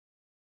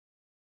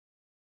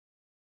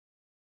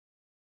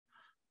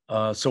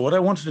So what I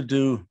wanted to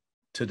do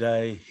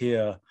today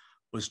here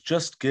was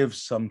just give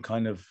some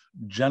kind of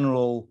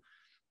general,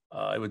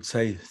 I would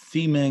say,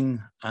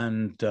 theming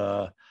and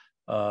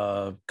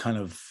kind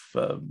of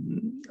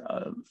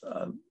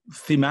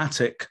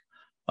thematic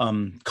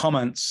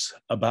comments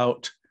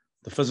about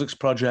the physics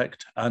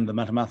project and the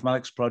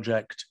metamathematics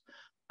project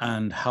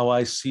and how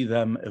I see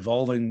them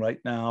evolving right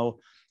now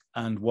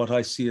and what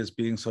I see as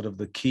being sort of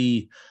the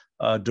key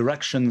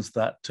directions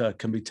that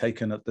can be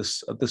taken at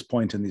this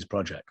point in these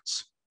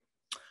projects.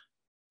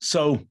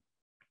 So,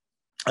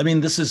 I mean,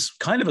 this is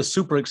kind of a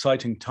super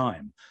exciting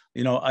time.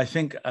 You know, I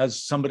think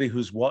as somebody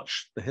who's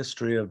watched the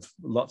history of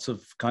lots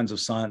of kinds of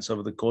science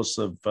over the course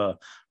of,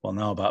 well,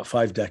 now about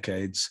 5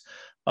 decades,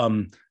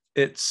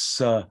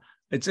 it's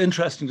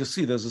interesting to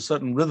see there's a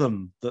certain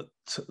rhythm that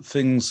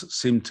things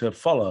seem to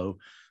follow,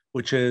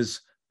 which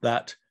is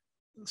that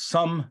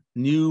some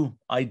new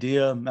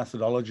idea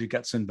methodology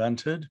gets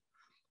invented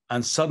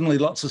and suddenly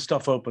lots of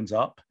stuff opens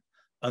up.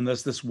 And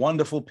there's this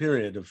wonderful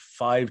period of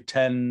 5,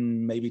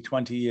 10, maybe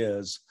 20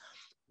 years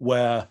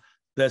where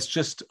there's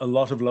just a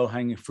lot of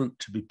low-hanging fruit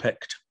to be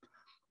picked.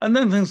 And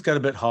then things get a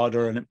bit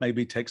harder and it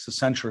maybe takes a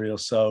century or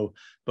so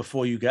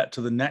before you get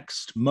to the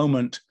next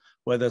moment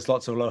where there's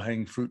lots of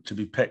low-hanging fruit to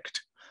be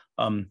picked.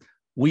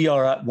 We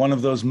are at one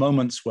of those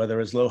moments where there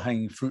is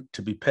low-hanging fruit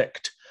to be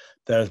picked.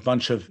 There's a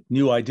bunch of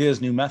new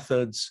ideas, new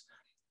methods,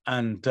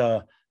 and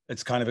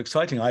it's kind of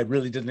exciting. I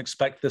really didn't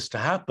expect this to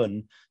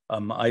happen.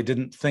 I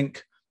didn't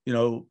think, you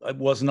know, it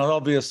was not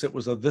obvious it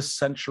was a this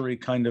century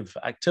kind of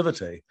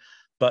activity,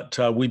 but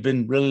we've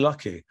been really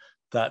lucky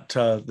that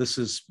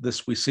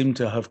we seem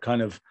to have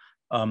kind of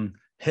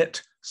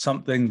hit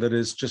something that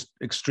is just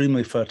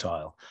extremely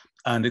fertile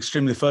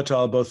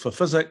both for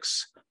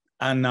physics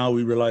and now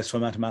we realize for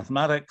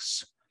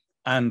metamathematics,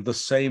 and the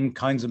same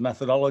kinds of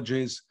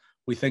methodologies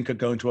we think are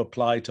going to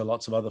apply to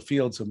lots of other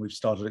fields, and we've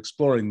started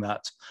exploring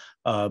that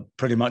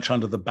pretty much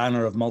under the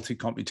banner of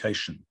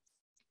multi-computation.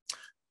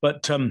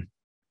 But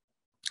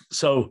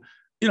so,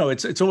 you know,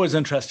 it's always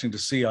interesting to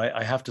see,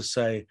 I have to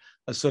say,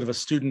 as sort of a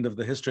student of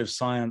the history of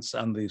science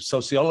and the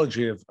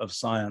sociology of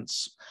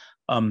science,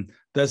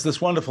 there's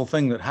this wonderful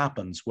thing that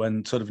happens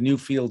when sort of new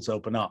fields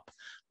open up,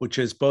 which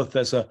is both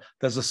there's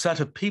a set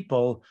of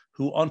people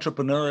who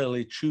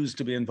entrepreneurially choose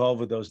to be involved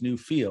with those new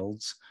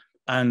fields,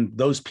 and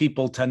those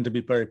people tend to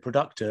be very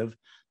productive,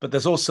 but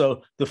there's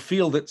also the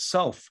field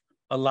itself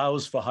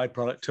allows for high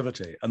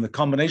productivity. And the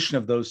combination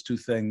of those two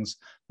things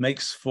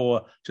makes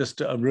for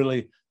just a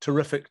really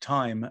terrific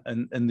time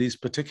in these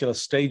particular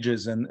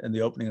stages in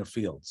the opening of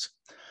fields.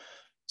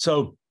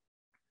 So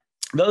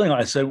the other thing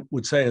I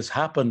would say has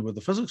happened with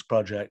the physics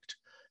project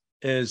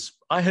is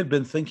I had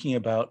been thinking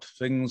about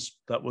things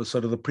that were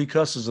sort of the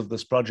precursors of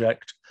this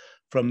project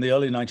from the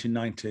early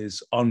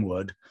 1990s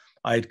onward.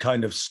 I had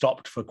kind of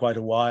stopped for quite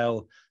a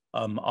while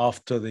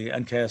after the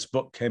NKS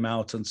book came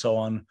out and so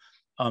on.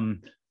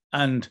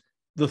 And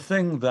the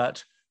thing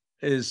that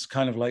is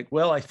kind of like,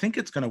 well, I think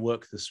it's going to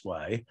work this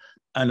way,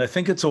 and I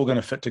think it's all going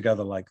to fit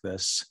together like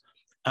this.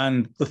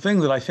 And the thing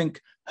that I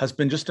think has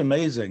been just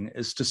amazing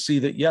is to see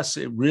that, yes,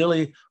 it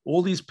really,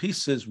 all these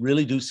pieces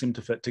really do seem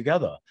to fit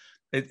together.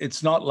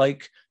 It's not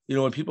like, you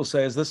know, when people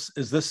say, is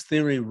this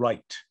theory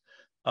right?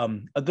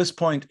 At this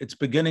point, it's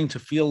beginning to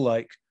feel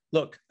like,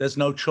 look, there's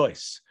no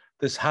choice.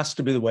 This has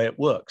to be the way it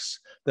works.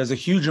 There's a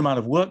huge amount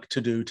of work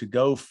to do to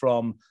go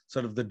from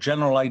sort of the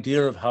general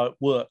idea of how it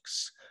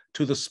works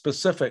to the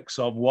specifics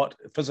of what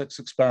physics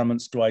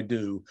experiments do I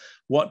do,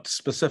 what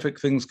specific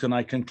things can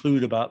I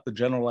conclude about the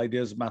general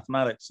ideas of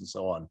mathematics and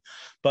so on.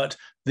 But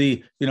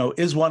you know,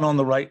 is one on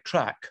the right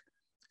track?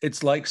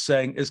 It's like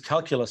saying, is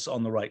calculus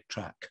on the right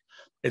track?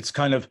 It's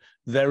kind of,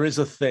 there is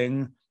a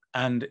thing,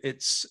 and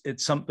it's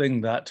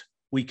something that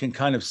we can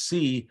kind of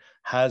see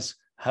has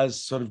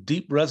sort of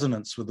deep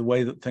resonance with the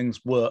way that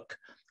things work.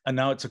 And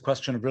now it's a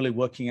question of really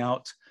working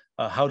out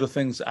how do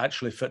things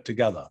actually fit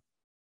together.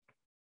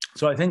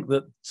 So I think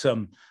that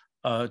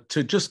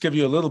to just give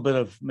you a little bit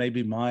of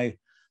maybe my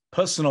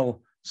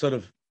personal sort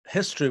of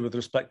history with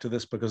respect to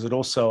this, because it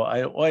also,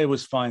 I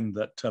always find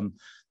that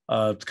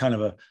kind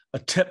of a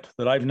tip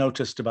that I've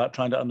noticed about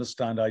trying to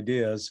understand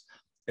ideas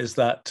is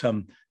that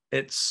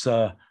it's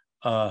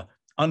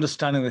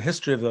understanding the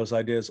history of those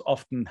ideas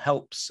often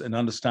helps in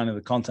understanding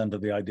the content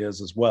of the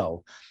ideas as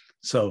well.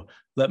 So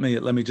let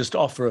me just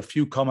offer a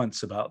few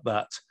comments about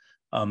that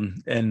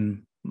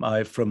from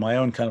my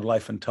own kind of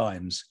life and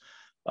times.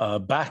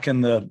 Back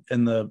in the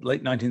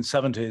late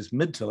 1970s,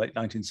 mid to late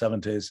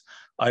 1970s,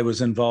 I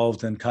was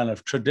involved in kind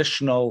of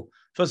traditional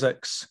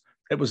physics.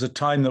 It was a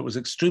time that was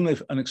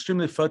an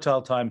extremely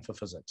fertile time for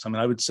physics. I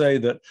mean, I would say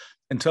that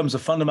in terms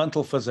of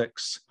fundamental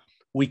physics,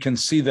 we can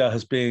see there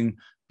has been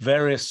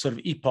various sort of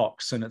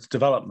epochs in its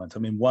development. I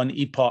mean, one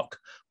epoch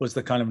was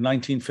the kind of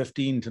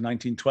 1915 to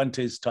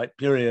 1920s type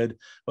period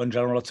when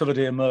general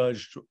relativity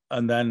emerged,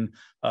 and then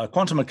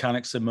quantum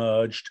mechanics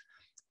emerged.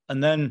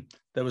 And then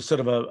there was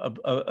sort of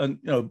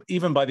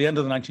even by the end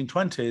of the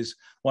 1920s,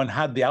 one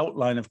had the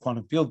outline of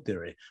quantum field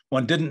theory.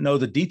 One didn't know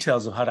the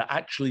details of how to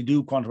actually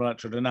do quantum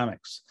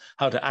electrodynamics,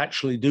 how to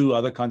actually do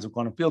other kinds of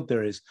quantum field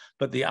theories,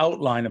 but the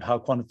outline of how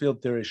quantum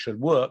field theory should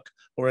work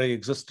already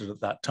existed at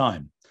that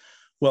time.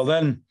 Well,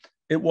 then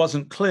it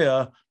wasn't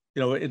clear,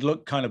 it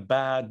looked kind of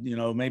bad,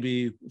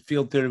 maybe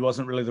field theory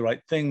wasn't really the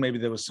right thing. Maybe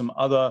there was some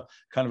other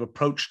kind of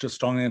approach to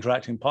strongly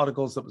interacting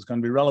particles that was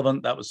going to be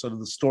relevant. That was sort of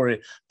the story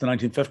of the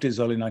 1950s,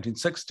 early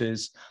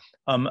 1960s.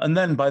 And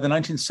then by the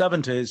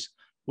 1970s,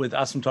 with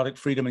asymptotic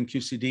freedom in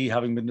QCD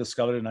having been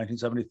discovered in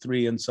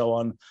 1973 and so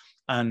on,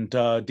 and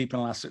deep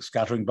inelastic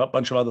scattering, but a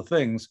bunch of other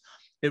things,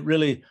 it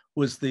really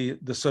was the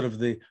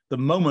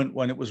moment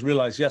when it was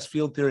realized, yes,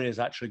 field theory is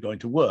actually going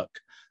to work.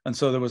 And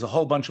so there was a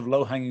whole bunch of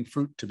low-hanging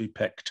fruit to be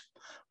picked.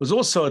 It was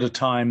also at a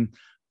time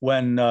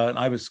when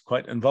I was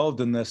quite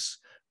involved in this,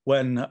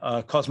 when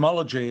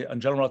cosmology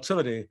and general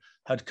relativity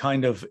had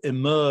kind of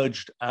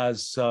emerged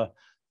as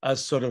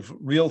sort of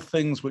real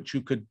things which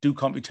you could do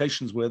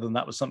computations with, and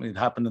that was something that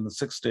happened in the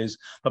 60s.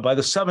 But by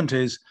the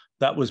 70s,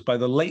 by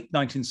the late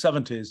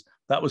 1970s,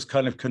 that was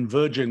kind of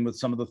converging with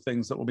some of the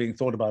things that were being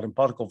thought about in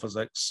particle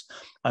physics,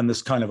 and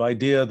this kind of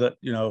idea that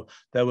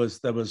there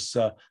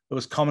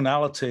was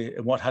commonality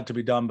in what had to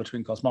be done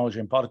between cosmology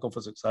and particle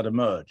physics had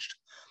emerged.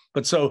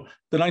 But so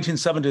the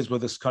 1970s were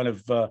this kind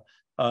of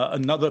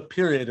another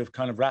period of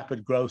kind of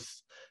rapid growth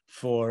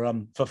for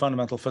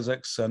fundamental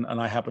physics, and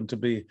I happened to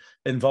be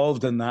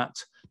involved in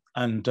that.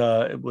 And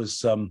it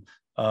was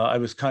I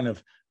was kind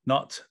of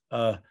not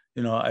I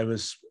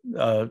was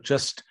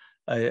just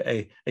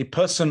a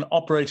person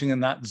operating in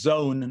that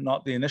zone,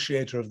 not the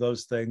initiator of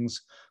those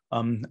things.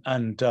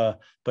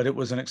 But it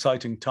was an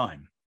exciting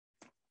time.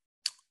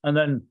 And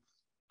then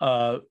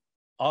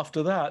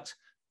after that,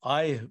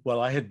 I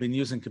had been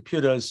using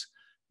computers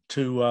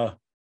to,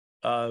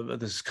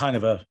 this is kind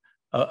of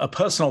a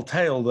personal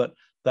tale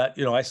that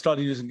I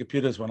started using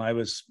computers when I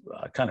was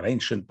kind of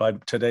ancient by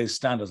today's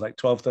standards, like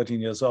 12, 13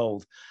 years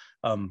old,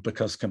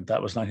 because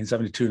that was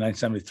 1972,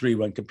 1973,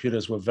 when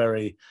computers were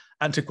very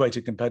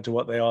antiquated compared to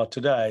what they are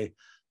today.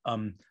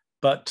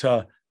 But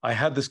I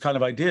had this kind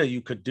of idea you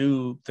could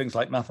do things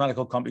like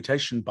mathematical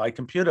computation by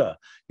computer.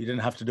 You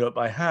didn't have to do it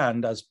by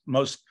hand, as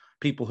most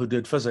people who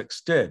did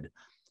physics did.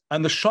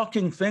 And the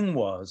shocking thing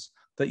was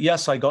that,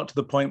 yes, I got to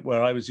the point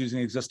where I was using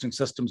existing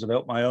systems. I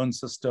built my own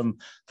system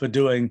for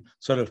doing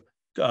sort of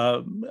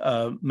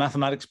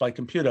mathematics by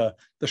computer.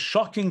 The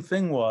shocking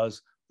thing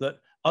was that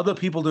other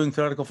people doing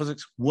theoretical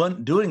physics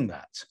weren't doing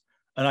that.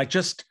 And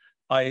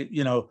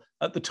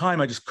at the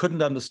time, I just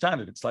couldn't understand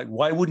it. It's like,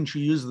 why wouldn't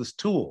you use this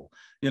tool?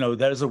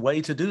 There's a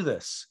way to do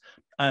this.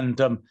 And,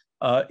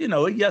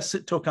 yes,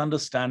 it took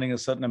understanding a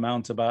certain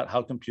amount about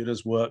how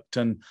computers worked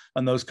and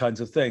those kinds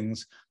of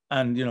things.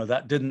 And,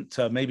 that didn't,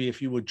 maybe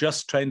if you were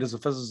just trained as a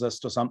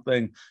physicist or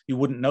something, you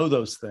wouldn't know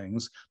those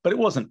things, but it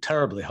wasn't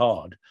terribly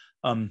hard.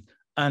 But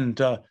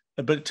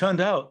it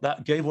turned out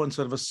that gave one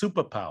sort of a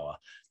superpower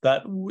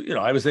that,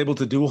 I was able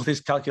to do all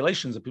these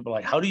calculations, and people are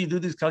like, how do you do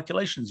these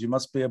calculations? You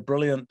must be a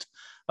brilliant,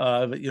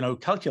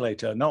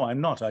 calculator. No, I'm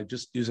not. I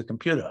just use a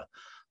computer.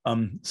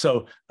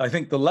 So I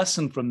think the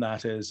lesson from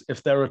that is,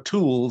 if there are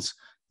tools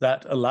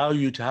that allow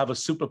you to have a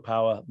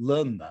superpower,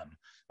 learn them.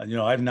 And,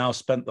 I've now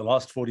spent the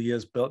last 40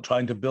 years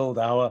trying to build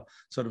our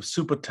sort of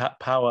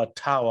superpower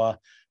tower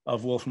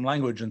of Wolfram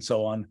language and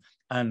so on.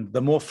 And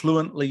the more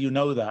fluently you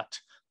know that,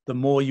 the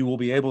more you will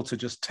be able to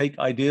just take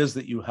ideas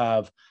that you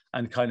have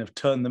and kind of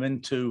turn them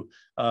into,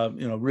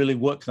 really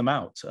work them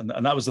out.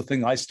 And that was the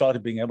thing I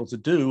started being able to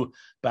do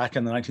back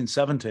in the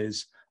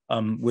 1970s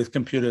with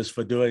computers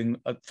for doing,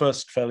 at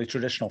first, fairly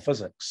traditional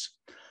physics.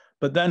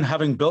 But then,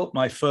 having built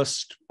my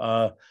first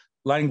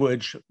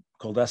language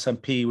called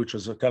SMP, which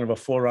was a kind of a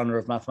forerunner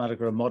of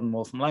Mathematica, a modern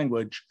Wolfram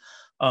language,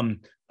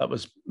 that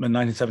was in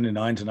 1979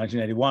 to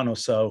 1981 or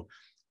so,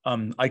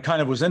 I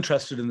kind of was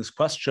interested in this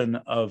question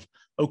of,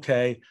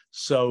 okay,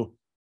 so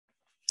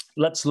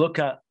let's look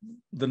at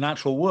the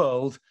natural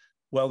world.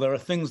 Well, there are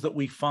things that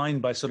we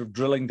find by sort of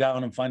drilling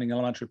down and finding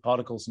elementary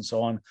particles and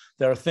so on.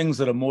 There are things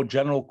that are more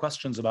general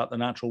questions about the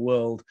natural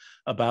world,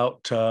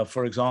 about,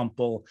 for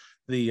example,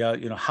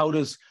 how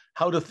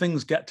do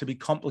things get to be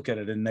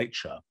complicated in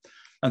nature?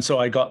 And so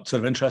I got sort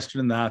of interested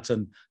in that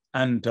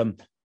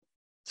and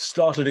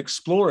started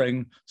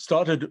exploring,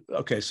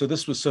 okay, so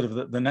this was sort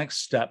of the next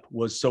step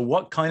was, so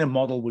what kind of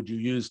model would you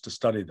use to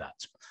study that?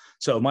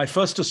 So my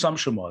first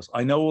assumption was,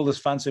 I know all this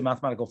fancy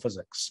mathematical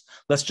physics.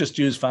 Let's just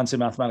use fancy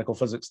mathematical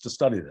physics to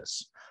study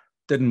this.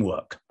 Didn't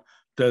work.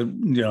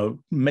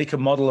 Make a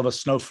model of a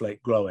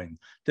snowflake growing.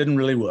 Didn't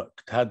really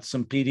work. Had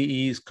some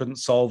PDEs, couldn't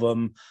solve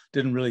them.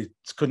 Couldn't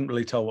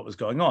really tell what was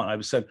going on.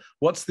 I said,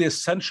 what's the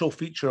essential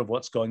feature of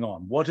what's going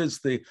on? What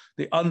is the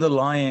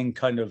underlying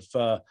kind of,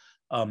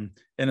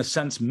 in a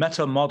sense,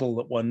 meta model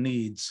that one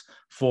needs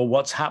for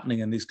what's happening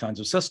in these kinds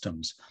of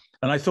systems?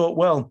 And I thought,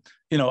 well,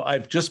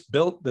 I've just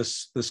built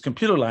this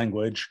computer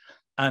language,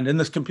 And in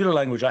this computer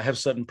language, I have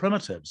certain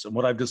primitives. And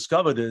what I've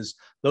discovered is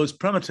those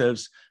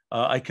primitives,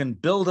 I can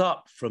build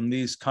up from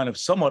these kind of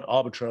somewhat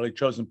arbitrarily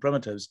chosen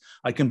primitives.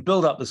 I can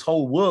build up this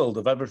whole world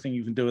of everything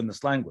you can do in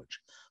this language.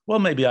 Well,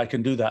 maybe I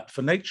can do that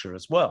for nature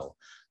as well.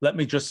 Let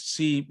me just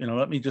see,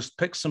 let me just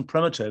pick some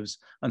primitives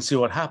and see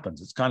what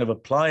happens. It's kind of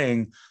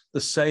applying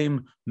the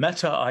same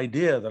meta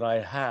idea that I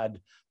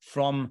had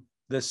from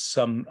this,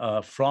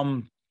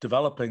 from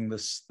developing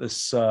this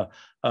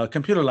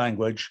computer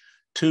language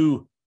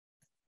to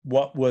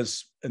what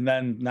was, and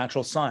then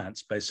natural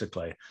science,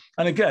 basically.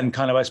 And again,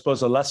 kind of, I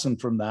suppose, a lesson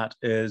from that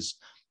is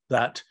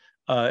that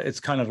it's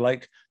kind of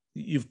like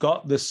you've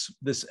got this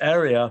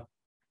area,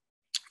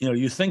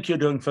 you think you're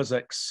doing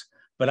physics,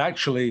 but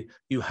actually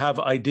you have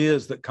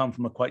ideas that come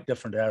from a quite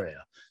different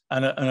area,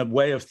 and a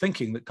way of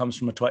thinking that comes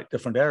from a quite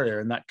different area,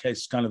 in that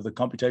case, kind of the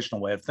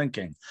computational way of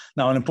thinking.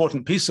 Now, an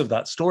important piece of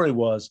that story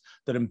was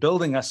that in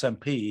building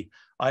SMP,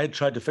 I had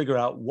tried to figure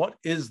out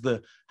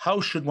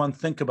how should one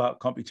think about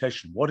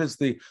computation? What is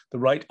the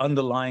right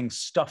underlying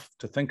stuff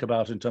to think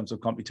about in terms of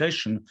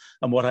computation?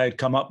 And what I had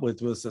come up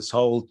with was this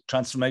whole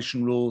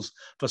transformation rules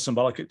for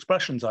symbolic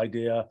expressions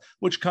idea,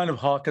 which kind of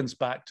harkens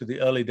back to the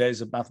early days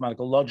of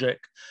mathematical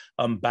logic,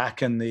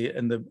 back in the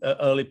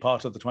early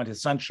part of the 20th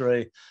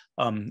century,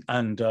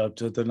 and to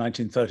the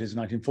 1930s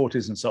and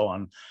 1940s and so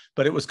on.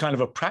 But it was kind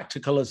of a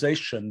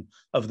practicalization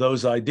of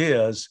those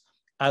ideas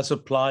as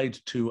applied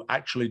to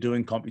actually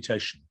doing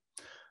computation.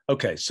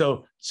 Okay,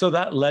 so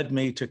that led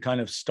me to kind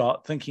of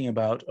start thinking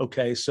about,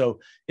 okay, so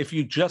if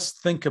you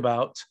just think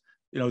about,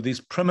 these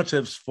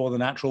primitives for the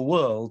natural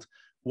world,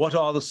 what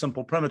are the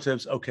simple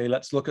primitives? Okay,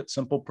 let's look at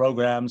simple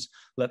programs.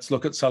 Let's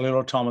look at cellular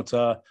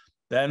automata.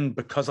 Then,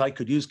 because I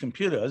could use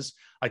computers,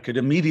 I could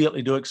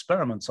immediately do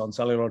experiments on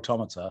cellular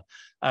automata.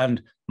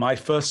 And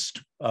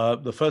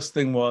the first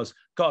thing was,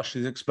 gosh,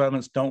 these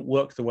experiments don't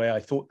work the way I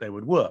thought they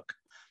would work.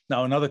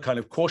 Now, another kind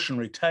of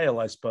cautionary tale,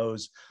 I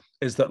suppose,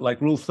 is that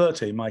like Rule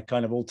 30, my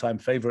kind of all-time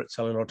favorite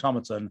cellular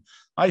automaton,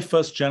 I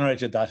first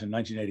generated that in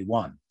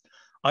 1981.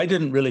 I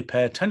didn't really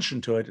pay attention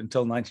to it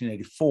until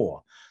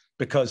 1984,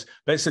 because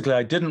basically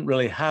I didn't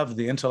really have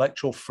the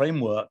intellectual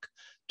framework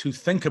to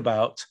think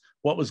about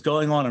what was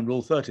going on in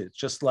Rule 30. It's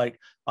just like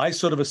I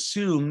sort of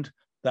assumed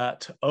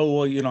that,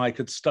 I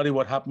could study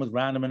what happened with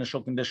random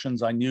initial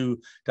conditions. I knew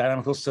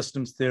dynamical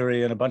systems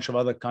theory and a bunch of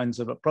other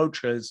kinds of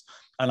approaches,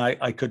 and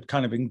I could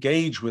kind of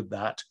engage with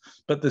that.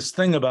 But this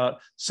thing about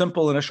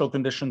simple initial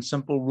conditions,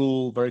 simple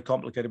rule, very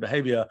complicated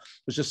behavior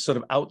was just sort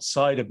of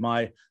outside of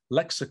my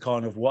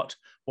lexicon of what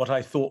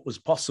I thought was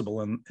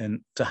possible and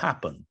to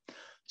happen.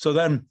 So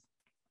then,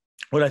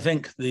 what I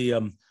think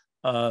the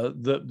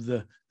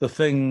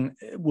thing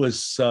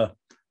was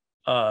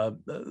kind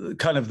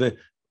of the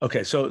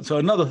okay, so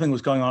another thing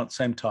was going on at the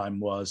same time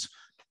was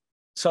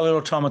cellular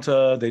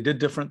automata. They did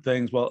different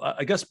things. Well,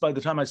 I guess by the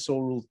time I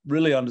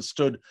really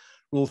understood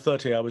Rule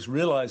 30, I was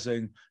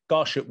realizing,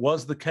 gosh, it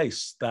was the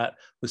case that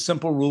with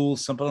simple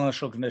rules, simple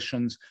initial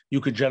conditions, you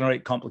could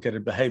generate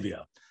complicated behavior.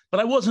 But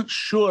I wasn't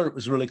sure it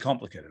was really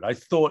complicated. I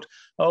thought,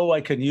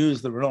 I can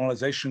use the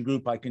renormalization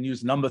group, I can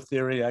use number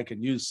theory, I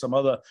can use some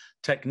other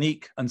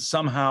technique, and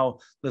somehow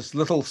this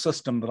little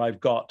system that I've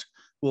got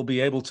will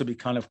be able to be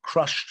kind of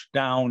crushed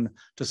down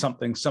to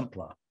something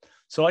simpler.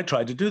 So I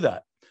tried to do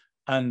that.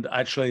 And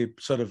actually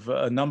sort of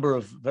a number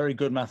of very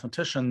good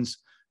mathematicians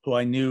who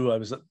I knew, I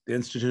was at the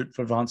Institute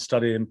for Advanced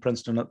Study in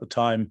Princeton at the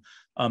time,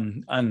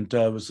 and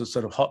was a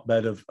sort of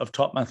hotbed of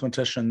top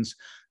mathematicians,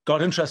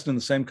 got interested in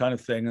the same kind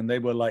of thing. And they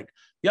were like,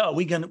 yeah,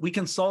 we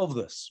can solve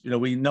this.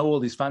 We know all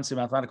these fancy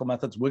mathematical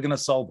methods, we're gonna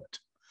solve it.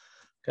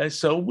 Okay,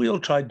 so we all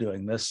tried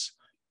doing this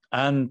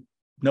and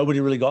nobody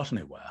really got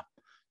anywhere.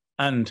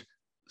 And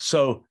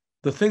so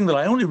the thing that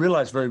I only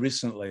realized very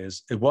recently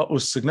is what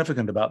was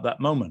significant about that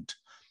moment,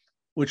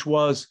 which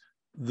was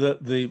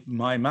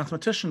my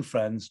mathematician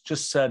friends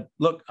just said,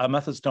 look, our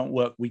methods don't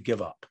work, we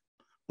give up,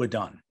 we're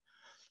done.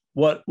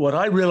 What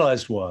I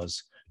realized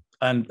was,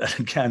 and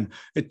again,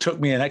 it took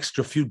me an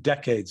extra few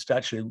decades to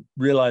actually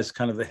realize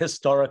kind of the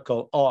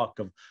historical arc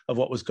of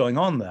what was going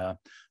on there.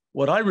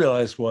 What I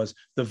realized was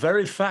the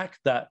very fact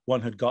that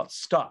one had got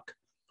stuck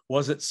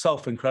was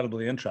itself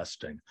incredibly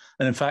interesting.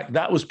 And in fact,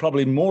 that was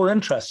probably more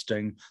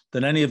interesting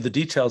than any of the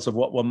details of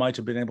what one might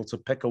have been able to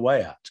pick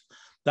away at.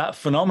 That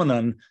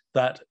phenomenon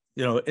that,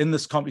 in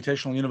this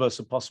computational universe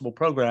of possible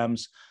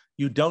programs,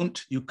 you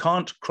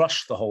can't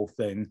crush the whole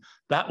thing.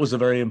 That was a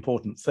very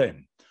important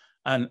thing.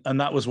 And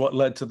that was what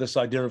led to this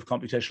idea of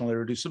computational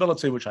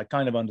irreducibility, which I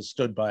kind of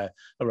understood by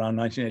around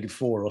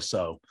 1984 or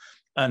so.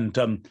 And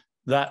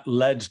that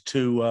led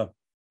to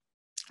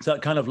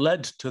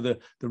the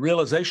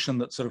realization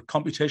that sort of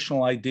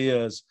computational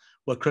ideas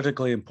were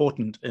critically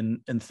important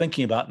in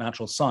thinking about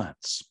natural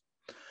science.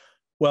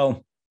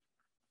 Well,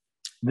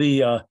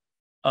 then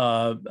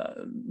I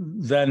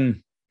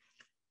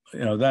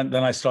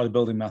started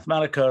building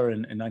Mathematica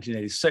in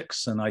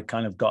 1986, and I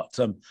kind of got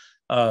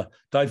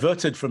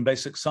diverted from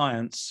basic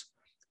science,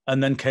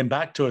 and then came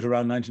back to it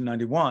around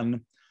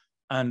 1991.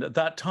 And at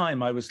that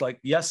time, I was like,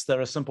 yes,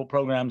 there are simple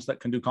programs that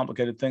can do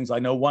complicated things. I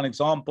know one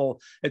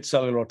example, it's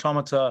cellular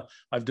automata.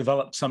 I've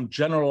developed some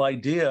general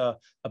idea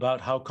about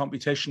how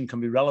computation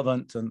can be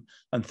relevant,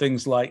 and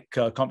things like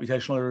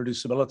computational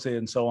irreducibility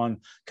and so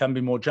on can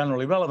be more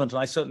generally relevant. And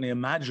I certainly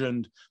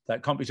imagined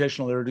that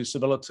computational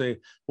irreducibility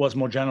was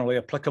more generally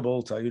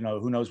applicable to,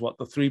 who knows what,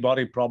 the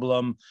three-body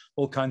problem,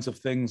 all kinds of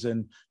things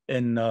in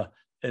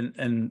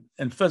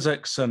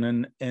physics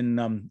and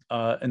in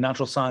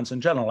natural science in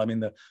general. I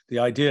mean, the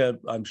idea,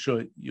 I'm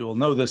sure you all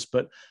know this,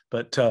 but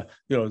the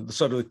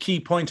sort of the key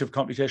point of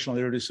computational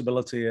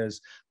irreducibility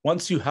is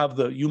once you have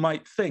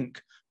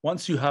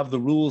once you have the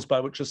rules by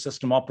which a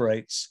system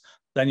operates,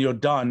 then you're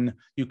done.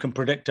 You can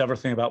predict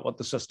everything about what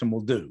the system will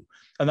do.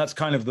 And that's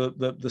kind of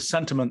the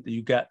sentiment that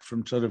you get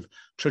from sort of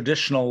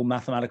traditional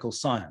mathematical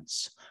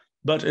science.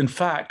 But in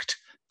fact,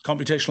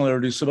 computational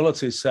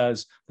irreducibility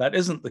says that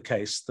isn't the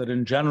case, that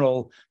in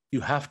general, you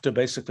have to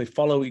basically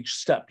follow each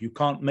step. You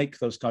can't make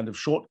those kind of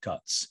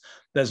shortcuts.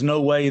 There's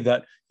no way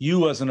that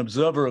you as an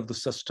observer of the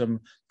system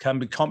can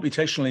be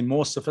computationally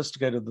more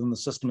sophisticated than the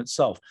system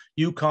itself.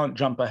 You can't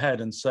jump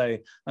ahead and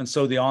say, and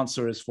so the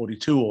answer is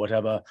 42 or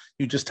whatever.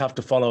 You just have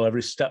to follow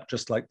every step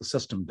just like the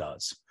system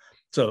does.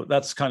 So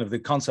that's kind of the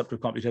concept of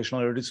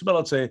computational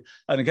irreducibility.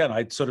 And again,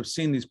 I'd sort of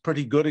seen these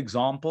pretty good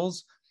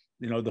examples.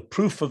 The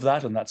proof of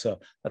that, and that's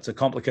a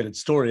complicated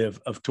story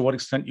of to what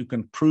extent you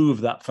can prove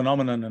that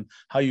phenomenon and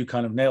how you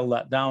kind of nail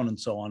that down and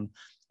so on.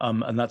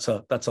 And that's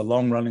a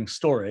long-running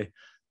story.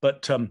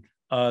 But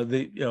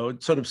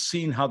sort of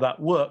seeing how that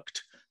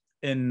worked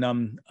in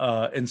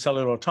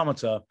cellular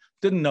automata,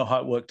 didn't know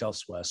how it worked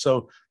elsewhere.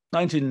 So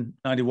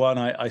 1991,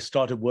 I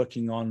started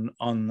working on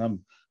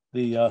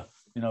the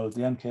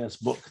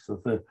MKS book,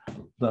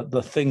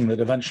 the thing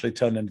that eventually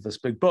turned into this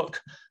big book,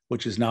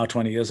 which is now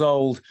 20 years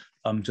old.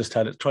 Just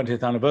had its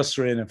 20th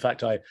anniversary. And in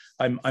fact,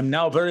 I'm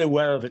now very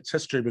aware of its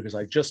history because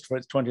for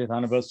its 20th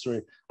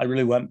anniversary, I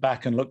really went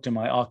back and looked in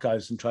my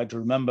archives and tried to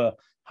remember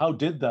how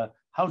did the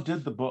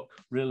book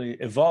really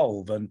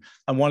evolve? And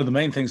one of the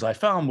main things I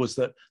found was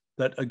that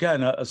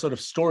again, a sort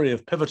of story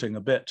of pivoting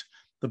a bit.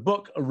 The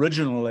book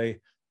originally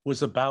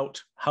was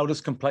about how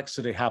does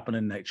complexity happen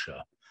in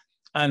nature?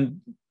 And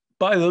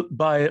by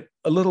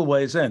a little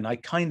ways in, I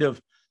kind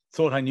of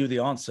thought I knew the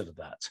answer to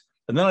that.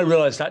 And then I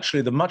realized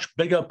actually the much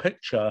bigger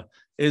picture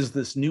is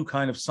this new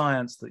kind of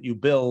science that you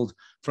build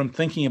from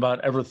thinking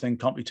about everything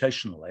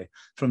computationally,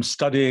 from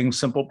studying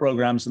simple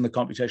programs in the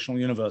computational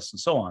universe and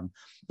so on.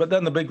 But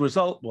then the big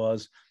result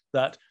was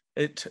that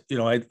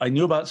I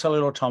knew about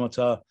cellular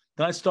automata.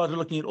 Then I started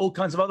looking at all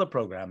kinds of other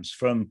programs,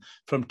 from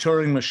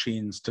Turing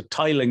machines to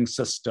tiling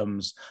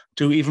systems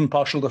to even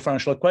partial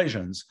differential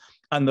equations.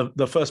 And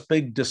the first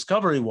big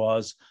discovery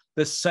was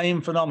this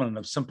same phenomenon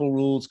of simple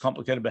rules,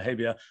 complicated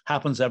behavior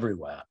happens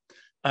everywhere.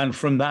 And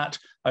from that,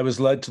 I was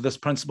led to this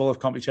principle of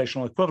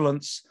computational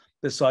equivalence,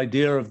 this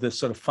idea of this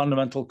sort of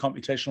fundamental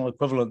computational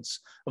equivalence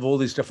of all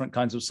these different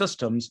kinds of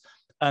systems.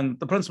 And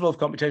the principle of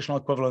computational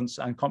equivalence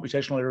and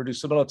computational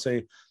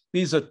irreducibility,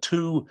 these are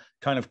two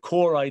kind of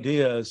core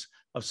ideas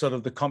of sort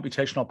of the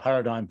computational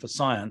paradigm for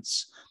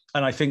science.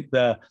 And I think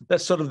they're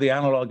sort of the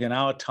analog in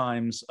our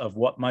times of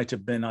what might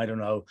have been, I don't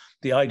know,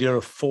 the idea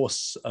of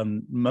force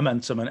and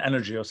momentum and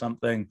energy or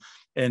something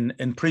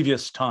in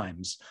previous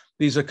times.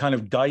 These are kind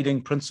of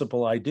guiding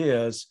principle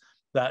ideas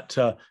that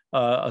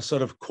are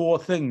sort of core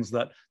things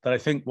that I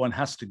think one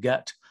has to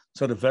get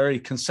sort of very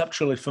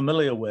conceptually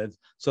familiar with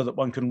so that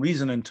one can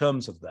reason in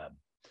terms of them.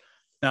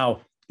 Now,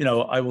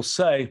 I will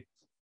say,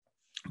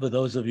 for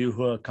those of you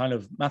who are kind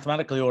of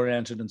mathematically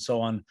oriented and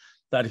so on,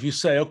 that if you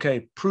say,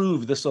 okay,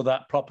 prove this or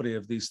that property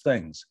of these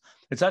things,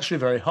 it's actually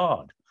very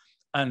hard.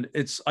 And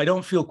I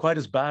don't feel quite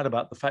as bad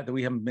about the fact that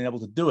we haven't been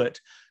able to do it,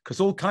 because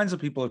all kinds of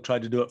people have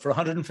tried to do it for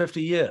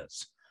 150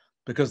 years,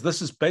 because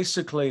this is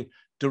basically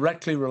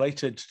directly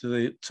related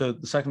to the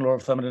second law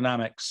of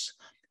thermodynamics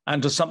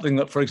and to something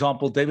that, for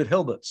example, David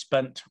Hilbert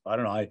spent, I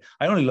don't know, I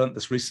only learned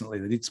this recently,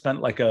 that he'd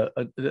spent like a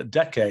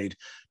decade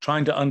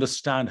trying to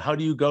understand how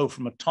do you go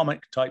from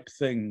atomic type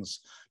things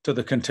to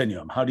the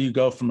continuum? How do you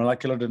go from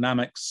molecular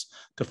dynamics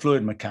to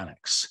fluid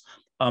mechanics?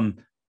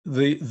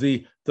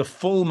 The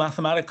full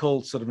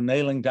mathematical sort of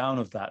nailing down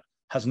of that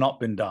has not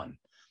been done.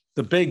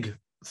 The big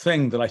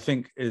thing that I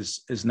think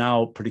is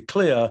now pretty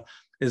clear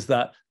is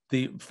that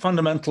the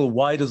fundamental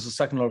why does the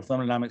second law of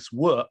thermodynamics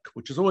work,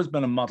 which has always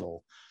been a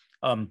muddle,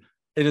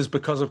 it is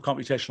because of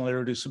computational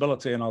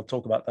irreducibility, and I'll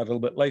talk about that a little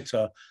bit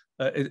later.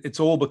 It's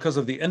all because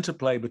of the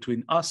interplay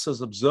between us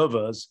as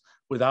observers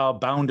with our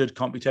bounded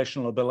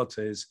computational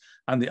abilities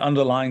and the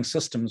underlying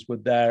systems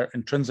with their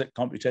intrinsic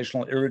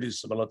computational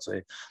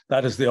irreducibility.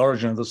 That is the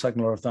origin of the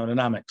second law of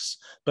thermodynamics.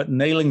 But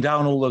nailing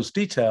down all those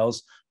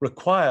details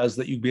requires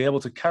that you be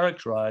able to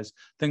characterize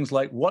things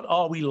like, what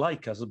are we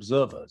like as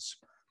observers?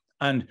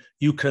 And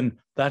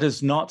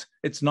it's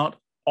not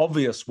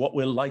obvious what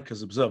we're like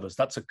as observers.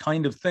 That's a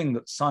kind of thing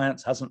that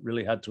science hasn't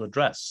really had to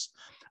address.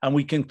 And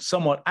we can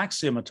somewhat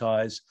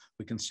axiomatize,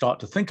 we can start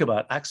to think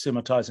about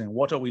axiomatizing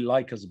what are we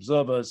like as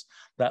observers.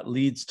 That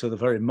leads to the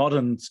very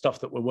modern stuff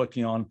that we're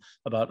working on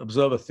about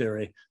observer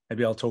theory.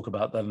 Maybe I'll talk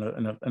about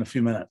that in a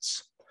few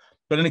minutes.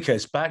 But in any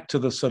case, back to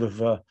the sort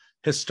of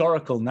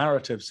historical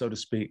narrative, so to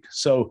speak.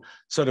 So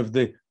sort of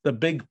the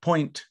big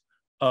point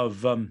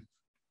of the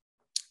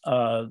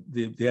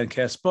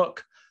NKS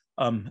book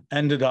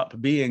ended up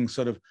being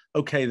sort of,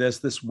 okay, there's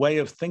this way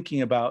of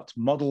thinking about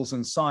models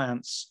in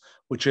science,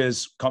 which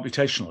is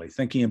computationally,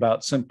 thinking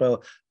about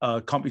simple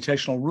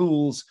computational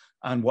rules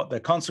and what their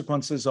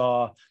consequences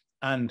are,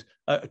 and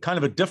kind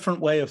of a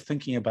different way of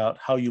thinking about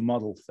how you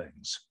model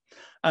things.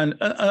 And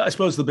I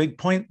suppose the big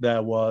point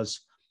there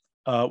was,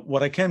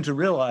 what I came to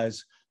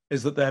realize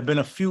is that there have been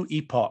a few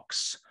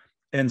epochs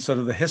in sort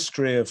of the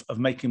history of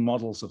making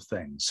models of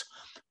things.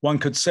 One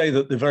could say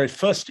that the very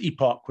first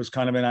epoch was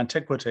kind of in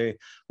antiquity,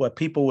 where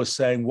people were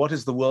saying, what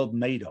is the world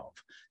made of?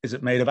 Is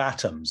it made of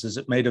atoms? Is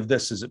it made of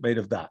this? Is it made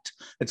of that?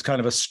 It's kind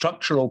of a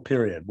structural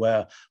period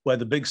where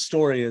the big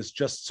story is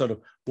just sort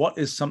of, what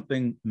is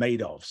something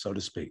made of, so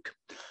to speak?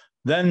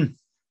 Then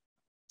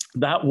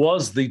that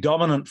was the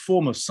dominant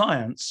form of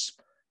science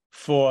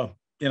for,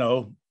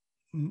 a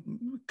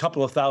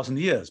couple of thousand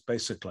years,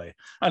 basically.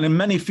 And in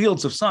many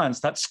fields of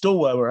science, that's still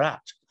where we're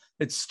at.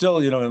 It's still,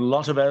 in a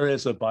lot of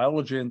areas of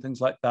biology and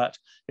things like that,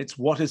 it's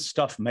what is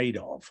stuff made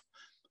of?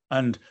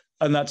 And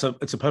it's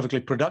a perfectly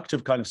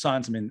productive kind of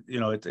science. I mean,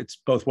 it's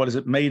both what is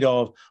it made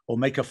of, or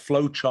make a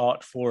flow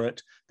chart for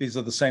it. These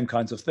are the same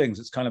kinds of things.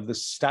 It's kind of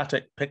this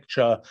static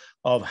picture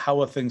of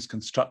how are things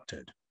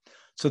constructed.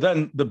 So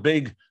then the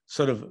big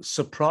sort of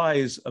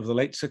surprise of the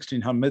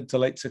mid to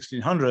late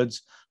 1600s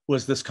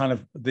was this kind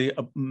of the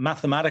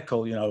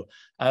mathematical,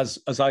 as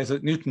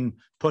Isaac Newton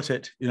put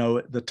it,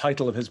 the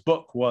title of his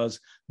book was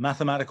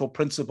Mathematical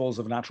Principles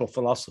of Natural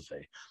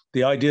Philosophy.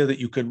 The idea that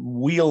you could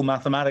wheel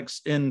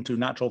mathematics into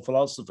natural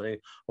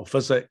philosophy or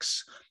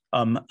physics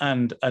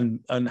and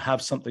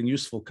have something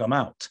useful come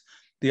out.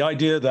 The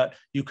idea that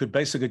you could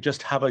basically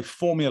just have a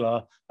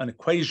formula, an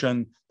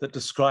equation that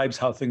describes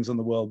how things in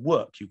the world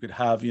work. You could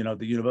have, the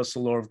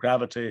universal law of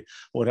gravity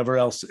or whatever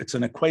else. It's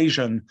an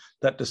equation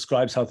that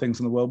describes how things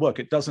in the world work.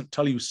 It doesn't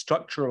tell you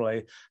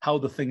structurally how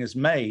the thing is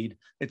made.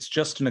 It's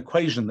just an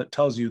equation that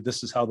tells you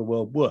this is how the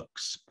world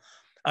works.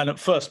 And at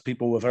first,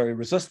 people were very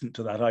resistant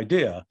to that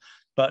idea.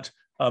 But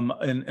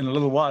in a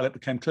little while, it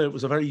became clear it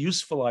was a very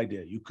useful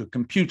idea. You could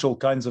compute all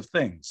kinds of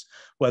things,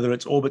 whether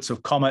it's orbits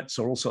of comets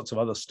or all sorts of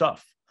other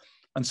stuff.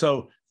 And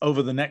so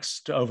over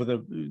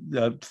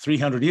the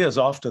 300 years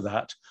after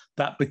that,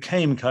 that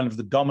became kind of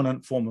the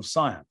dominant form of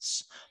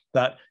science,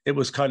 that it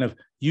was kind of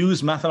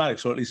use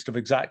mathematics, or at least of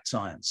exact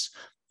science,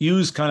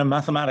 use kind of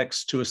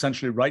mathematics to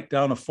essentially write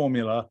down a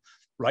formula,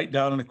 write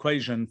down an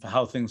equation for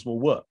how things will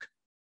work.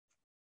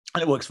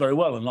 And it works very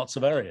well in lots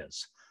of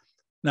areas.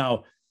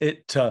 Now, in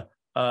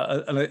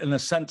a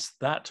sense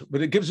but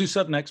it gives you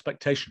certain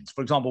expectations.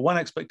 For example, one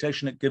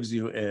expectation it gives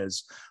you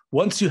is,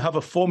 once you have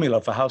a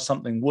formula for how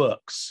something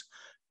works,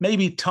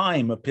 maybe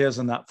time appears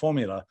in that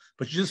formula,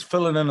 but you just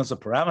fill it in as a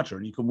parameter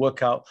and you can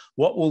work out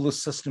what will the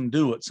system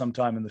do at some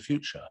time in the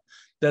future.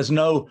 There's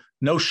no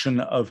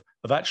notion of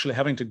actually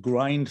having to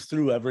grind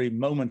through every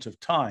moment of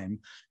time.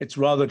 It's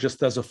rather just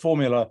there's a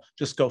formula,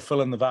 just go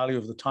fill in the value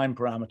of the time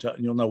parameter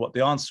and you'll know what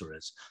the answer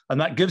is. And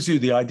that gives you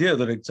the idea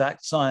that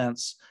exact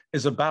science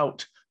is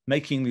about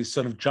making these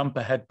sort of jump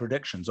ahead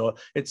predictions, or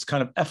it's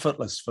kind of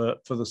effortless for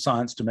the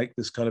science to make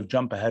this kind of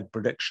jump ahead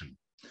prediction.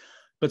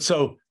 But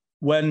so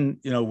when,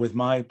 with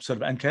my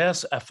sort of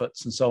NKS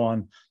efforts and so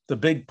on, the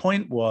big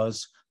point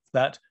was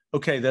that,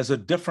 okay, there's a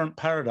different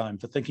paradigm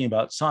for thinking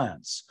about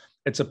science.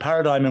 It's a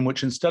paradigm in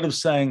which instead of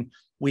saying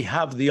we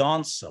have the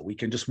answer, we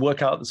can just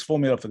work out this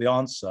formula for the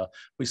answer,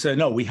 we say,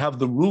 no, we have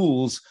the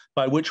rules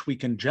by which we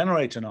can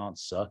generate an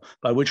answer,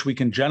 by which we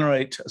can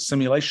generate a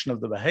simulation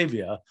of the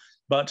behavior,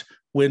 but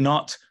we're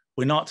not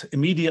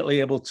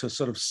immediately able to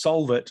sort of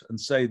solve it and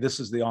say,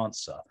 this is the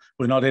answer.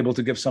 We're not able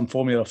to give some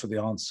formula for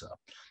the answer.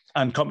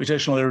 And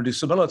computational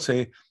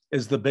irreducibility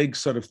is the big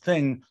sort of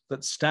thing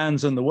that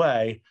stands in the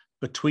way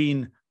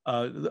between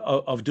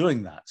of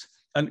doing that.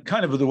 And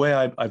kind of the way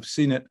I've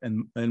seen it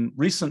in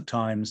recent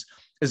times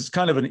is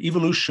kind of an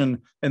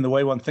evolution in the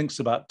way one thinks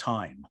about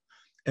time.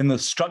 In the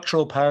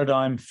structural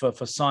paradigm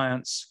for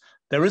science,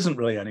 there isn't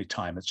really any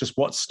time. It's just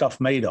what's stuff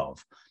made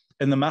of.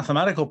 In the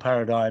mathematical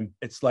paradigm,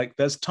 it's like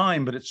there's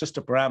time, but it's just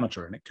a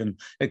parameter and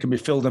it can be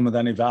filled in with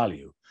any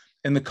value.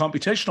 In the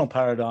computational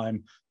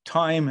paradigm,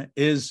 time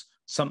is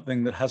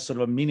something that has sort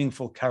of a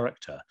meaningful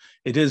character.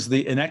 It is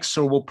the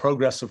inexorable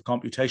progress of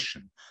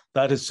computation.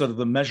 That is sort of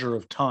the measure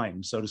of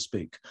time, so to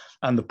speak.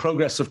 And the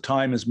progress of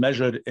time is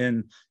measured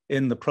in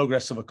the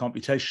progress of a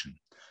computation.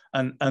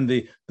 And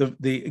the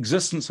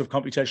existence of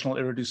computational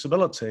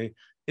irreducibility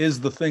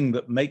is the thing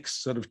that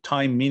makes sort of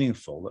time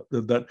meaningful,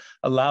 that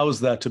allows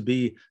there to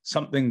be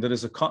something that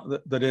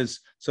is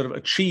sort of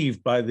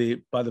achieved by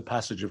the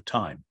passage of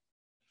time.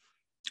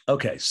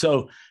 Okay,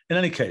 so in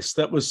any case,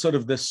 that was sort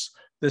of this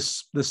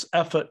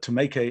effort to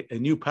make a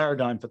new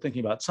paradigm for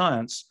thinking about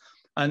science.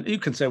 And you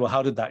can say, well,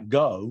 how did that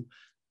go?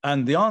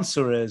 And the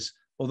answer is,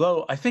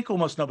 although I think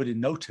almost nobody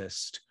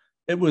noticed,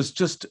 it was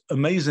just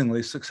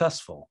amazingly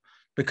successful,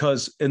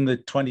 because in the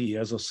 20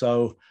 years or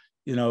so,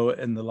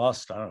 in the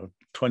last, I don't know,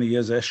 20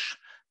 years-ish,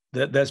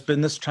 there's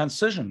been this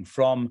transition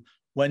from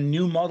when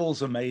new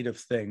models are made of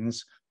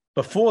things.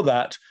 Before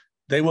that,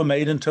 they were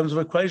made in terms of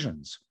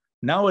equations.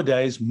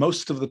 Nowadays,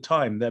 most of the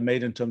time, they're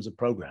made in terms of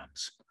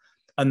programs.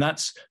 And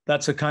that's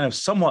a kind of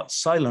somewhat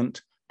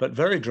silent but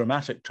very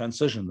dramatic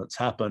transition that's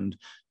happened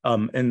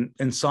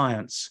in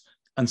science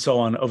and so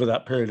on over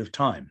that period of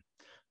time.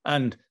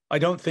 And I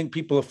don't think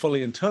people have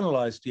fully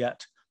internalized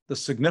yet the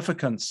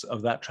significance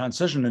of that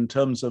transition in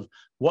terms of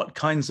what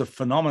kinds of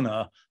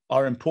phenomena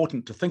are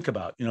important to think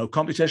about.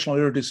 Computational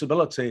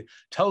irreducibility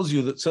tells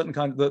you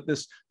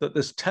that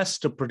this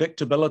test of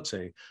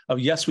predictability of,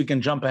 yes, we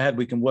can jump ahead,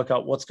 we can work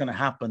out what's going to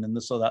happen in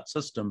this or that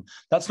system.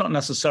 That's not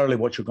necessarily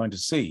what you're going to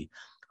see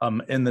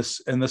in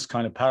this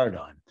kind of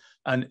paradigm.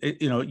 And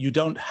you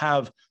don't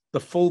have the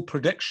full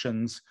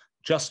predictions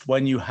just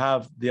when you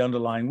have the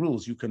underlying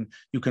rules. You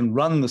can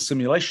run the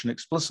simulation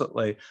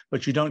explicitly,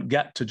 but you don't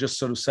get to just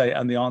sort of say,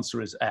 and the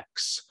answer is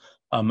X,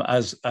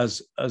 as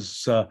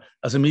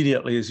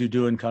immediately as you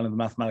do in kind of the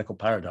mathematical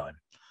paradigm.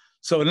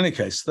 So in any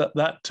case, so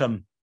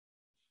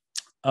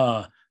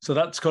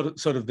that's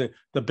sort of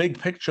the big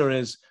picture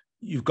is,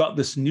 you've got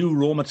this new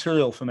raw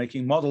material for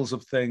making models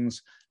of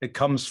things. It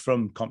comes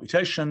from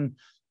computation,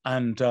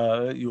 and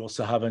you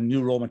also have a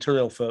new raw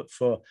material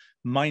for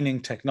mining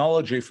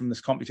technology from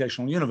this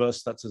computational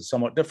universe. That's a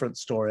somewhat different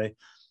story.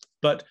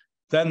 But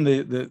then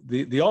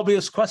the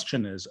obvious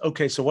question is,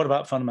 okay, so what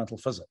about fundamental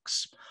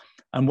physics?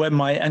 And when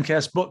my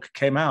NKS book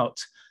came out,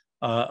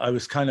 it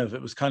was kind of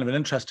an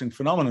interesting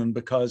phenomenon,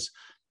 because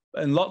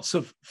in lots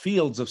of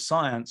fields of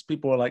science,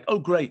 people were like, oh,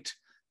 great,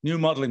 new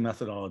modeling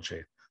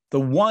methodology. The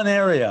one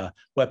area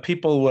where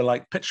people were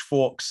like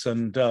pitchforks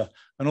and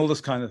all this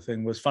kind of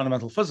thing was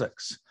fundamental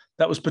physics.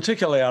 That was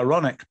particularly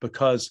ironic,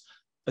 because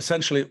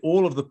essentially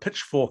all of the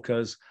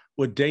pitchforkers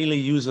were daily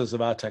users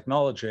of our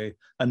technology,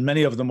 and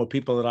many of them were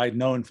people that I'd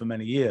known for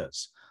many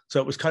years. So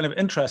it was kind of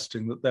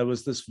interesting that there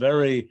was this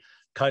very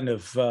kind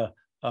of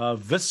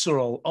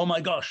visceral, oh my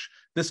gosh,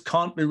 this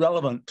can't be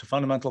relevant to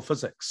fundamental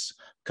physics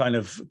kind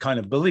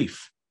of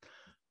belief.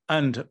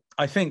 And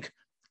I think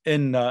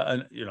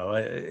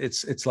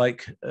it's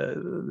like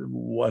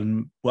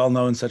one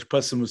well-known such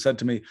person who said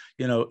to me,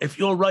 if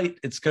you're right,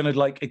 it's going to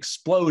like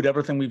explode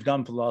everything we've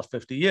done for the last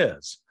 50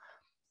 years.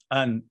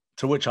 And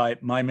to which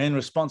my main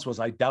response was,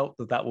 I doubt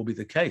that will be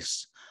the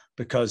case,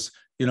 because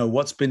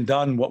what's been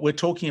done, what we're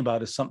talking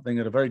about, is something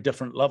at a very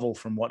different level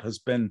from what has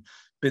been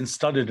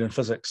studied in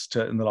physics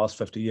in the last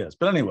 50 years.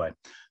 But anyway,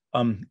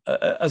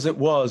 as it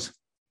was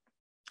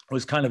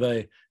kind of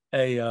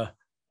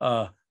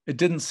it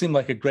didn't seem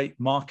like a great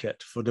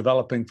market for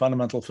developing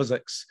fundamental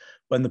physics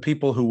when the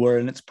people who were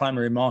in its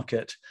primary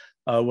market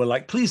were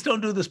like, please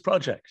don't do this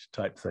project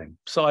type thing.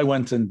 So I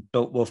went and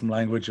built Wolfram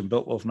Language and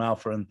built Wolfram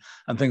Alpha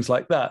and things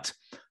like that.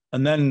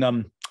 And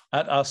then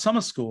at our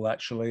summer school,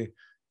 actually,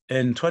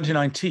 in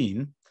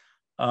 2019,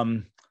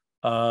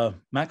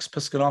 Max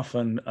Piskanoff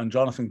and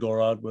Jonathan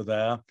Gorard were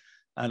there.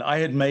 And I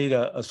had made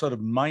a sort of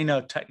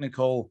minor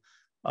technical,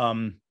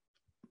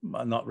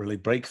 not really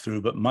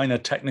breakthrough, but minor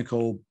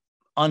technical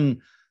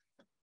uncobwebbing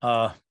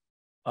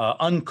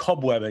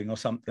or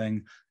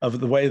something of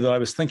the way that I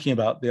was thinking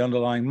about the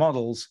underlying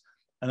models.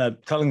 And I'm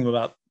telling them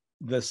about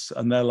this,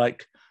 and they're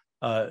like,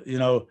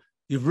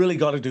 you've really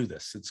got to do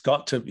this. It's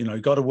got to,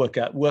 you've got to work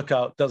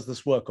out, does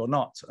this work or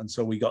not? And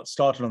so we got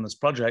started on this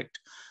project,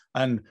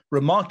 and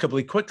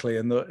remarkably quickly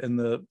in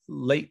the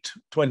late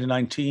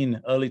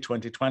 2019, early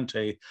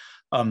 2020,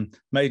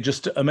 made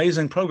just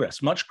amazing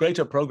progress, much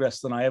greater progress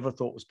than I ever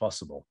thought was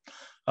possible.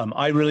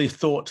 I really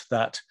thought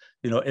that,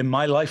 in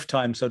my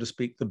lifetime, so to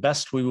speak, the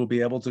best we will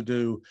be able to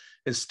do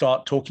is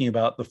start talking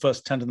about the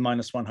first 10 to the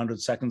minus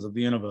 100 seconds of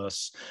the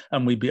universe.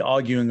 And we'd be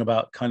arguing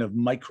about kind of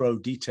micro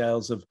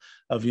details of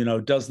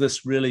does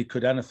this really,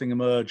 could anything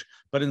emerge?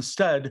 But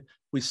instead,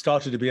 we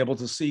started to be able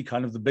to see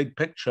kind of the big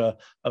picture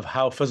of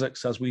how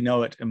physics as we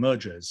know it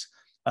emerges.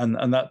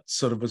 And that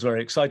sort of was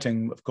very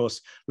exciting. Of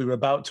course, we were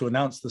about to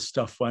announce this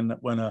stuff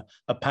when a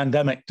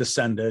pandemic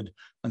descended.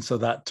 And so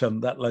that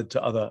led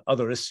to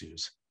other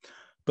issues.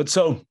 But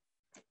so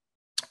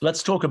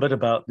let's talk a bit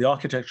about the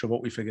architecture of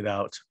what we figured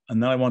out.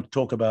 And then I want to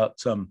talk about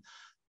I'm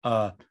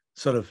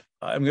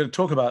going to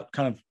talk about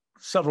kind of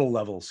several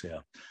levels here.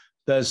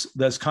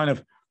 There's kind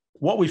of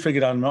what we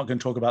figured out. I'm not going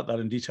to talk about that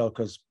in detail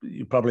because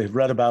you probably have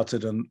read about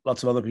it and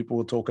lots of other people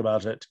will talk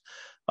about it.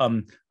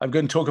 I'm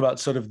going to talk about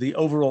sort of the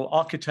overall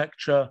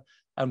architecture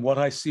and what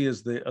I see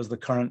as the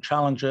current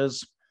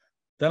challenges.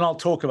 Then I'll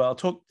talk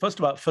first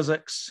about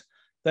physics.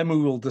 Then we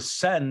will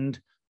descend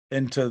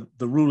into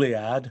the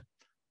Roolead,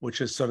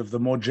 which is sort of the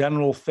more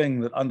general thing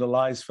that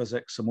underlies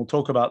physics. And we'll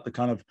talk about the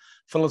kind of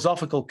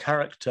philosophical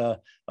character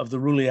of the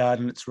Roolead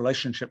and its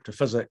relationship to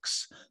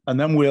physics. And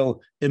then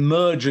we'll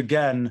emerge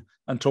again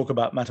and talk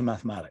about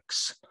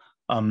metamathematics.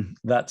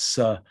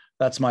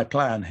 That's my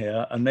plan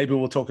here. And maybe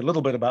we'll talk a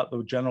little bit about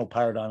the general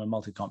paradigm of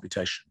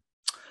multi-computation.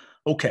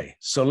 Okay,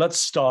 so let's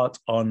start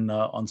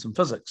on some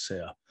physics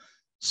here.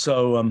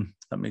 So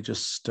let me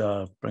just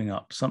bring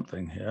up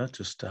something here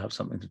just to have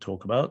something to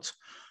talk about.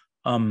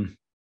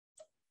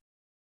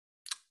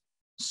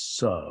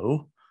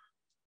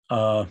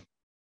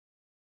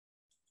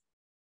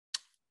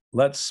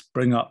 Let's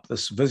bring up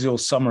this visual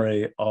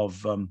summary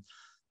of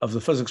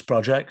the physics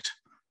project.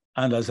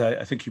 And as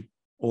I think you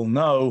all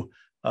know,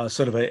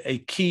 sort of a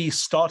key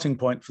starting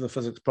point for the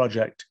physics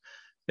project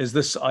is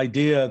this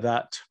idea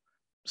that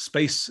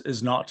space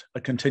is not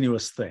a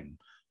continuous thing.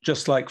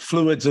 Just like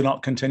fluids are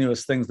not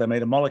continuous things, they're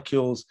made of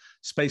molecules.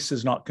 Space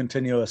is not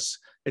continuous,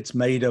 it's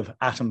made of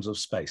atoms of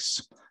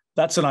space.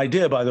 That's an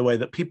idea, by the way,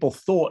 that people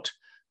thought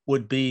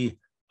would be,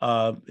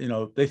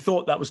 they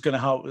thought that was going to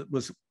how it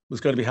was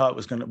going to be how it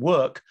was going to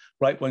work,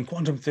 right? When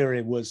quantum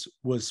theory was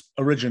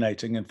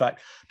originating. In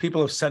fact,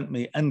 people have sent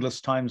me endless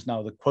times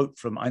now the quote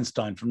from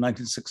Einstein from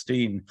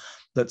 1916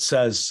 that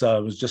says,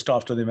 it was just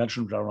after the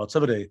invention of general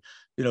relativity,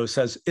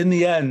 says, in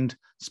the end,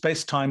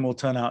 space-time will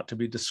turn out to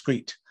be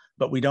discrete,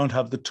 but we don't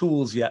have the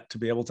tools yet to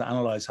be able to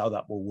analyze how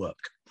that will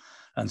work.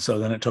 And so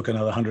then it took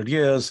another 100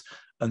 years.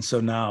 And so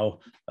now,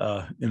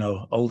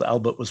 old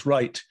Albert was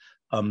right.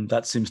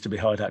 That seems to be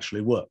how it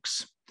actually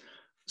works.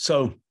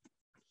 So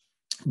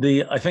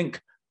I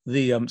think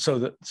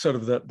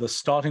the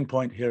starting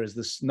point here is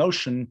this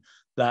notion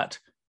that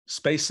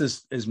space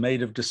is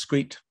made of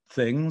discrete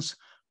things,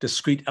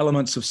 discrete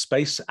elements of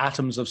space,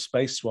 atoms of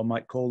space, one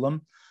might call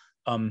them.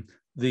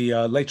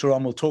 Later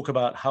on, we'll talk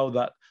about how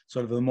that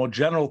sort of the more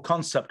general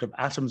concept of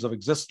atoms of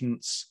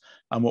existence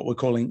and what we're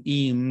calling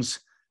EMEs,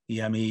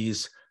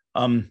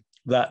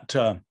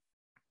 that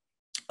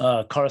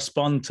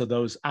correspond to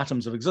those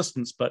atoms of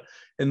existence. But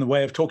in the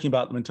way of talking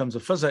about them in terms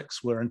of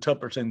physics, we're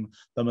interpreting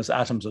them as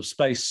atoms of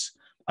space.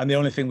 And the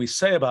only thing we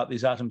say about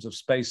these atoms of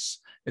space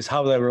is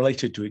how they're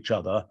related to each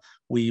other.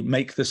 We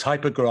make this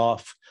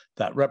hypergraph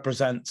that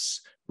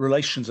represents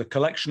relations, a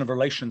collection of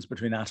relations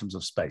between atoms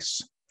of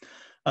space.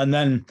 And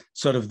then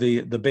sort of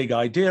the big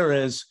idea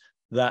is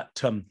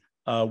that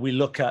we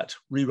look at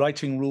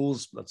rewriting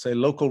rules, let's say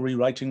local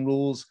rewriting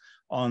rules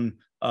on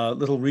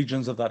little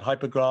regions of that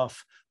hypergraph.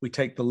 We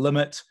take the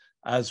limit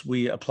as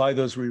we apply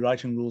those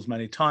rewriting rules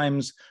many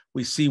times.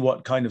 We see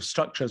what kind of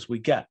structures we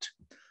get.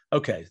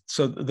 Okay,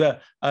 so the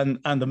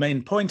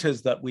main point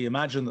is that we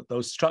imagine that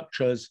those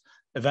structures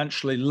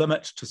eventually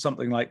limit to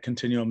something like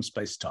continuum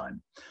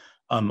space-time,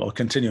 or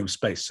continuum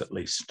space at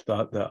least.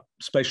 The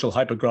spatial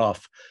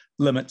hypergraph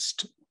limits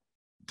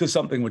to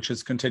something which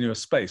is continuous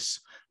space.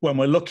 When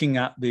we're looking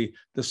at the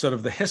sort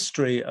of the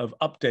history of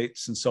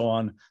updates and so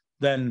on,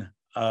 then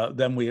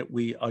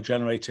we are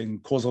generating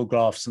causal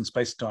graphs and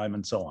space-time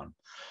and so on.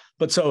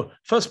 But so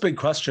first big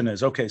question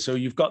is, okay, so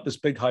you've got this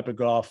big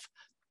hypergraph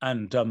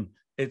and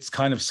it's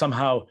kind of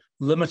somehow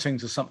limiting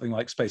to something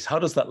like space. How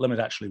does that limit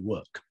actually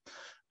work?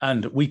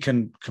 And we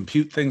can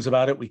compute things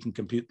about it. We can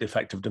compute the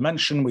effective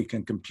dimension. We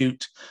can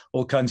compute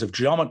all kinds of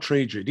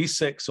geometry,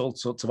 geodesics, all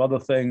sorts of other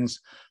things.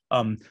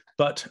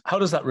 But how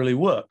does that really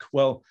work?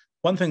 Well,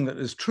 one thing that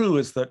is true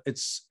is that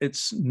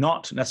it's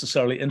not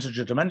necessarily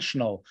integer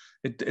dimensional.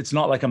 It's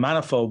not like a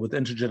manifold with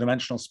integer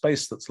dimensional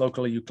space that's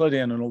locally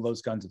Euclidean and all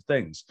those kinds of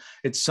things.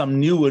 It's some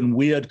new and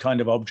weird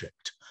kind of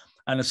object.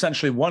 And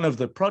essentially one of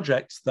the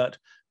projects that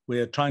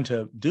we're trying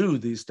to do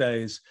these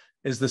days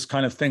is this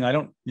kind of thing. I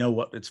don't know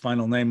what its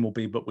final name will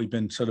be, but we've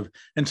been sort of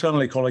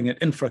internally calling it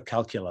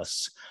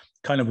infracalculus.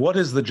 Kind of what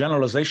is the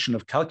generalization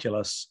of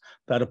calculus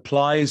that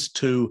applies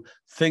to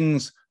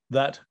things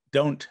that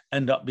don't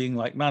end up being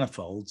like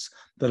manifolds,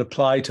 that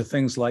apply to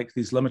things like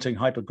these limiting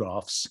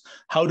hypergraphs?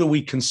 How do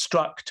we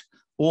construct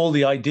all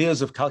the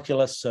ideas of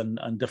calculus and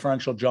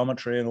differential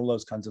geometry and all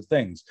those kinds of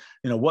things?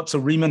 What's a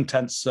Riemann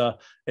tensor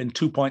in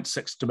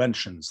 2.6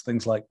 dimensions,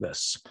 things like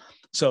this.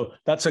 So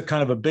that's a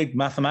kind of a big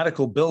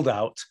mathematical build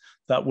out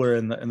that we're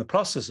in the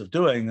process of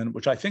doing, and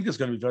which I think is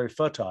going to be very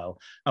fertile.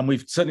 And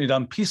we've certainly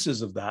done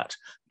pieces of that,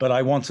 but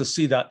I want to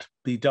see that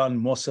be done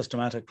more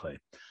systematically.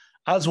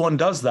 As one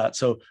does that,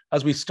 so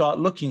as we start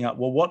looking at,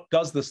 well, what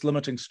does this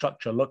limiting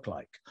structure look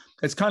like?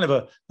 It's kind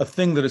of a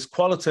thing that is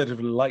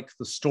qualitatively like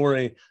the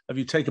story of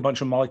you take a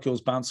bunch of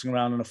molecules bouncing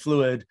around in a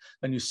fluid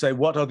and you say,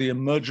 what are the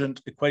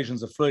emergent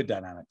equations of fluid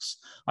dynamics?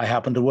 I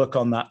happened to work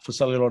on that for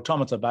cellular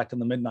automata back in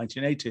the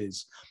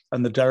mid-1980s,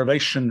 and the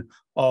derivation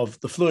of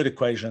the fluid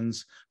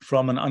equations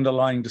from an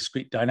underlying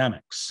discrete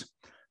dynamics.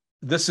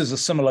 This is a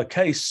similar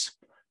case,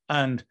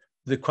 and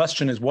the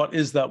question is, what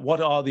is that?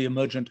 What are the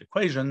emergent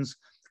equations?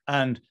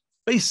 And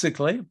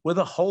basically, with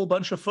a whole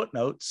bunch of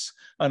footnotes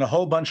and a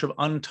whole bunch of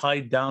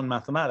untied down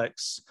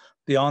mathematics,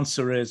 the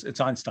answer is it's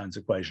Einstein's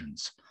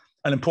equations.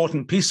 An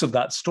important piece of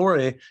that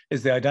story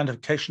is the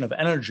identification of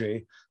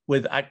energy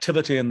with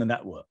activity in the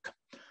network.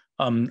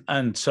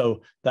 And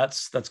so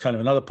that's kind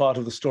of another part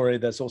of the story.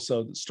 There's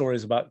also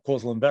stories about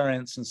causal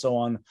invariance and so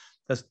on.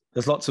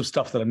 There's lots of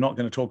stuff that I'm not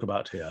going to talk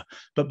about here.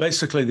 But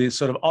basically, the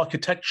sort of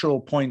architectural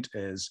point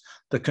is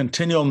the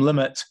continuum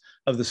limit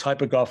of this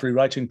hypergraph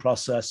rewriting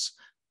process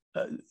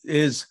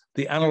is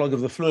the analog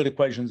of the fluid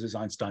equations is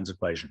Einstein's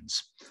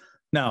equations.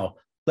 Now,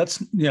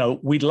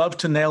 we'd love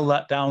to nail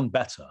that down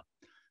better.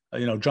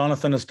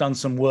 Jonathan has done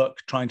some work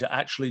trying to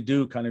actually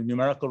do kind of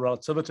numerical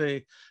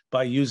relativity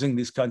by using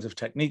these kinds of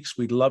techniques.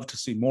 We'd love to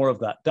see more of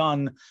that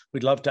done.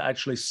 We'd love to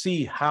actually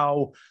see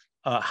how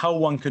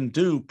one can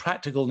do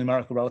practical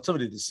numerical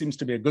relativity. This seems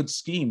to be a good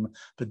scheme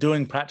for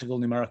doing practical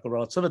numerical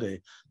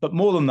relativity. But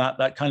more than that,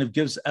 that kind of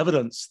gives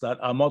evidence that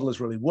our model is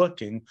really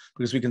working,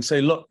 because we can say,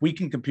 look, we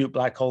can compute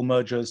black hole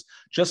mergers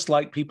just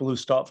like people who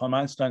start from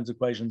Einstein's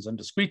equations and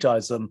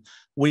discretize them.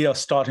 We are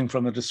starting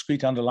from the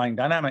discrete underlying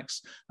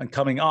dynamics and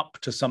coming up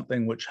to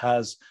something which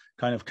has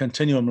kind of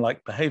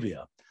continuum-like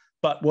behavior.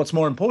 But what's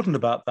more important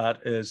about that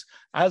is,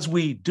 as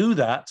we do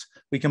that,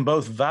 we can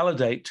both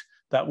validate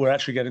that we're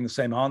actually getting the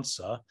same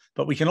answer,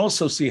 but we can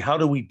also see how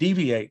do we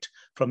deviate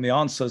from the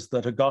answers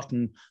that are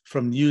gotten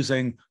from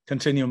using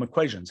continuum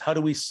equations. How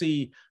do we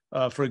see,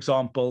 for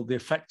example, the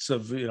effects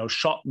of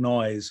shot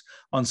noise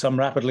on some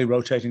rapidly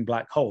rotating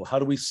black hole? How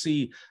do we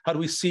see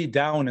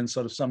down in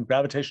sort of some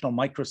gravitational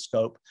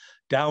microscope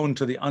down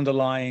to the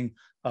underlying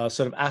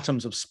sort of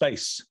atoms of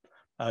space?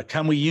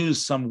 Can we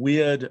use some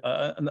weird?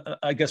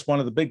 I guess one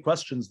of the big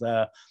questions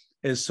there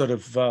is sort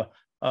of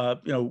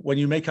when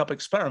you make up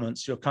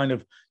experiments, you're kind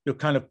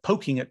of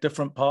poking at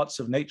different parts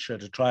of nature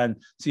to try and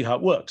see how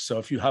it works. So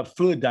if you have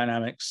fluid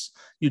dynamics,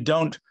 you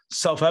don't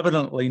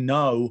self-evidently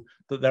know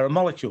that there are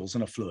molecules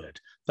in a fluid.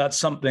 That's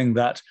something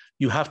that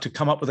you have to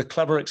come up with a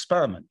clever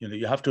experiment.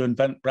 You have to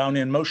invent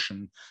Brownian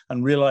motion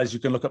and realize you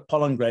can look at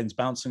pollen grains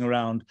bouncing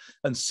around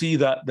and see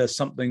that there's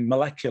something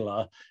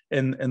molecular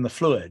in the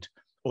fluid.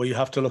 Or you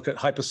have to look at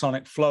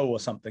hypersonic flow or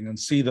something and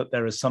see that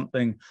there is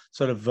something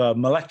sort of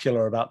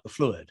molecular about the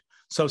fluid.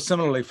 So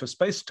similarly for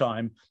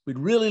space-time, we'd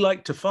really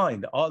like to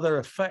find, are there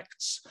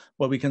effects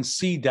where we can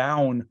see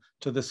down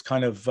to this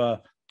kind of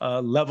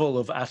level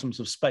of atoms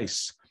of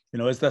space?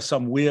 Is there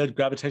some weird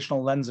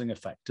gravitational lensing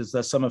effect? Is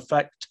there some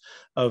effect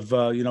of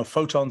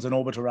photons in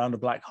orbit around a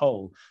black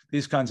hole?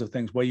 These kinds of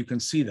things where you can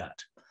see that.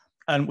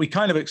 And we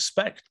kind of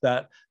expect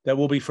that there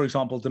will be, for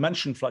example,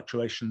 dimension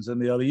fluctuations in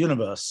the early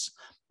universe,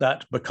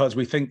 that because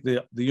we think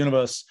the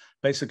universe,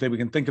 basically we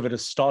can think of it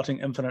as starting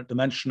infinite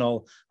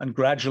dimensional and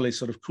gradually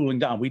sort of cooling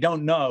down. We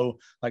don't know,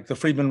 like the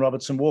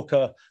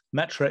Friedman-Robertson-Walker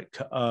metric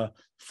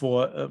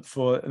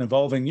for an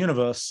evolving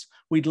universe.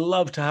 We'd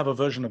love to have a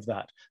version of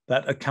that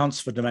accounts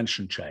for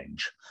dimension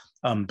change,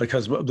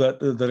 because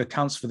that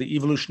accounts for the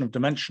evolution of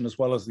dimension as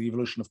well as the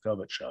evolution of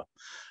curvature.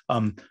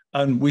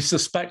 And we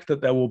suspect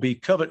that there will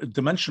be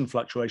dimension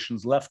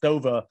fluctuations left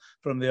over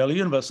from the early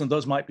universe, and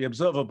those might be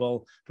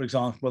observable, for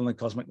example, in the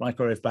cosmic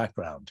microwave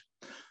background.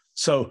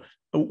 So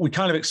we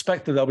kind of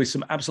expect that there'll be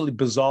some absolutely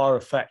bizarre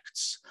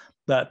effects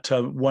that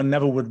one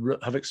never would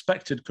have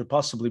expected could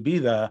possibly be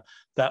there,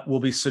 that will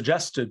be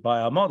suggested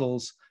by our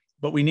models,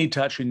 but we need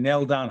to actually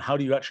nail down how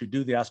do you actually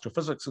do the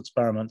astrophysics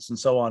experiments and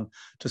so on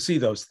to see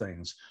those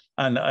things.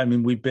 And I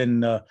mean, we've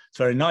been, it's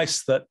very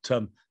nice that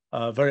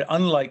very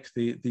unlike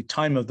the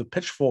time of the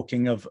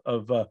pitchforking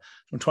from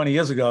 20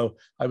 years ago,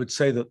 I would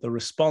say that the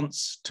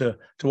response to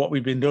what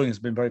we've been doing has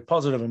been very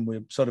positive, and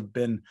we've sort of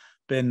been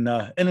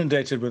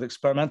inundated with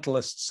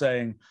experimentalists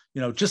saying,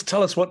 just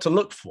tell us what to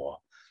look for.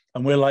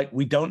 And we're like,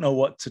 we don't know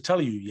what to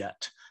tell you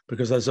yet,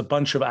 because there's a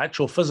bunch of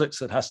actual physics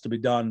that has to be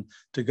done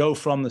to go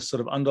from this sort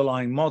of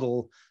underlying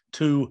model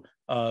to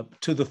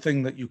the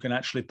thing that you can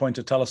actually point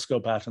a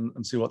telescope at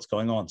and see what's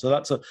going on. So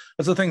that's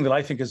a thing that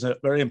I think is a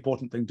very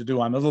important thing to do.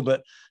 I'm a little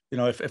bit,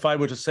 if I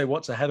were to say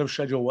what's ahead of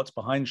schedule, what's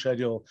behind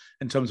schedule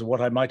in terms of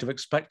what I might have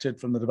expected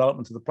from the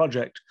development of the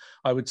project,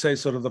 I would say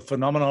sort of the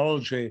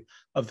phenomenology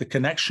of the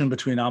connection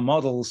between our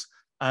models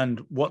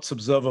and what's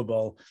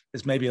observable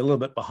is maybe a little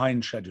bit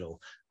behind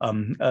schedule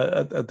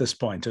at this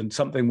point, and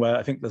something where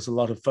I think there's a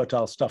lot of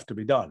fertile stuff to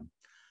be done.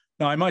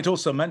 Now, I might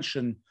also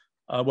mention,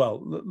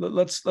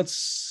 let's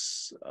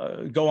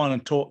go on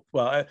and talk.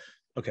 Well,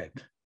 okay,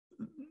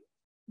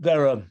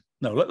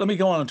 let me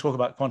go on and talk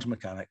about quantum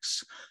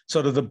mechanics.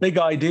 Sort of the big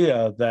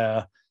idea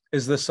there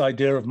is this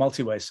idea of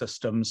multi-way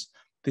systems,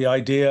 the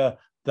idea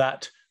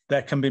that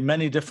there can be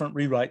many different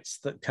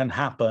rewrites that can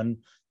happen.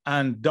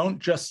 And don't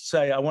just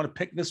say, I want to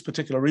pick this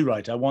particular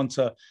rewrite. I want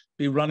to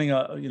be running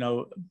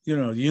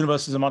the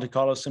universe is a Monte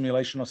Carlo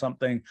simulation or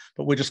something,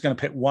 but we're just going to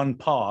pick one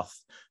path.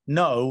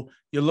 No,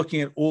 you're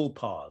looking at all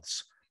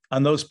paths.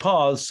 And those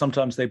paths,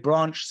 sometimes they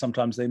branch,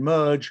 sometimes they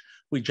merge.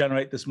 We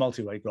generate this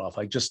multi-way graph.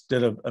 I just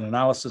did an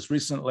analysis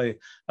recently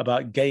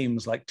about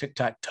games like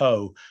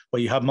tic-tac-toe,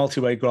 where you have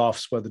multi-way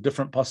graphs where the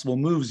different possible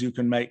moves you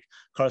can make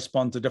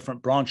correspond to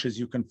different branches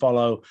you can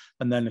follow.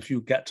 And then if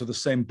you get to the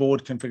same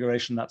board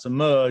configuration, that's a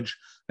merge.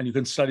 And you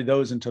can study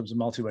those in terms of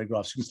multi-way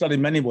graphs. You can study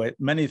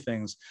many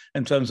things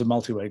in terms of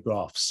multi-way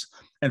graphs.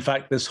 In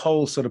fact, this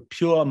whole sort of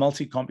pure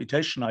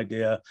multi-computation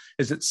idea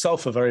is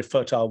itself a very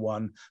fertile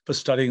one for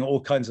studying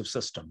all kinds of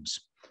systems.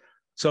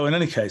 So in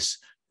any case,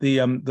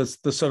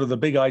 the sort of the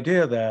big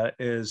idea there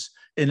is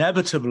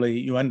inevitably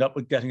you end up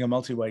with getting a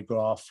multi-way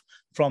graph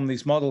from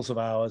these models of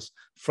ours,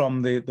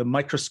 from the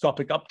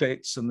microscopic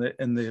updates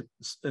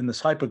in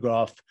this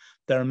hypergraph.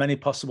 There are many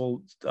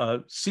possible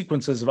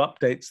sequences of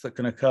updates that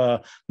can occur,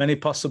 many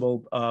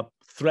possible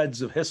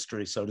threads of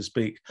history, so to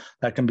speak,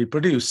 that can be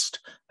produced,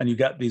 and you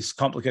get these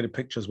complicated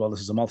pictures. Well, this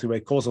is a multi-way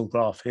causal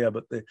graph here,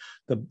 but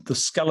the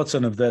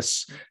skeleton of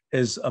this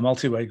is a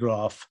multi-way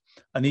graph,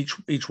 and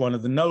each one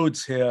of the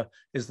nodes here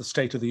is the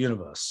state of the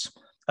universe.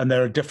 And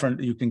there are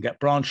different, you can get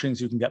branchings,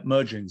 you can get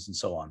mergings, and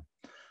so on.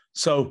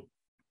 So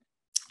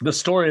the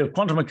story of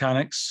quantum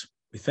mechanics,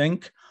 we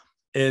think,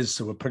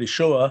 is, we're pretty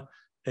sure,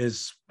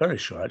 is very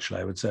sure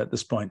actually, I would say at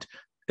this point,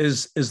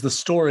 is the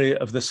story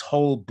of this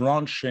whole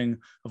branching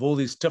of all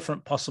these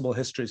different possible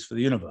histories for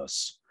the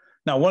universe.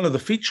 Now, one of the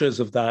features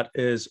of that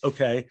is,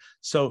 okay,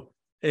 so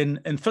in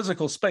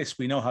physical space,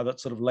 we know how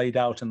that's sort of laid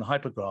out in the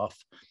hypergraph.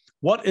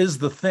 What is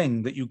the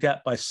thing that you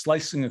get by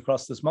slicing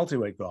across this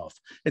multi-way graph?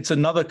 It's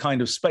another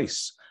kind of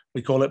space.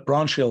 We call it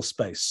branchial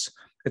space.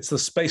 It's the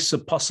space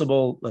of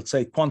possible, let's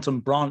say,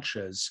 quantum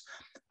branches.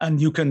 And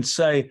you can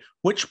say,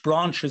 which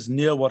branch is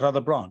near what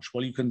other branch?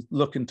 Well, you can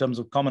look in terms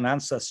of common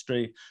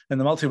ancestry in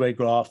the multi-way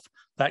graph.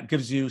 That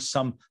gives you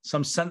some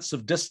sense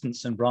of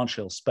distance in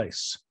branchial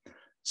space.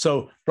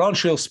 So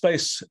branchial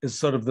space is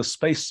sort of the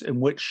space in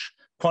which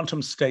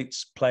quantum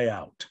states play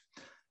out.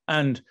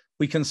 And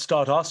we can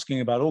start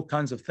asking about all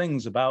kinds of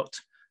things about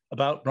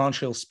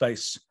branchial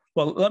space.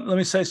 Well, let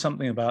me say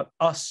something about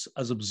us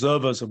as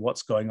observers of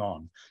what's going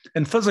on.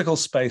 In physical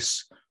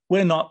space,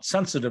 we're not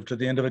sensitive to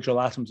the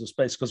individual atoms of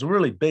space because we're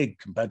really big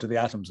compared to the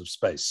atoms of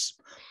space.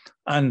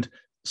 And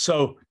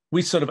so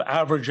we sort of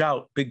average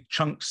out big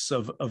chunks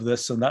of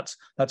this, and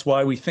that's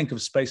why we think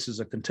of space as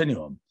a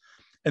continuum.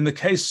 In the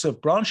case of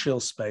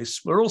branchial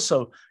space, we're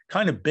also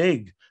kind of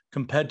big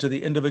compared to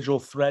the individual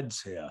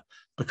threads here,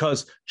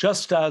 because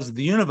just as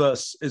the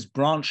universe is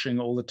branching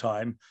all the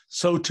time,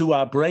 so too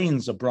our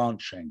brains are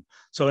branching.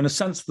 So in a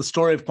sense, the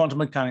story of quantum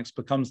mechanics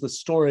becomes the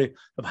story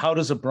of how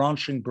does a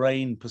branching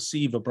brain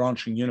perceive a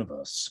branching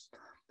universe.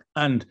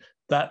 And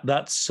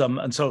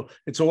and so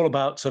it's all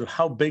about sort of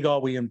how big are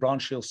we in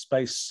branchial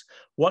space?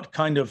 What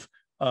kind of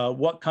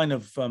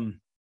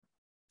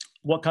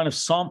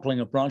sampling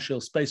of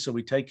branchial space are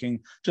we taking?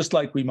 Just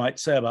like we might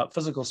say about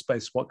physical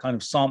space, what kind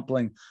of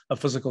sampling of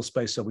physical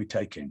space are we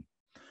taking?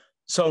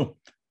 So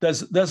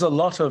there's a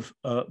lot of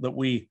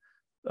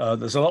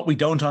there's a lot we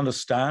don't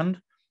understand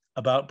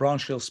about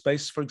branchial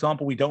space. For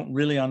example, we don't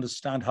really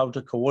understand how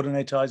to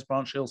coordinatize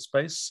branchial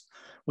space.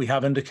 We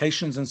have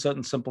indications in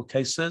certain simple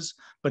cases,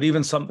 but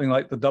even something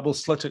like the double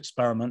slit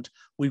experiment,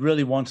 we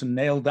really want to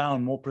nail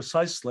down more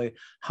precisely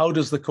how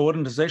does the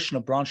coordinatization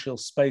of branchial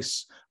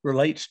space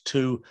relate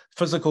to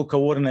physical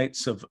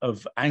coordinates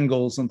of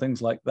angles and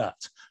things like that.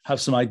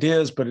 Have some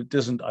ideas, but it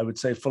isn't, I would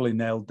say, fully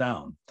nailed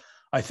down.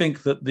 I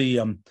think that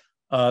the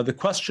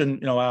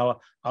question, our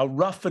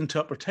rough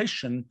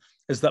interpretation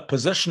is that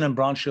position in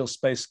branchial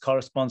space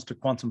corresponds to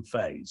quantum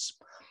phase.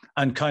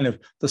 And kind of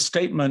the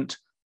statement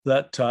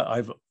that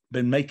I've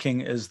been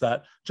making is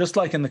that, just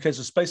like in the case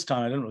of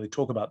space-time, I didn't really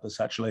talk about this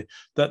actually,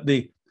 that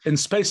in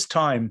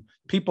space-time,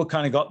 people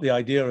kind of got the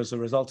idea as a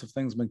result of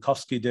things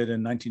Minkowski did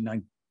in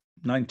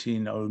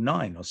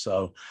 1909 or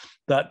so,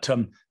 that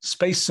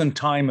space and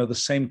time are the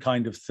same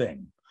kind of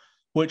thing,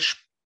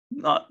 which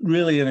not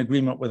really in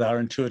agreement with our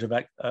intuitive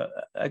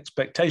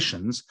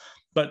expectations.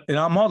 But in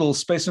our models,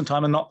 space and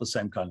time are not the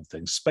same kind of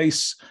thing.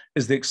 Space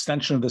is the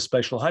extension of the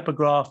spatial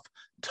hypergraph.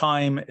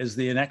 Time is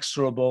the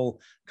inexorable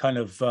kind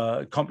of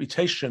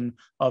computation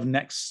of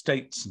next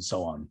states and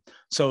so on.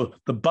 So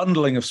the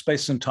bundling of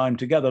space and time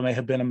together may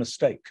have been a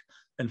mistake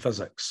in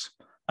physics.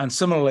 And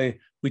similarly,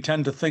 we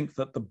tend to think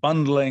that the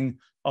bundling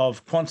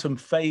of quantum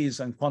phase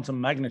and quantum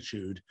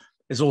magnitude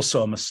is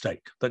also a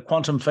mistake, that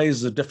quantum phase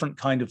is a different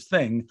kind of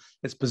thing.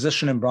 Its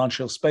position in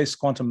branchial space.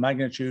 Quantum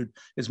magnitude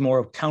is more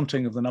of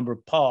counting of the number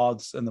of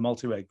paths in the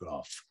multi-way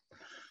graph.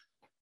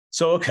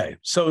 So, okay,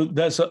 so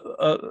there's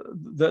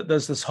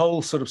this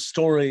whole sort of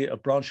story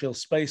of branchial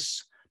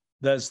space.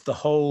 There's the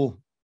whole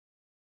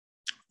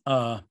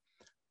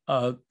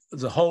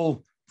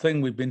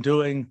thing we've been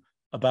doing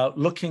about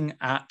looking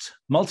at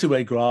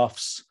multi-way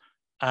graphs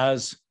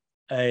as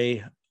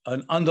an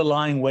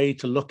underlying way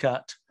to look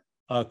at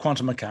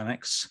quantum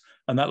mechanics,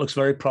 and that looks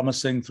very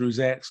promising through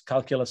ZX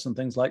calculus and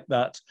things like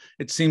that.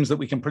 It seems that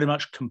we can pretty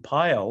much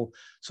compile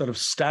sort of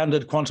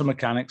standard quantum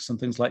mechanics and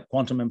things like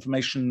quantum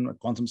information,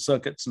 quantum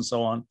circuits, and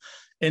so on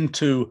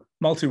into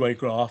multi-way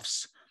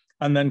graphs,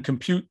 and then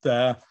compute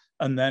there,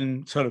 and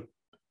then sort of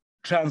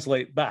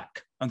translate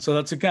back. And so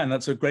that's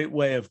a great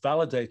way of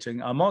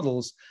validating our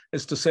models,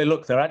 is to say,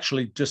 look, they're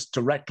actually just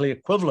directly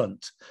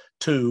equivalent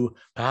to,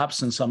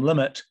 perhaps in some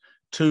limit,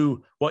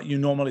 to what you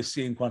normally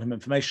see in quantum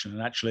information.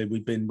 And actually,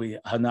 we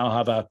now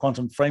have our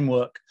quantum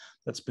framework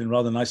that's been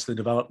rather nicely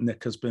developed. Nick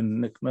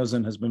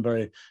Merzin has been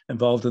very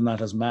involved in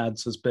that, as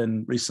Mads has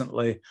been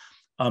recently.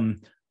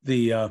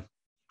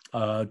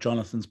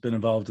 Jonathan's been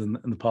involved in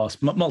the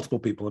past. Multiple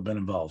people have been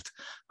involved.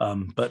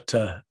 But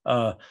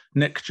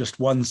Nick just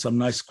won some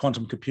nice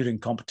quantum computing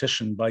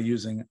competition by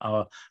using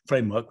our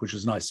framework, which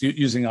is nice.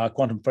 Using our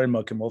quantum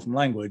framework in Wolfram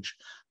language,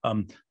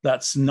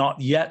 that's not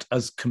yet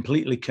as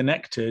completely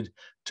connected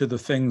to the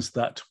things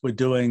that we're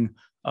doing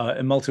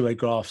in multi-way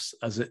graphs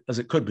as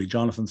it could be.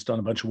 Jonathan's done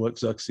a bunch of work.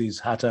 Xerxes,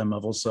 Hatem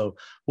have also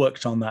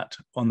worked on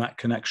that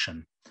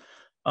connection.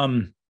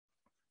 In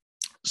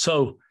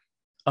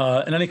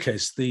any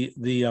case,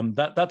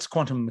 that's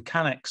quantum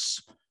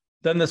mechanics.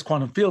 Then there's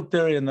quantum field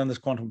theory, and then there's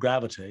quantum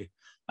gravity.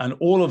 And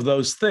all of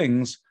those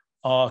things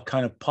are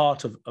kind of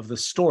part of the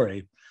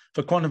story.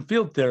 For quantum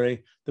field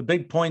theory, the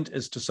big point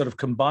is to sort of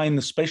combine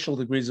the spatial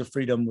degrees of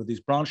freedom with these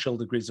branchial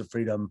degrees of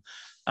freedom.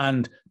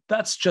 And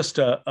that's just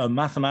a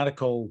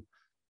mathematical,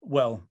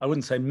 well, I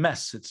wouldn't say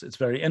mess. It's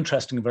very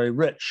interesting, very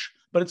rich,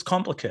 but it's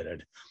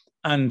complicated.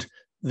 And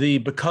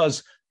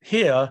because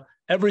here,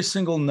 every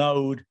single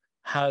node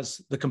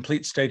has the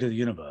complete state of the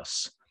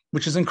universe,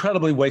 which is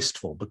incredibly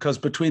wasteful, because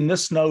between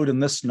this node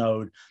and this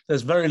node,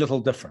 there's very little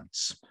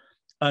difference.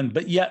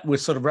 But yet we're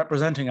sort of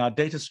representing our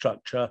data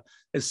structure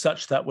is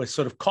such that we're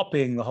sort of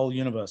copying the whole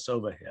universe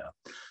over here.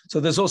 So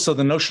there's also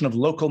the notion of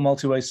local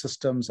multi-way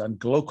systems and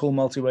global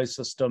multi-way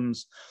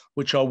systems,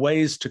 which are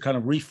ways to kind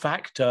of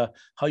refactor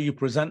how you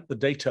present the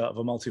data of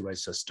a multi-way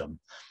system.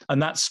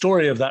 And that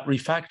story of that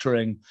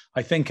refactoring,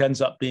 I think,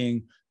 ends up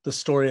being the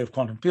story of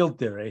quantum field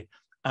theory.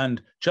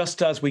 And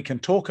just as we can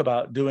talk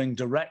about doing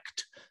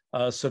direct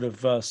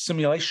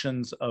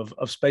simulations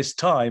of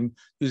space-time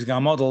using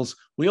our models,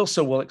 we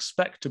also will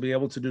expect to be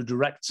able to do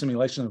direct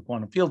simulations of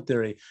quantum field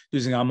theory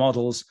using our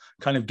models,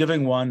 kind of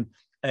giving one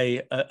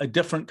a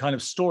different kind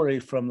of story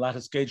from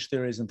lattice gauge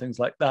theories and things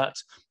like that,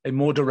 a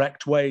more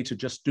direct way to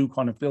just do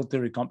quantum field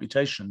theory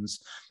computations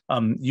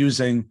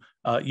using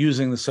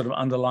the sort of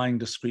underlying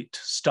discrete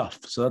stuff.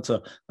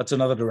 So that's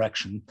another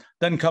direction.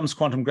 Then comes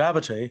quantum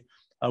gravity.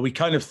 We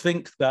kind of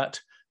think that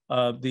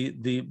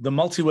the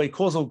multi-way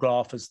causal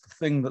graph is the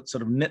thing that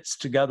sort of knits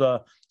together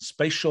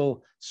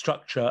spatial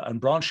structure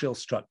and branchial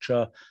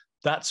structure.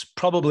 That's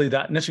probably,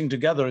 that knitting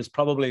together is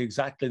probably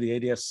exactly the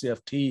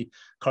ADS-CFT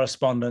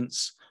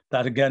correspondence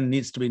that, again,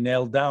 needs to be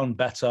nailed down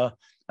better,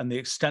 and the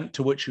extent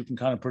to which you can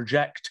kind of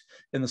project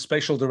in the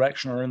spatial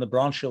direction or in the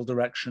branchial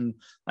direction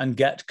and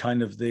get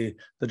kind of the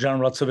general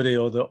relativity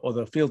or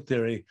the field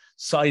theory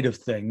side of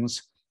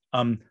things.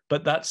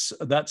 But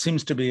that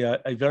seems to be a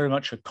very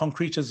much a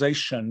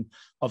concretization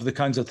of the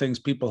kinds of things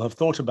people have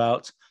thought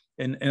about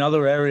in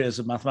other areas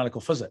of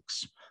mathematical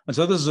physics. And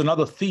so this is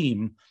another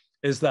theme,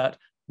 is that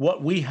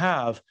what we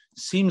have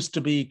seems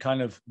to be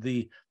kind of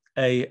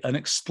an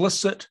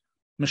explicit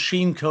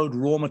machine code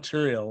raw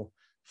material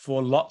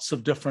for lots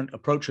of different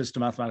approaches to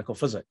mathematical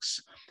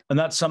physics. And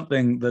that's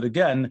something that,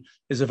 again,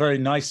 is a very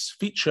nice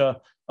feature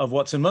of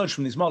what's emerged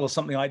from these models,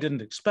 something I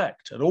didn't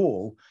expect at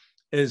all,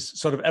 is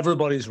sort of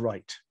everybody's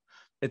right.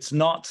 It's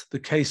not the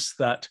case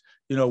that,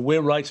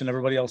 we're right and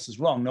everybody else is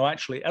wrong. No,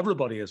 actually,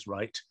 everybody is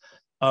right.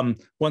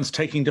 One's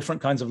taking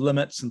different kinds of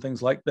limits and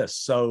things like this.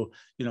 So,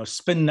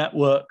 spin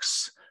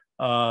networks,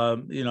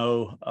 causal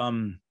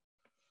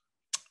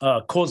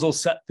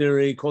set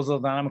theory, causal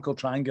dynamical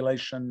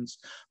triangulations,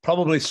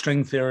 probably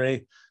string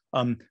theory.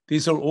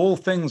 These are all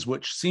things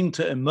which seem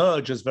to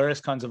emerge as various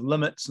kinds of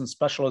limits and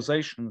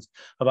specializations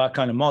of our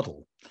kind of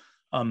model.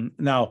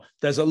 Now,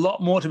 there's a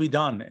lot more to be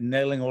done in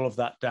nailing all of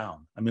that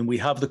down. I mean, we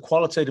have the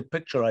qualitative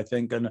picture, I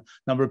think, and a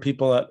number of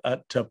people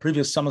at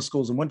previous summer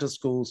schools and winter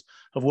schools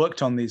have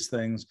worked on these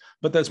things,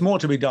 but there's more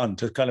to be done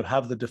to kind of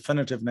have the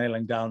definitive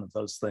nailing down of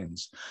those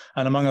things.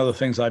 And among other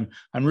things, I'm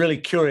really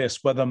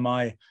curious whether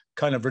my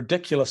kind of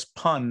ridiculous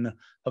pun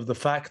of the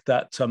fact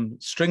that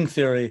string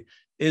theory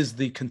is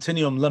the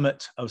continuum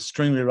limit of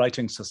string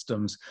rewriting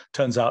systems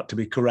turns out to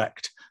be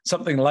correct.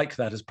 Something like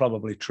that is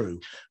probably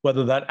true.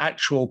 Whether that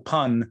actual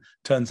pun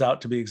turns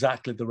out to be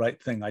exactly the right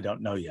thing, I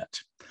don't know yet.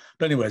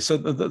 But anyway, so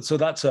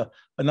that's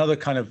another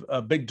kind of a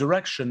big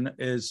direction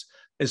is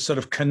sort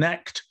of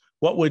connect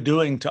what we're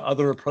doing to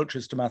other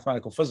approaches to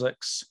mathematical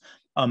physics.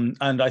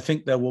 And I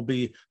think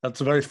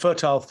that's a very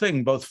fertile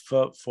thing, both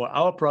for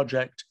our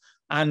project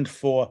and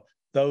for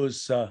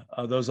those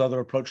other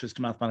approaches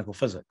to mathematical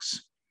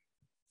physics.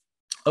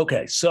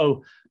 Okay,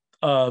 so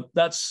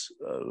that's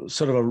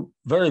sort of a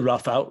very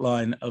rough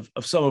outline of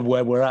some of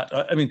where we're at.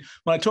 I mean,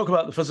 when I talk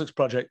about the physics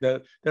project,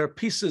 there are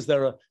pieces,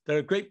 there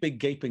are great big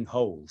gaping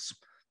holes.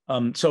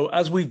 So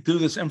as we do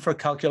this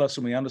infracalculus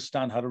and we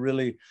understand how to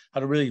really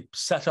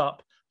set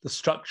up the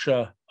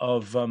structure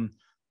of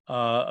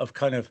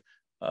kind of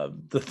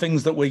the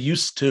things that we're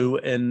used to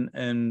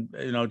in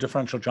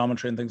differential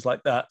geometry and things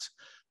like that,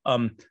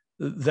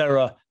 there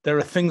are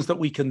things that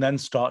we can then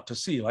start to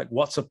see, like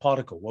what's a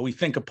particle? Well, we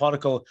think a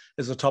particle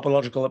is a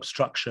topological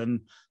obstruction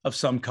of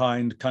some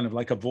kind of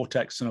like a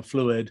vortex in a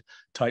fluid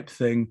type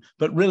thing,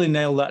 but really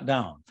nail that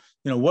down.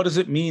 What does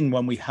it mean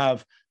when we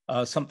have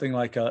something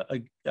like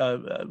a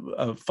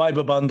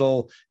fiber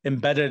bundle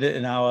embedded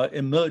in our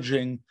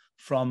emerging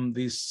from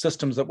these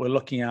systems that we're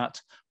looking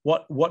at?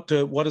 what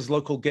does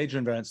local gauge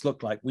invariance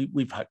look like?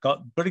 We've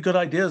got pretty good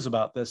ideas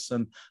about this,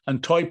 and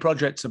toy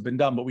projects have been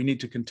done, but we need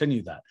to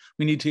continue that.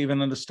 We need to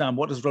even understand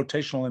what does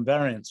rotational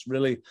invariance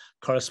really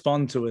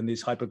correspond to in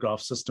these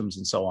hypergraph systems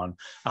and so on.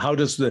 How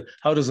does a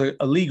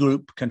Lie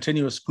group,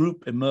 continuous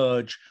group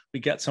emerge? We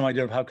get some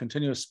idea of how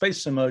continuous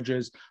space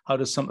emerges. How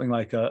does something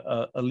like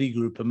a Lie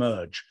group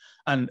emerge?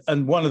 And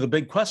one of the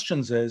big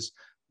questions is,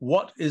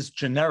 what is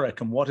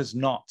generic and what is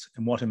not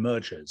and what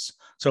emerges?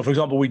 So for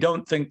example, we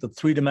don't think that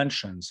 3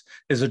 dimensions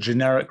is a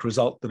generic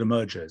result that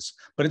emerges,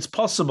 but it's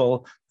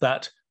possible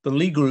that the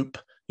Lie group,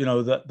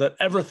 that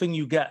everything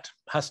you get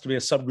has to be a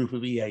subgroup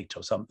of E8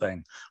 or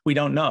something. We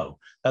don't know.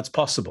 That's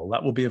possible.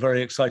 That will be a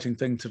very exciting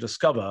thing to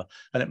discover,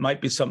 and it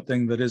might be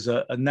something that is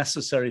a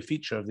necessary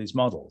feature of these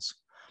models.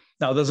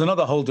 Now, there's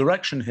another whole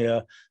direction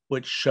here,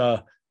 which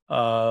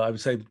I would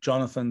say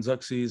Jonathan,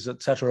 Xerxes,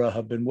 et cetera,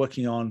 have been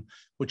working on,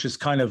 which is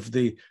kind of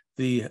the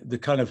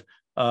kind of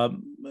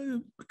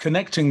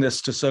connecting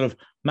this to sort of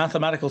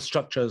mathematical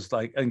structures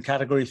like in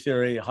category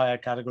theory, higher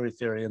category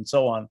theory, and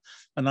so on,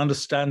 and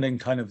understanding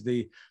kind of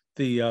the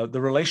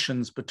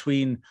relations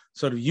between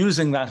sort of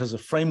using that as a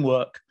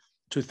framework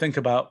to think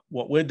about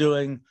what we're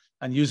doing,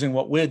 and using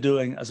what we're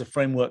doing as a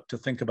framework to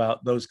think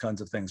about those kinds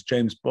of things.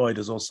 James Boyd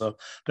has also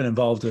been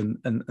involved in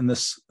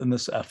this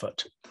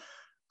effort.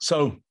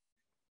 So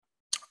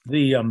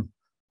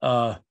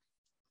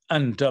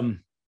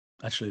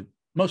actually,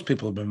 most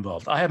people have been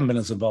involved. I haven't been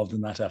as involved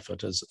in that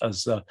effort as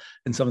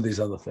in some of these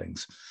other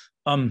things.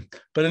 But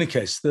in any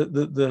case,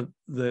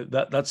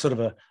 that's sort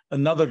of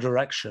another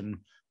direction.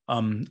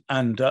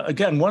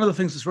 Again, one of the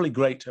things that's really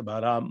great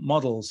about our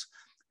models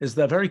is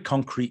they're very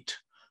concrete.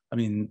 I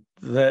mean,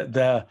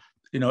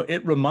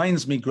 it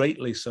reminds me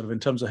greatly, sort of in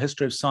terms of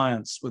history of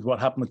science, with what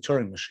happened with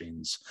Turing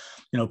machines.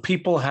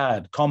 People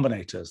had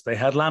combinators, they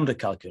had lambda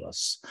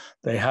calculus,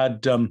 they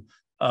had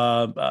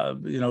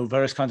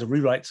various kinds of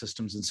rewrite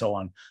systems and so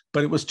on.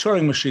 But it was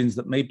Turing machines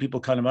that made people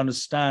kind of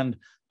understand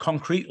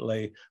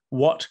concretely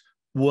what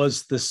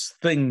was this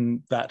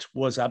thing that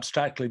was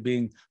abstractly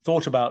being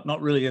thought about,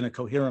 not really in a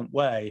coherent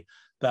way,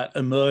 that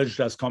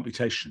emerged as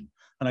computation.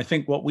 And I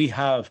think what we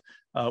have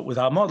with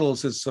our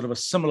models is sort of a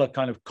similar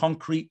kind of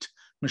concrete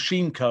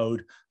machine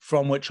code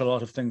from which a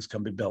lot of things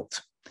can be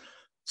built.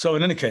 So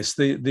in any case,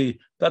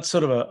 that's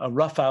sort of a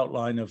rough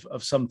outline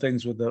of some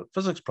things with the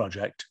physics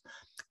project.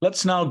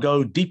 Let's now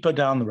go deeper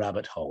down the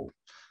rabbit hole.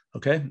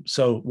 Okay,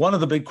 so one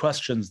of the big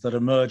questions that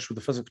emerged with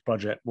the physics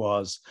project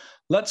was,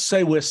 let's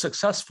say we're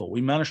successful.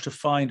 We managed to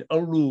find a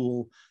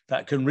rule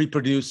that can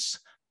reproduce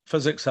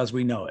physics as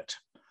we know it.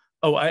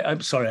 Oh,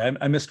 I'm sorry,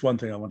 I missed one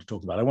thing I want to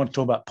talk about. I want to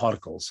talk about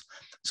particles.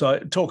 So I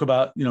talk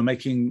about,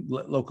 making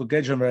local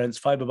gauge invariants,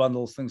 fiber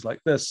bundles, things like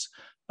this,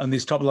 and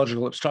these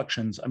topological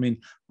abstractions. I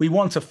mean, we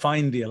want to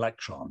find the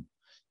electron.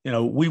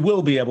 We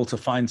will be able to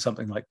find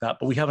something like that,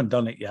 but we haven't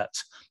done it yet.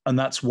 And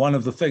that's one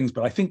of the things.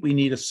 But I think we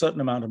need a certain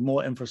amount of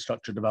more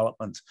infrastructure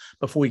development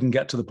before we can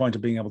get to the point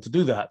of being able to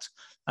do that.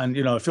 And,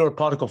 if you're a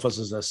particle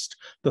physicist,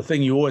 the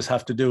thing you always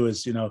have to do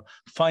is,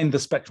 find the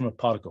spectrum of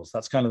particles.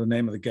 That's kind of the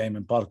name of the game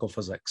in particle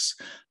physics.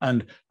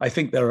 And I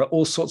think there are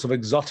all sorts of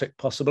exotic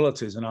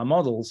possibilities in our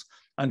models.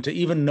 And to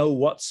even know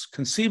what's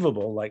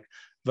conceivable, like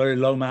very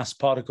low mass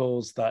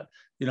particles that,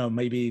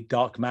 maybe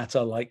dark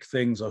matter like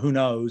things, or who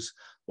knows,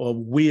 or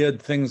weird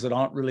things that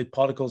aren't really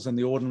particles in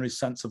the ordinary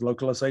sense of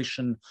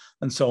localization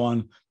and so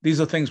on.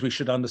 These are things we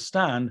should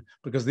understand,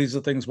 because these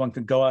are things one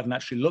can go out and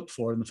actually look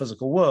for in the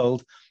physical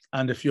world.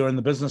 And if you're in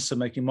the business of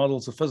making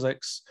models of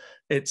physics,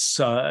 it's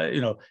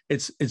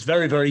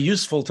very, very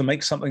useful to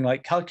make something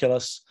like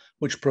calculus,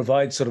 which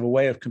provides sort of a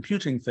way of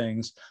computing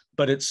things,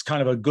 but it's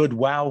kind of a good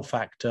wow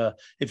factor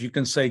if you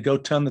can say, go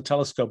turn the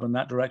telescope in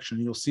that direction,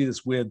 and you'll see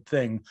this weird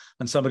thing,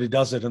 and somebody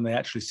does it and they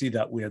actually see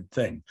that weird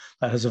thing.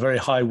 That has a very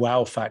high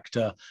wow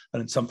factor,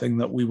 and it's something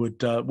that we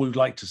would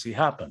like to see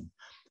happen.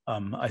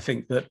 I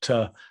think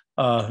that,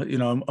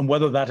 and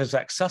whether that is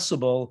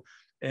accessible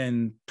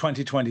in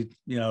 2022,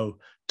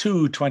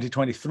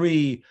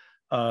 2023,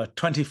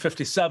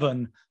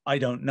 2057, I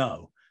don't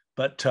know.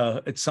 But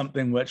it's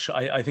something which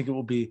I think it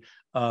will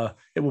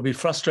be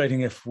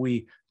frustrating if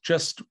we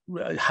just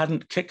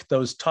hadn't kicked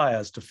those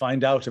tires to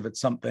find out if it's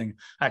something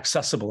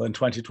accessible in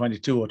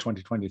 2022 or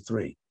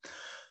 2023.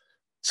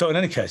 So in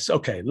any case,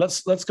 okay,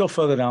 let's go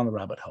further down the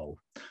rabbit hole.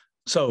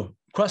 So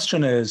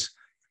question is,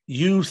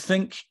 you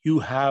think you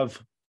have,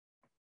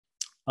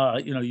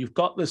 you've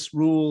got this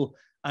rule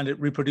and it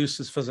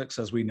reproduces physics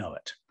as we know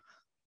it.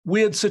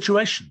 Weird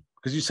situation,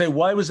 because you say,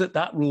 why was it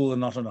that rule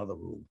and not another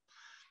rule?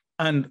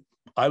 And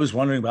I was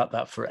wondering about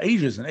that for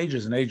ages and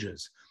ages and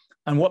ages.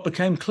 And what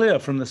became clear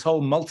from this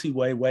whole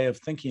multi-way way of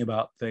thinking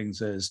about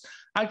things is,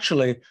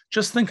 actually,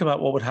 just think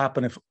about what would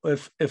happen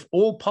if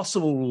all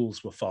possible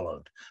rules were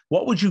followed.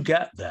 What would you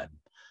get then?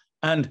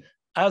 And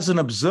as an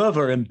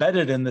observer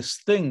embedded in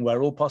this thing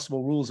where all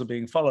possible rules are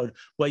being followed,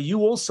 where you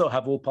also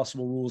have all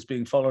possible rules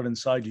being followed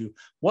inside you,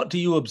 what do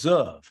you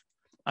observe?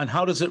 And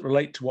how does it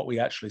relate to what we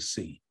actually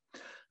see?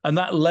 And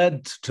that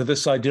led to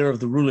this idea of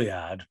the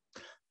Roolead.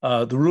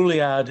 The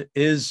Roolead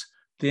is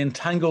the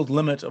entangled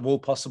limit of all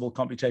possible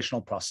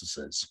computational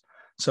processes.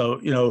 So,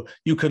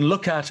 you can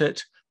look at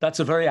it, that's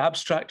a very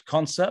abstract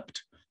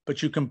concept,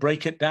 but you can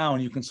break it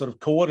down, you can sort of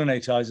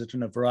coordinatize it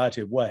in a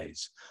variety of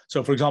ways.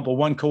 So for example,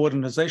 one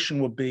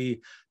coordination would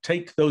be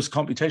take those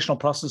computational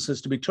processes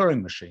to be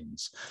Turing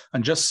machines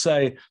and just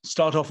say,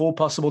 start off all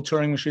possible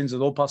Turing machines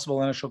with all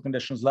possible initial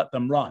conditions, let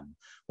them run.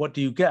 What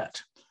do you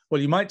get? Well,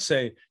 you might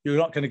say you're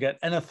not going to get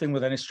anything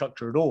with any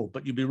structure at all,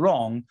 but you'd be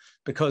wrong,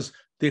 because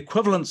the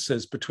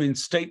equivalences between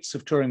states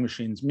of Turing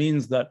machines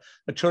means that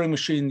a Turing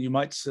machine, you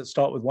might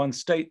start with one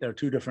state, there are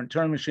two different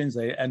Turing machines,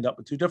 they end up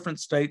with two different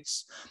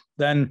states,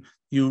 then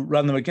you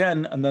run them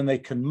again, and then they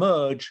can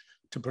merge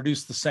to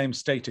produce the same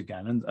state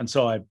again. And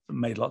so I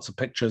made lots of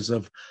pictures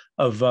of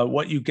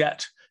what you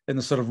get in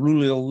the sort of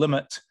Rulial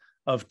limit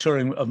of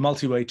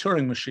multi-way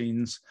Turing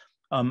machines,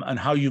 and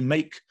how you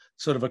make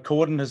sort of a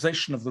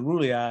coordination of the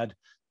Ruliad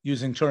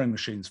using Turing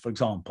machines, for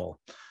example.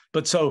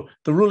 But so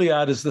the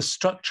Ruliad is the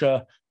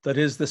structure that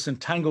is this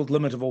entangled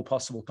limit of all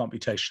possible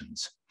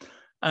computations.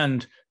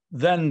 And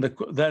then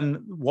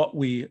what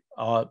we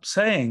are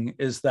saying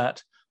is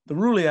that the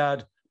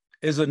Ruliad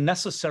is a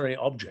necessary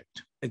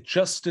object. It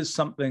just is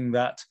something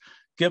that,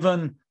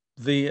 given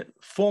the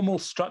formal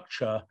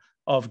structure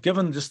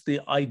given just the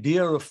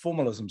idea of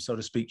formalism, so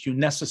to speak, you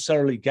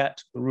necessarily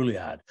get the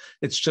Ruliad.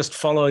 It's just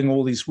following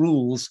all these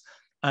rules.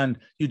 And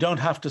you don't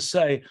have to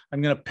say,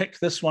 I'm going to pick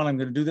this one, I'm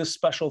going to do this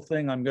special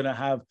thing, I'm going to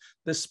have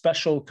this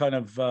special kind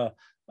of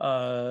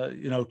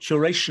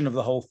curation of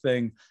the whole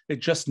thing. It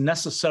just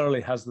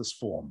necessarily has this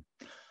form.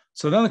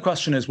 So then the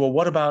question is, well,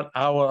 what about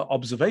our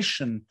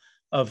observation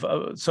of,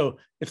 so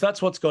if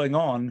that's what's going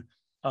on,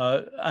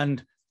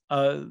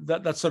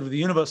 that's sort of the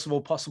universe of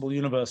all possible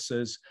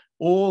universes,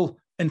 all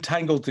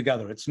entangled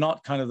together. It's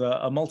not kind of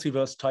a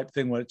multiverse type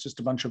thing where it's just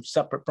a bunch of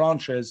separate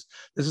branches.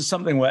 This is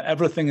something where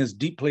everything is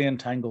deeply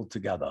entangled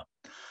together.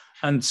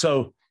 And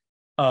so,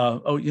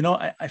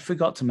 I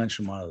forgot to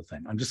mention one other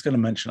thing. I'm just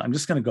going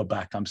to go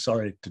back. I'm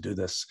sorry to do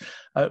this.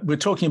 We're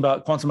talking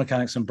about quantum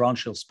mechanics and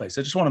branchial space.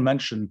 I just want to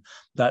mention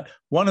that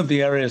one of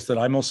the areas that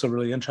I'm also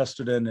really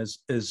interested in is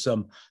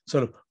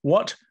sort of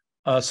what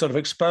sort of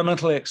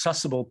experimentally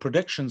accessible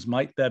predictions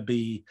might there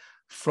be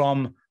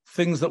from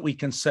things that we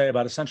can say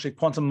about essentially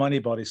quantum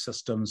many-body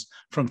systems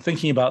from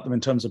thinking about them in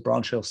terms of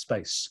branchial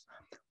space.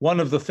 One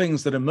of the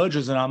things that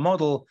emerges in our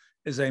model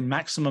is a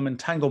maximum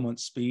entanglement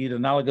speed,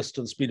 analogous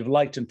to the speed of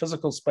light in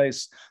physical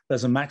space.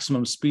 There's a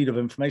maximum speed of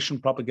information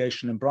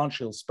propagation in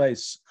branchial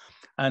space.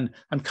 And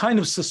I'm kind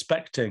of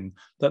suspecting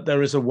that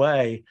there is a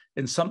way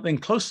in something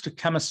close to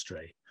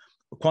chemistry,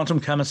 quantum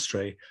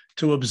chemistry,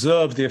 to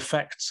observe the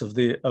effects of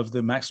the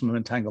maximum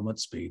entanglement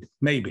speed,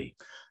 maybe.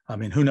 I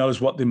mean, who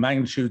knows what the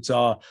magnitudes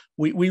are?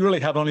 We really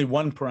have only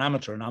one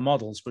parameter in our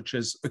models, which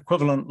is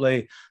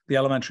equivalently the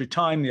elementary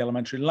time, the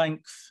elementary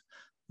length,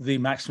 the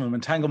maximum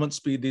entanglement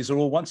speed. These are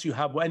all, once you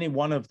have any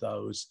one of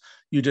those,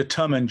 you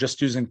determine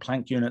just using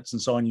Planck units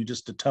and so on, you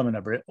just determine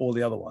all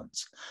the other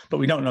ones. But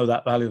we don't know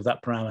that value of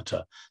that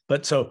parameter.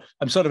 But so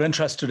I'm sort of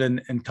interested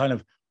in kind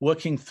of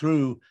working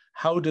through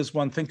how does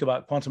one think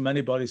about quantum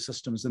many-body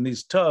systems in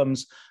these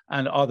terms,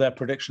 and are there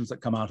predictions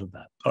that come out of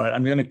that? All right,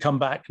 I'm going to come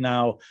back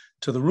now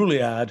to the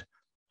Ruliad,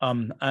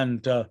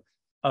 okay,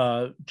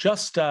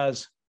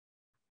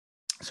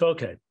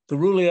 the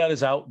Ruliad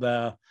is out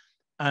there,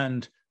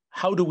 and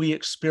how do we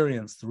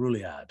experience the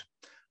Ruliad?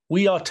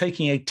 We are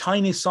taking a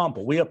tiny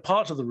sample. We are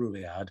part of the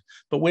Ruliad,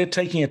 but we're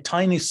taking a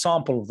tiny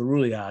sample of the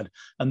Ruliad,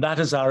 and that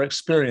is our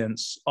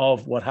experience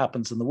of what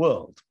happens in the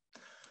world.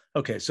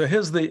 Okay, so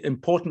here's the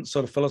important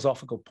sort of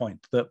philosophical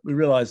point that we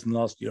realized in the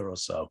last year or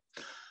so.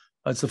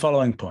 It's the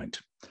following point.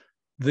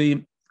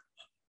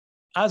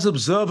 As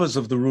observers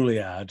of the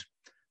Ruliad,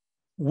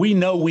 we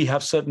know we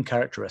have certain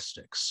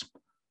characteristics,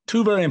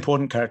 two very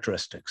important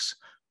characteristics.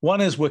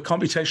 One is we're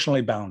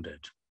computationally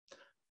bounded.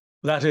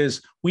 That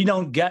is, we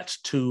don't get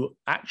to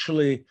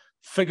actually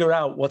figure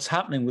out what's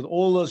happening with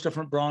all those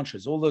different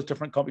branches, all those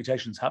different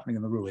computations happening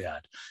in the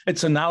Ruliad.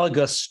 It's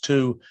analogous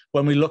to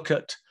when we look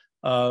at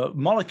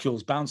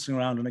molecules bouncing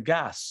around in a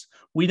gas.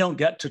 We don't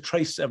get to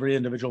trace every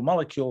individual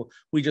molecule.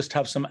 We just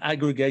have some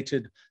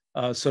aggregated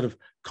sort of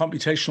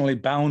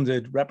computationally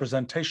bounded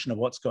representation of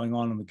what's going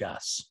on in the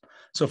gas.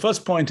 So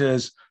first point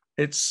is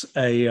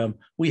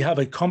we have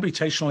a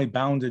computationally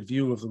bounded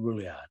view of the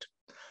Ruliad.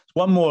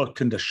 One more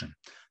condition.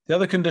 The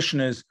other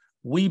condition is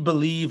we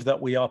believe that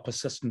we are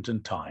persistent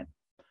in time.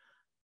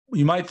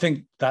 You might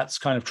think that's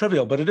kind of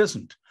trivial, but it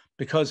isn't,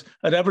 because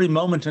at every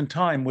moment in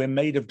time, we're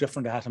made of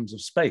different atoms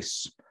of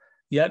space.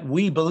 Yet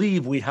we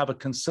believe we have a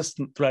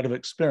consistent thread of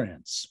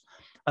experience.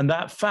 And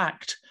that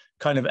fact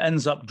kind of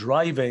ends up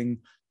driving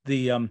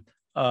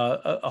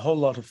a whole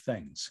lot of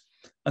things.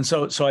 And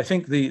so I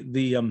think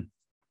the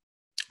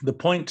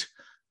point,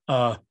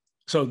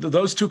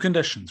 those two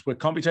conditions, we're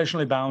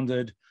computationally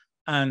bounded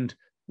and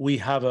we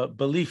have a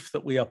belief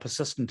that we are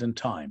persistent in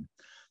time.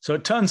 So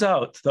it turns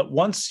out that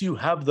once you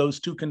have those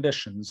two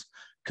conditions,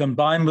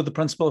 combined with the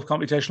principle of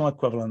computational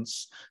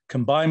equivalence,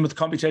 combined with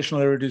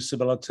computational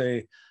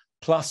irreducibility,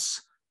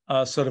 plus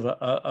sort of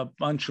a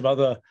bunch of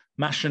other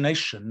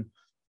machination,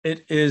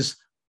 it is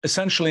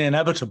essentially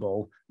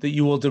inevitable that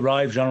you will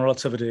derive general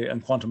relativity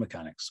and quantum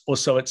mechanics, or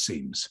so it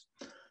seems.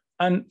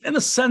 And in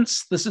a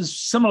sense, this is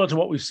similar to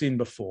what we've seen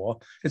before.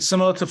 It's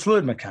similar to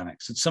fluid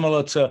mechanics. It's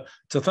similar to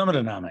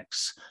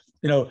thermodynamics.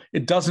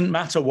 It doesn't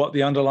matter what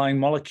the underlying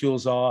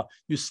molecules are,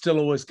 you still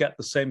always get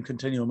the same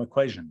continuum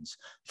equations.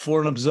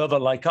 For an observer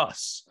like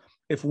us,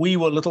 if we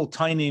were little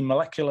tiny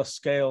molecular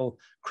scale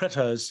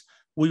critters,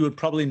 we would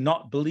probably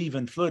not believe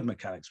in fluid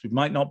mechanics. We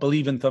might not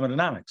believe in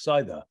thermodynamics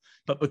either.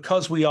 But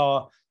because we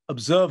are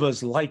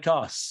observers like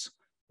us,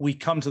 we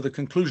come to the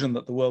conclusion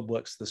that the world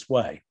works this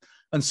way.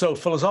 And so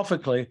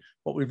philosophically,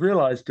 what we've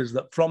realized is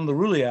that from the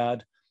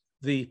Rulliad,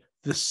 the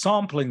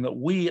sampling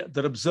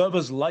that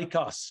observers like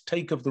us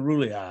take of the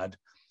Rulliad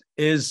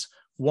is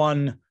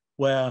one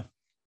where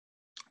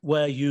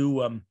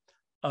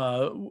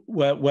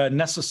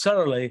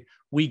necessarily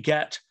we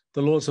get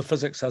the laws of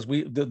physics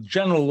the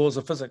general laws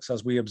of physics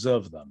as we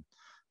observe them.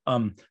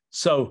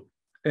 So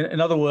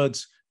in other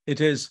words, it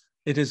is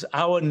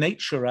our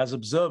nature as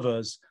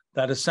observers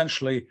that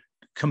essentially,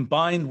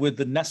 combined with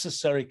the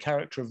necessary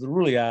character of the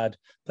Rulliad,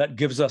 that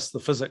gives us the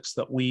physics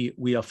that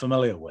we are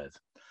familiar with.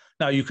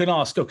 Now you can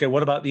ask, okay,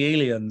 what about the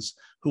aliens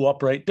who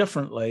operate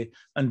differently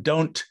and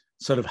don't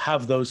sort of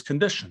have those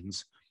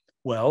conditions?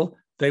 Well,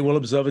 they will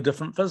observe a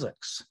different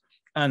physics,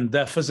 and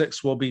their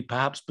physics will be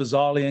perhaps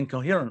bizarrely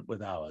incoherent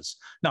with ours.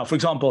 Now, for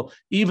example,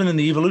 even in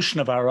the evolution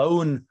of our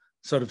own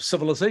sort of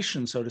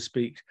civilization, so to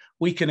speak,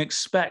 we can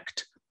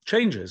expect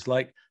changes.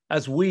 Like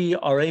as we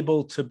are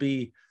able to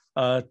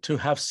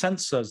have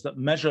sensors that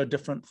measure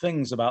different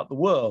things about the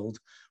world,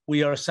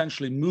 we are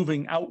essentially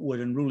moving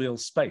outward in Rullial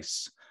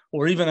space.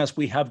 Or even as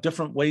we have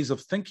different ways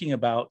of thinking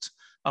about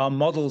our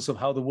models of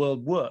how the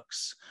world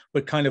works,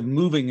 we're kind of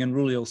moving in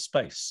Rullial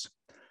space.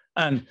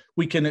 And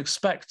we can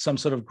expect some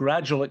sort of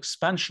gradual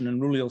expansion in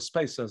Rullial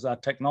space as our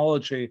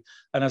technology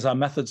and as our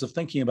methods of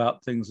thinking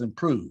about things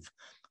improve.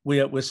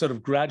 We're sort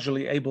of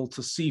gradually able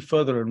to see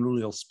further in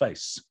Rullial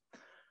space.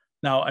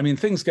 Now, I mean,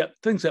 things get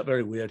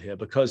very weird here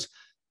because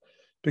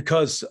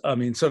I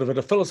mean, sort of at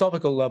a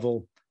philosophical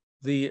level,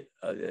 being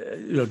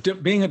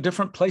at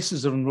different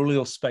places in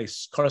Rullial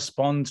space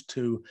corresponds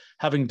to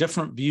having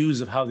different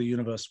views of how the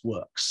universe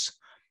works.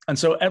 And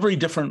so every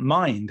different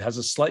mind has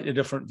a slightly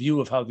different view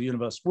of how the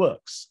universe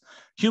works.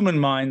 Human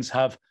minds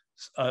have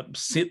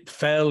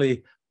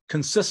fairly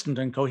consistent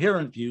and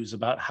coherent views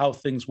about how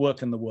things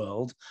work in the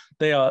world.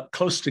 They are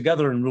close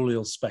together in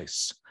Rullial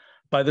space.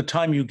 By the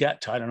time you get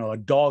to, I don't know, a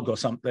dog or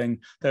something,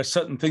 there are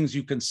certain things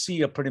you can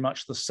see are pretty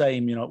much the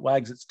same. It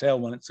wags its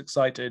tail when it's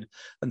excited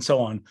and so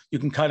on. You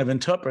can kind of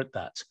interpret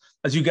that.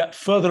 As you get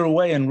further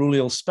away in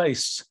Rullial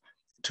space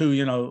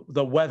to,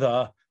 the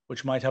weather,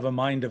 which might have a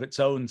mind of its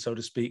own, so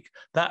to speak,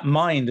 that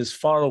mind is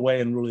far away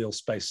in Rullial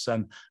space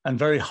and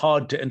very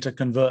hard to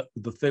interconvert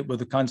with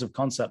the kinds of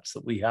concepts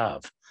that we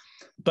have.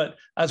 But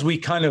as we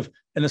kind of,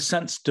 in a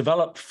sense,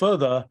 develop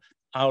further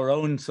our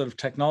own sort of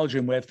technology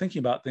and way of thinking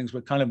about things,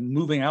 we're kind of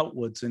moving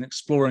outwards and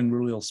exploring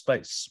Rullial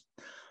space.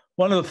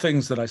 One of the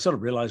things that I sort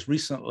of realized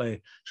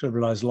recently, should have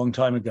realized a long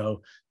time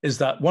ago, is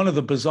that one of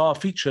the bizarre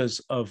features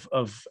of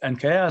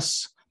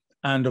NKS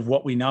and of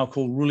what we now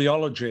call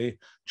Rulliology,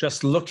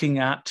 just looking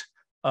at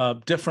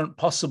different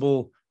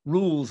possible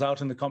rules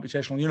out in the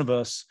computational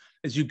universe,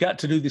 is you get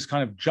to do these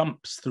kind of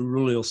jumps through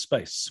Rullial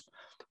space.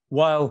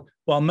 While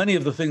many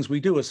of the things we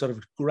do are sort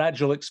of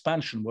gradual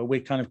expansion, where we're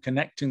kind of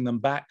connecting them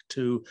back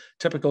to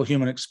typical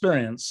human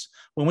experience,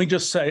 when we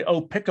just say, oh,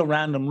 pick a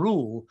random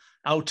rule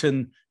out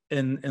in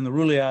the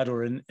Rulliad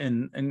or in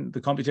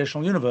the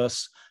computational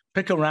universe,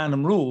 pick a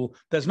random rule,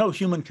 there's no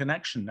human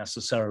connection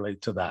necessarily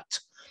to that.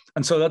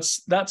 And so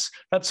that's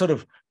sort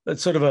of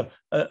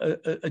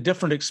a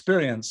different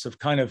experience of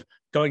kind of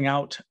going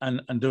out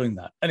and doing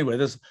that. Anyway,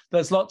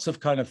 there's lots of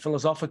kind of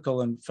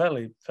philosophical and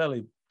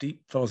fairly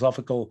deep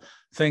philosophical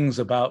things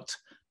about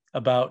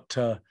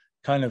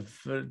kind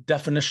of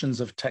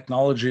definitions of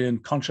technology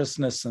and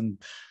consciousness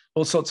and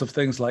all sorts of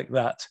things like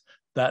that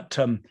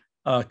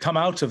come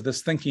out of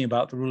this thinking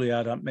about the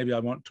Rulliad. Maybe I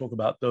won't talk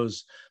about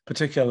those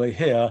particularly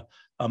here,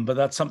 but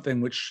that's something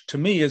which to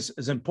me is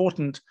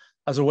important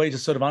as a way to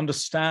sort of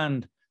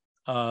understand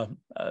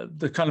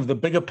the kind of the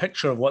bigger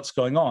picture of what's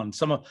going on.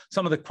 Some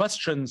of the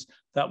questions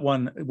that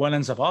one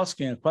ends up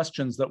asking are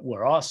questions that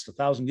were asked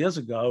 1,000 years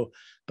ago,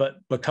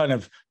 but kind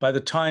of by the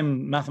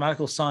time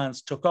mathematical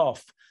science took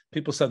off,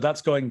 people said,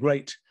 that's going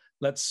great.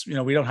 Let's,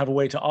 we don't have a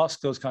way to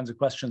ask those kinds of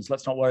questions.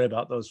 Let's not worry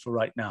about those for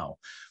right now.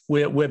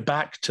 We're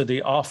back to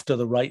the after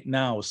the right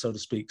now, so to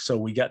speak. So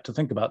we get to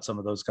think about some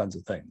of those kinds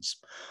of things.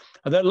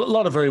 And there are a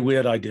lot of very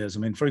weird ideas.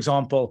 I mean, for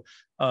example,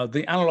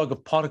 the analog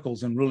of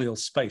particles in Rullial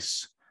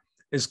space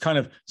is kind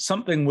of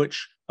something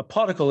which a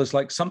particle is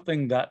like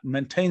something that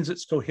maintains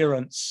its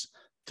coherence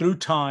through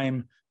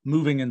time,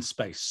 moving in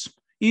space.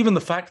 Even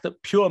the fact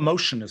that pure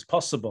motion is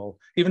possible,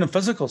 even in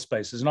physical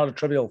space, is not a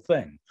trivial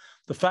thing.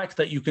 The fact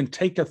that you can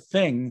take a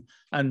thing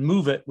and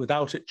move it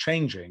without it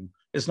changing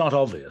is not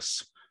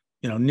obvious.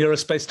 Near a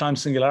space-time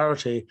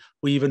singularity,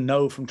 we even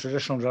know from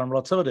traditional general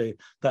relativity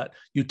that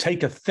you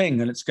take a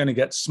thing and it's going to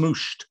get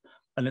smooshed.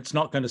 and it's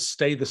not going to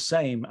stay the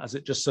same as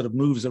it just sort of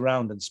moves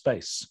around in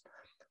space.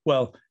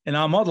 Well, in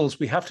our models,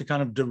 we have to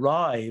kind of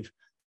derive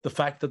the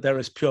fact that there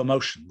is pure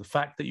motion, the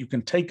fact that you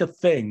can take a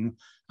thing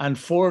and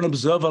for an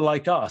observer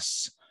like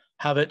us,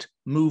 have it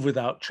move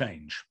without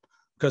change.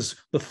 Because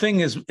the thing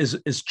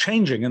is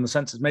changing in the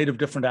sense it's made of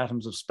different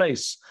atoms of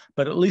space,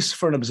 but at least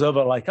for an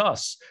observer like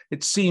us,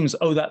 it seems,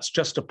 oh, that's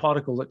just a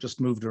particle that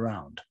just moved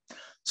around.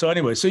 So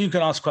anyway, so you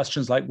can ask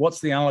questions like, what's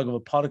the analog of a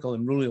particle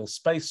in rulal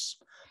space?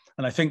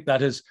 And I think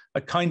that is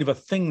a kind of a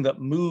thing that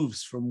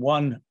moves from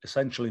one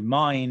essentially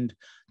mind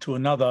to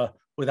another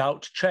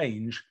without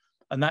change.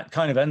 And that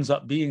kind of ends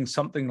up being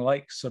something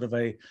like sort of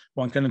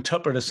one can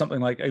interpret as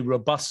something like a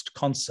robust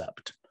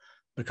concept.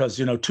 Because,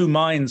 you know, two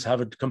minds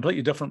have a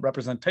completely different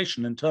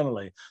representation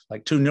internally,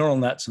 like two neural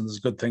nets. And there's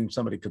a good thing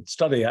somebody could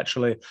study,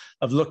 actually,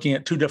 of looking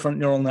at two different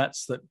neural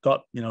nets that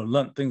got, you know,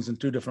 learnt things in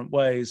two different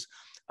ways.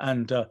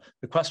 And the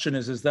question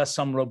is there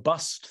some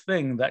robust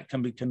thing that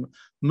can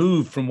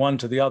move from one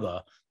to the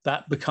other?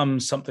 That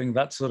becomes something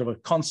that's sort of a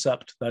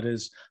concept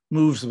that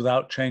moves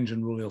without change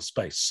in rulal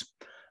space.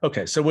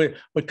 Okay, so we're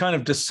kind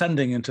of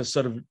descending into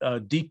sort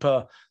of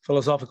deeper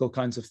philosophical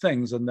kinds of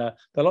things, and there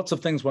are lots of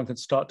things one can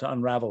start to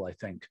unravel, I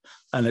think.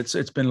 And it's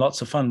been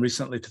lots of fun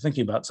recently to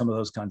thinking about some of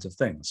those kinds of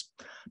things.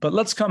 But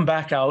let's come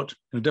back out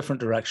in a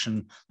different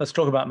direction. Let's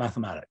talk about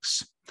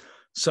mathematics.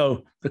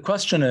 So the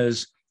question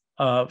is,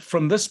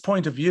 from this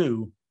point of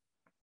view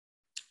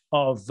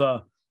of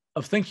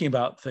thinking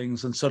about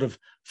things and sort of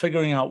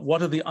figuring out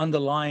what are the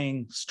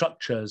underlying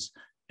structures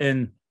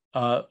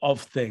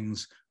of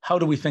things, how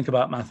do we think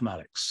about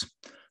mathematics?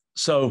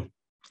 So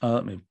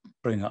let me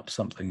bring up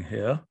something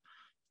here.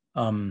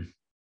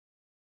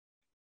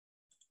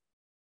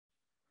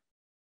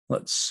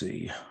 Let's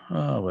see,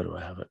 where do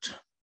I have it?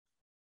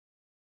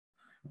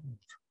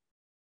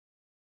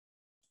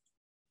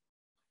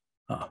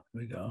 Here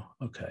we go.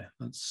 Okay,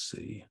 let's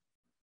see.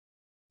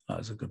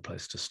 That's a good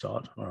place to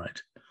start. All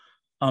right.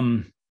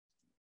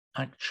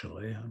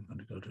 Actually, I'm going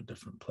to go to a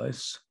different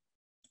place.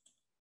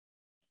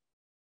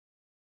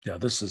 Yeah,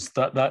 this is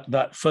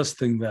that first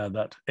thing there,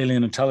 that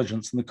alien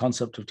intelligence and the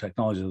concept of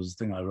technology was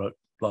the thing I wrote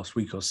last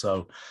week or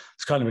so.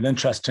 It's kind of an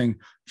interesting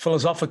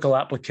philosophical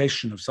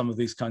application of some of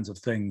these kinds of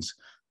things,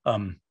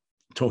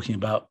 talking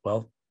about,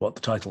 well, what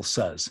the title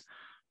says.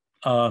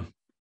 Okay,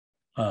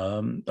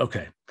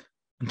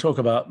 and talk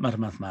about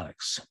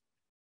metamathematics.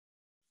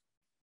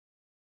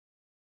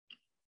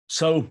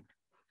 So,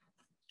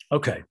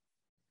 okay,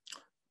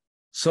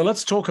 so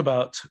let's talk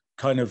about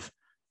kind of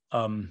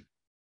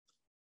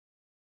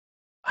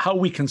how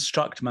we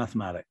construct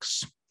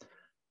mathematics.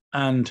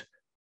 And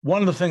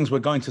one of the things we're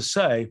going to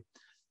say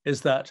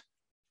is that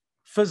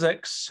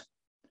physics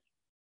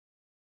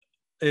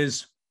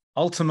is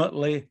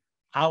ultimately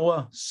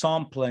our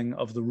sampling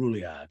of the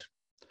Roolead.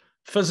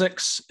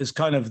 Physics is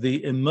kind of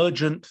the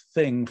emergent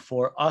thing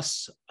for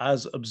us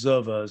as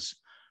observers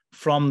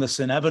from this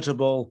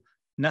inevitable,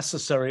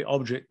 necessary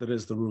object that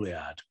is the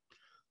Roolead.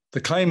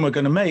 The claim we're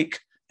going to make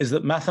is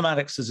that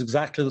mathematics is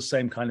exactly the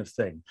same kind of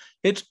thing.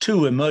 It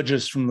too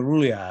emerges from the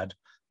Roolead,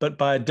 but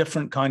by a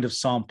different kind of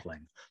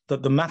sampling,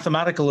 that the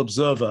mathematical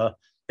observer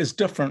is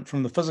different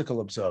from the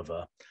physical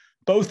observer.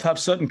 Both have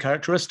certain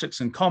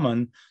characteristics in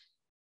common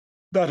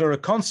that are a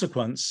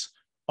consequence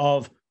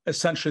of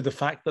essentially the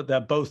fact that they're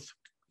both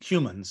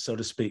humans, so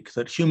to speak,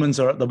 that humans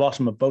are at the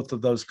bottom of both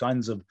of those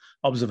kinds of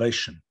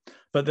observation,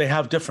 but they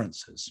have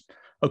differences.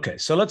 Okay,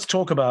 so let's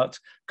talk about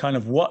kind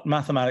of what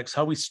mathematics,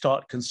 how we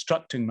start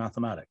constructing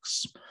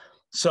mathematics.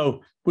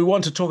 So we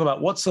want to talk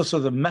about what's the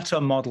sort of meta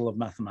model of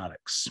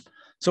mathematics.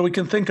 So we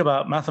can think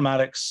about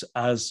mathematics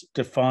as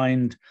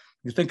defined.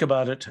 You think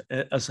about it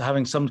as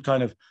having some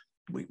kind of,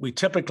 we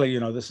typically,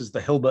 you know, this is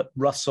the Hilbert,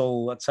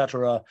 Russell, et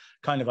cetera,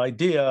 kind of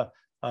idea.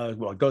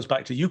 Well, it goes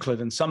back to Euclid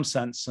in some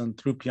sense, and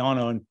through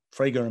Peano and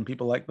Frege and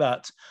people like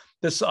that.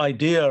 This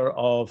idea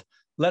of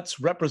let's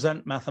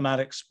represent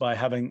mathematics by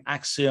having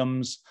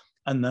axioms,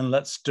 and then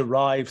let's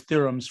derive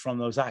theorems from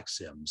those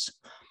axioms.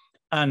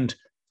 And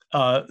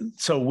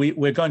so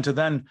we're going to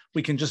then,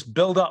 we can just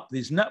build up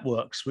these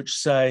networks which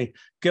say,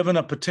 given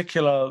a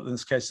particular, in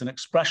this case, an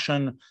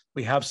expression,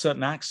 we have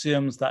certain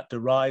axioms that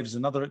derives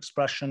another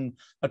expression.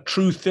 A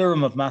true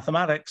theorem of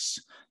mathematics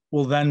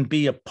will then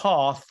be a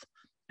path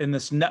in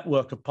this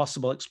network of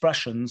possible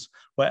expressions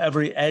where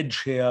every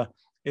edge here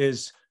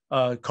is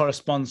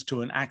corresponds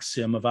to an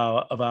axiom of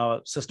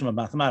our system of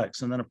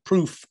mathematics. And then a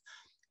proof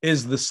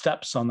is the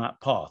steps on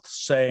that path,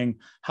 saying,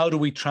 how do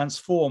we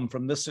transform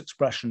from this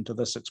expression to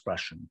this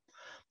expression?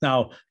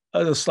 Now,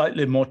 at a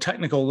slightly more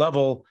technical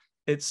level,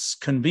 it's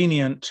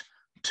convenient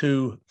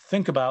to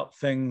think about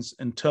things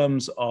in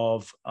terms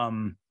of,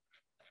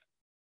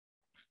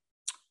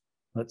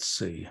 let's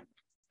see,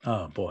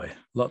 oh boy,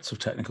 lots of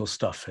technical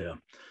stuff here.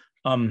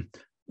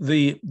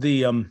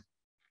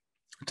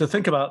 To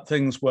think about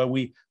things where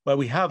we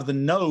have the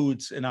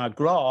nodes in our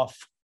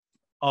graph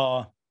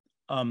are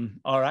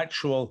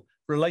actual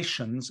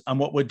relations, and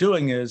what we're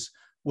doing is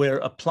we're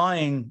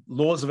applying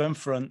laws of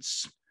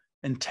inference,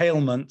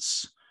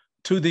 entailments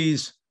to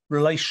these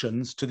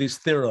relations, to these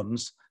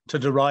theorems, to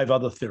derive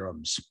other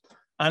theorems.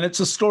 And it's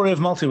a story of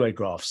multi-way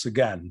graphs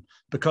again,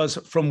 because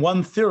from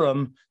one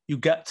theorem, you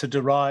get to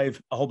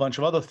derive a whole bunch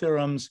of other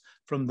theorems.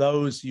 From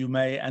those, you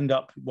may end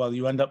up, well,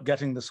 you end up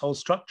getting this whole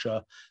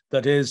structure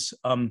that is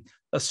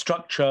a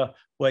structure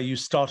where you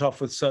start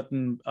off with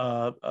certain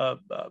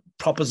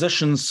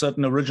propositions,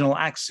 certain original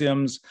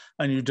axioms,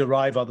 and you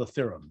derive other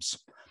theorems.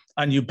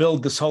 And you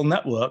build this whole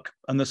network,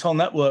 and this whole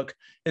network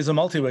is a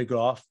multi-way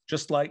graph,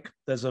 just like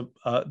the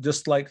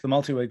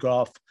multi-way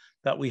graph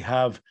that we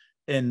have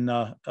in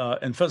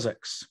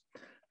physics.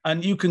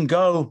 And you can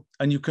go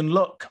and you can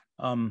look.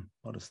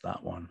 What is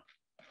that one?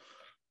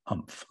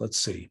 Humph. Let's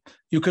see.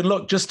 You can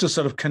look just to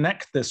sort of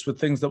connect this with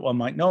things that one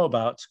might know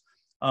about.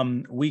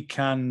 We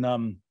can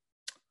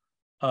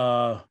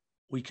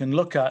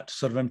look at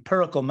sort of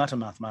empirical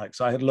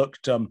metamathematics. I had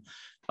looked at,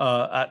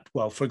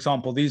 well, for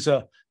example, these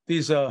are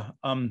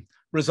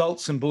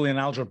results in Boolean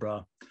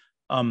algebra,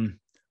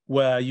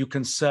 where you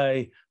can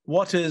say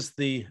what is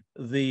the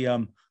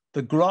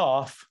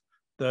graph,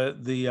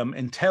 the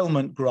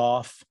entailment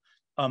graph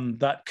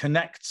that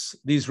connects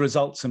these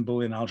results in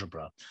Boolean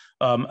algebra,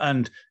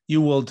 and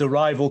you will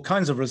derive all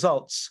kinds of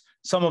results.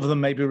 Some of them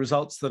may be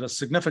results that are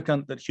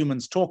significant that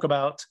humans talk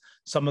about.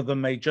 Some of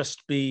them may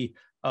just be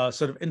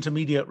sort of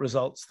intermediate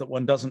results that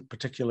one doesn't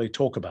particularly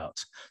talk about.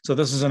 So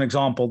this is an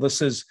example.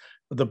 This is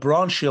the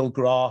branchial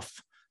graph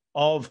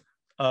of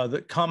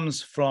that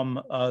comes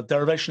from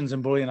derivations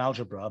in Boolean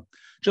algebra.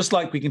 Just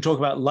like we can talk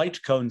about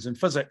light cones in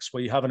physics,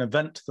 where you have an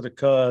event that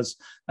occurs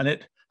and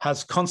it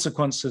has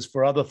consequences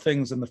for other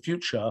things in the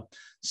future.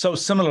 So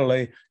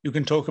similarly, you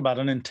can talk about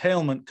an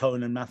entailment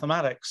cone in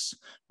mathematics,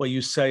 where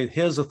you say,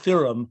 here's a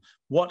theorem,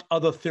 what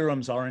other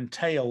theorems are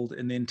entailed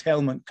in the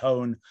entailment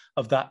cone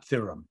of that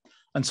theorem?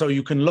 And so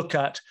you can look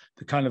at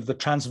the kind of the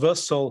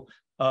transversal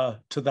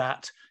to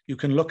that. You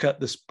can look at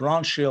this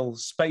branchial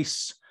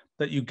space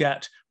that you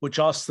get, which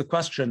asks the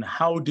question,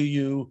 how do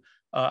you,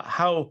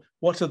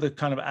 what are the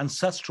kind of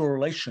ancestral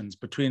relations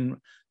between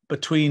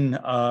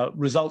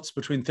results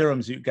between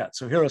theorems you get?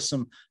 So here are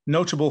some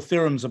notable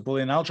theorems of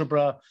Boolean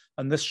algebra,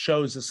 and this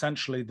shows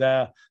essentially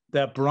their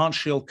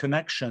branchial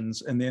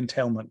connections in the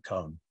entailment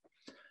cone.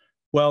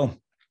 Well,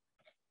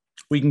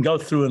 we can go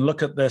through and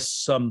look at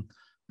this.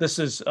 This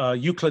is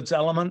Euclid's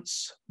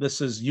elements.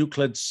 This is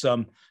Euclid's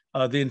the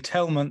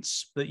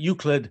entailments that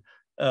Euclid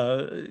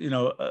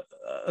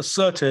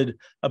asserted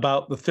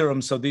about the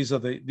theorem. So these are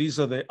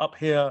the up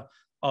here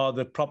are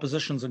the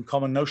propositions and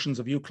common notions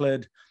of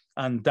Euclid,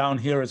 and down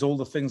here is all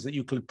the things that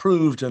Euclid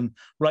proved, and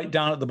right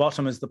down at the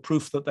bottom is the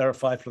proof that there are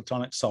 5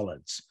 Platonic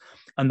solids.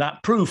 And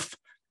that proof,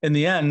 in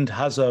the end,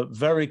 has a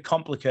very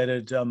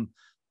complicated.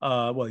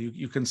 Well,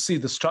 you can see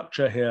the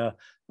structure here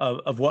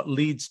of what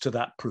leads to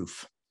that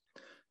proof.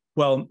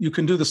 Well, you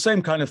can do the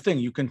same kind of thing.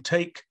 You can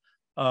take.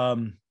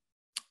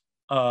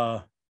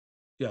 Yeah,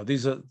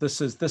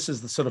 this is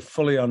the sort of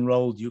fully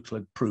unrolled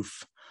Euclid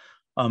proof.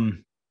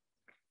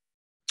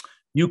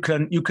 You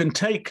can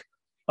take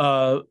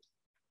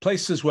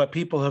places where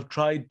people have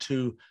tried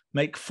to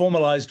make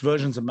formalized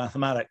versions of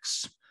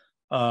mathematics,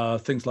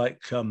 things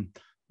like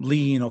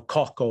Lean or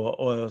Coq,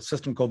 or a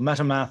system called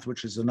Metamath,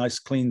 which is a nice,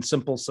 clean,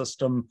 simple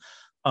system.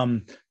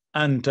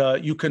 And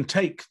you can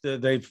take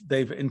they've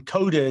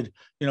encoded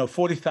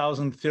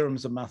 40,000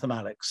 theorems of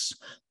mathematics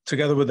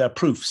together with their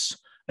proofs,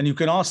 and you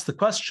can ask the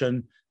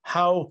question,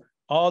 how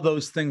are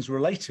those things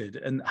related,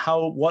 and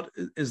what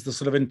is the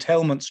sort of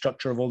entailment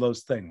structure of all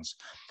those things?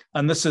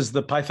 And this is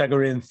the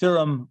Pythagorean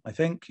theorem, I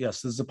think.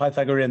 Yes, this is the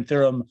Pythagorean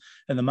theorem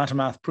in the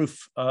Metamath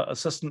proof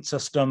assistant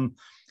system.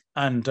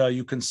 And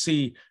you can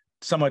see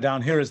somewhere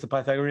down here is the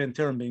Pythagorean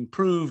theorem being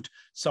proved.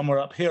 Somewhere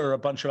up here are a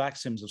bunch of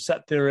axioms of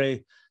set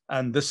theory.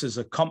 And this is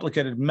a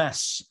complicated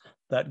mess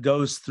that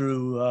goes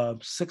through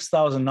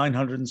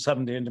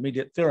 6,970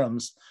 intermediate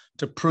theorems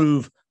to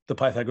prove the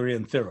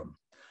Pythagorean theorem.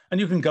 And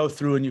you can go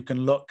through and you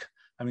can look.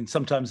 I mean,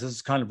 sometimes this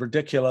is kind of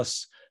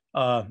ridiculous.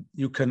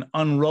 You can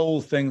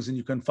unroll things and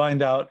you can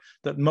find out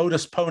that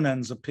modus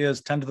ponens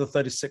appears 10 to the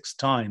 36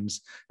 times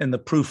in the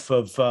proof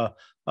of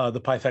the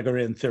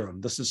Pythagorean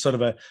theorem. This is sort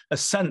of a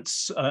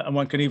sense, and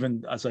one can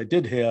even, as I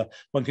did here,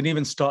 one can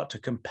even start to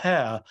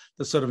compare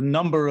the sort of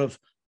number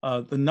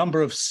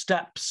of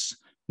steps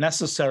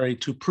necessary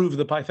to prove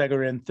the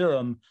Pythagorean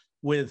theorem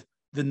with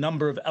the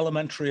number of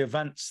elementary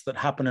events that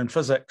happen in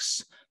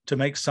physics to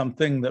make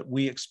something that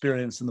we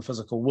experience in the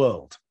physical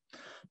world.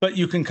 But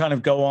you can kind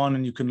of go on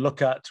and you can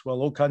look at, well,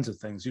 all kinds of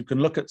things. You can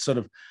look at sort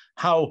of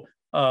how,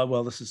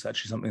 well, this is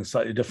actually something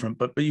slightly different,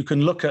 but you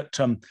can look at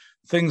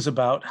things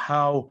about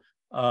how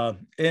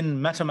in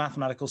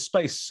metamathematical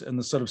space, in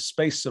the sort of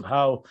space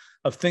of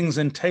things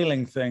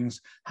entailing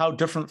things, how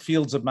different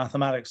fields of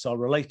mathematics are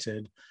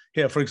related.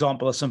 Here, for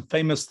example, are some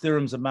famous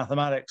theorems of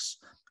mathematics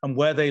and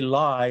where they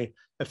lie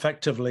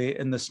effectively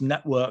in this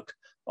network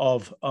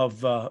of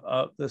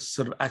this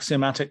sort of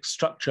axiomatic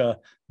structure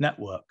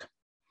network.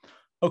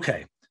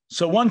 Okay,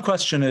 so one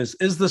question is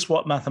this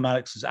what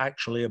mathematics is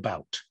actually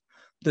about?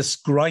 This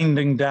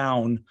grinding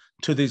down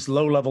to these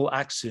low-level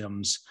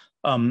axioms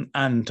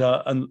and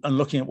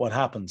looking at what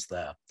happens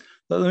there.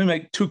 Let me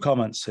make 2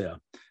 comments here.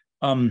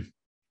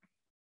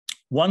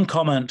 One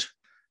comment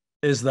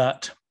is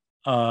that,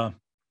 well,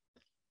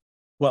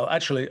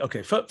 actually,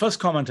 okay, first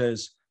comment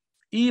is,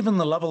 even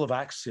the level of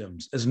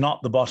axioms is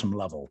not the bottom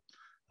level.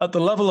 At the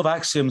level of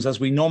axioms, as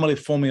we normally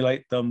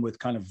formulate them with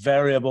kind of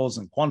variables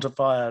and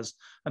quantifiers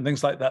and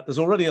things like that, there's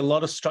already a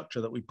lot of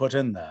structure that we put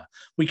in there.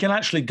 We can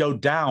actually go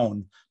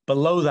down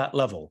below that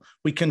level.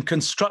 We can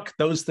construct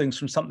those things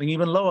from something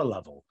even lower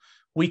level.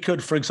 We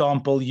could, for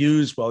example,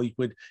 use, well,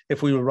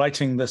 if we were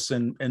writing this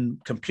in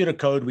computer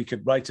code, we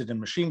could write it in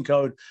machine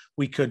code.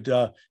 We could,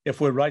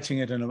 if we're writing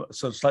it in a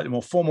sort of slightly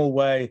more formal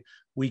way,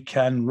 we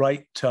can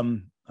write,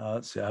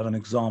 let's see, I have an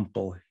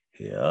example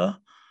here.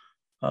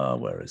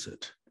 Where is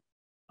it?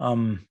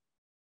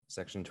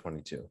 Section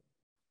 22.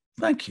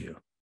 Thank you.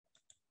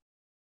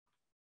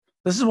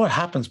 This is what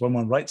happens when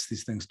one writes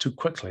these things too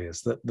quickly,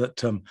 is that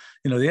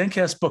you know, the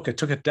NKS book, it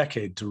took a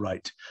decade to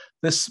write.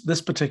 This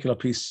particular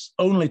piece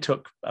only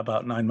took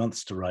about 9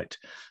 months to write.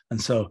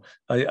 And so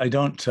I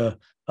don't,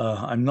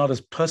 I'm not as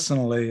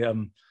personally,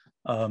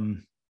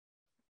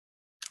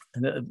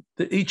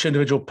 each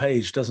individual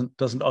page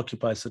doesn't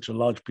occupy such a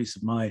large piece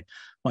of my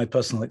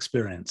personal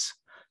experience.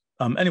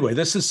 Anyway,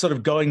 this is sort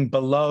of going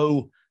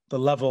below the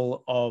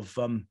level of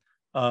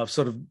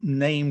sort of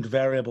named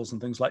variables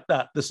and things like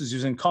that. This is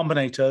using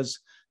combinators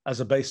as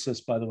a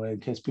basis, by the way, in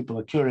case people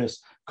are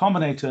curious.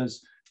 Combinators,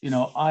 you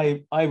know,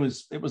 it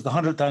was the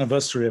 100th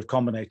anniversary of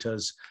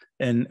combinators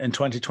in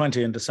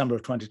 2020, in December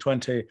of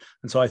 2020.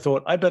 And so I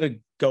thought I better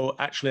go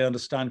actually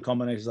understand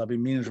combinators. I've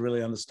been meaning to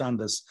really understand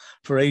this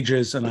for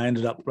ages. And I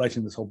ended up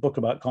writing this whole book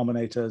about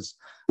combinators.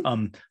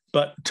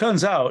 But it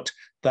turns out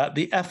that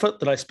the effort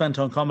that I spent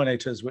on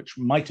combinators, which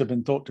might have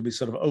been thought to be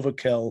sort of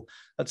overkill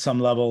at some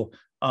level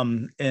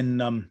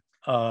in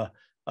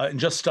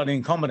just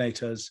studying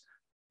combinators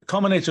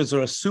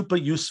are a super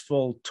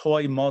useful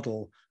toy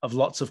model of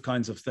lots of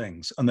kinds of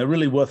things. And they're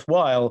really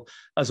worthwhile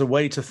as a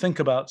way to think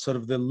about sort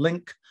of the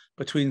link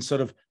between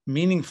sort of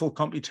meaningful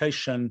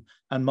computation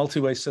and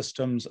multi-way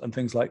systems and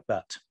things like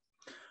that.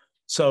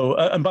 So,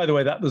 and by the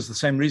way, that was the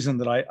same reason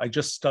that I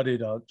just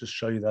studied. I'll just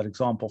show you that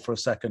example for a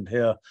second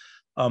here.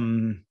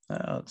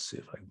 Let's see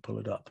if I can pull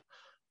it up.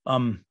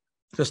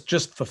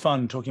 Just for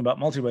fun, talking about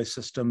multi-way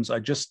systems, I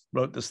just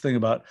wrote this thing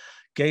about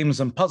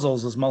games and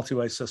puzzles as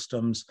multi-way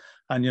systems.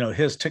 And, you know,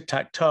 here's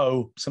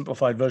tic-tac-toe,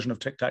 simplified version of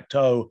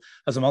tic-tac-toe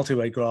as a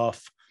multi-way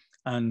graph.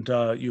 And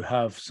you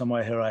have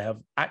somewhere here, I have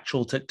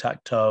actual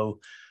tic-tac-toe.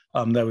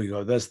 There we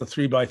go. There's the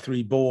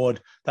 3x3 board.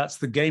 That's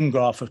the game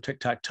graph of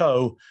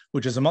tic-tac-toe,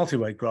 which is a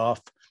multi-way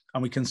graph.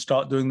 And we can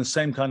start doing the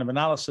same kind of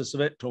analysis of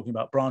it, talking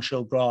about branch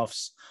hill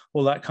graphs,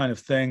 all that kind of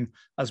thing,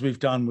 as we've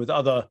done with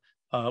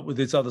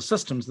these other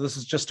systems. This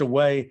is just a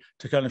way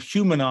to kind of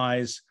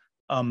humanize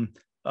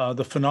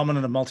the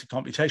phenomenon of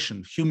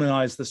multi-computation,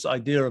 humanize this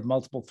idea of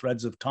multiple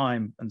threads of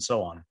time and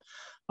so on.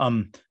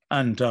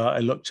 I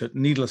looked at,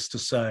 needless to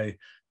say,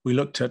 we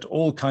looked at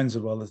all kinds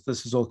of, well,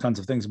 this is all kinds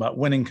of things about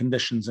winning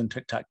conditions in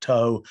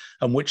tic-tac-toe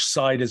and which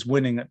side is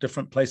winning at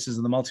different places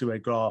in the multi-way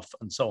graph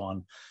and so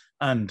on.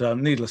 And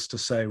needless to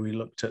say, we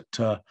looked at,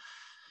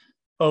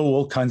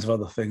 all kinds of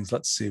other things.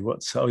 Let's see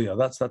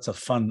that's a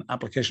fun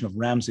application of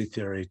Ramsey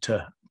theory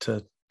to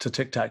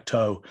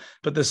tic-tac-toe.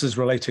 But this is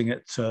relating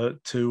it to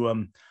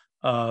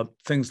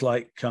things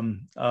like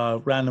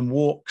random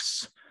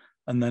walks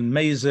and then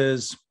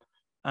mazes,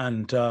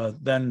 and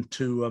then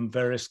to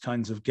various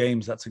kinds of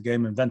games. That's a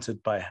game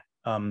invented by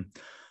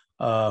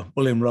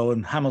William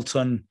Rowan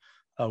Hamilton,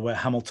 where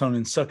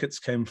Hamiltonian circuits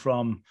came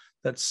from.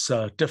 That's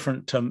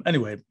different.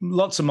 Anyway,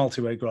 lots of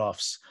multi-way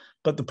graphs.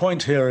 But the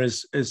point here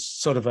is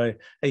sort of a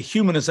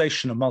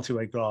humanization of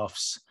multi-way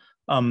graphs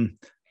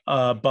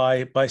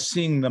by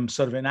seeing them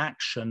sort of in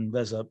action.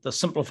 There's the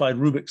simplified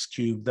Rubik's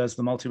Cube. There's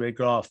the multi-way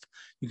graph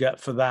you get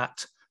for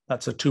that.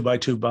 That's a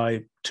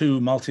 2x2x2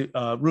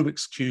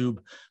 Rubik's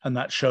Cube, and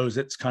that shows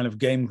its kind of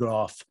game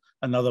graph,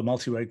 another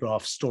multi-way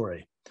graph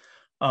story.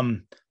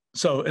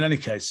 So in any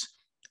case,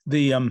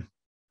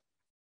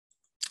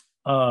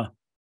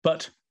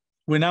 but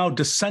we're now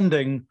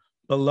descending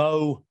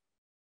below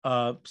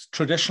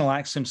traditional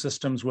axiom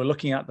systems. We're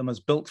looking at them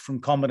as built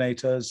from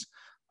combinators.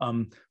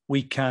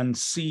 We can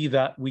see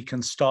that we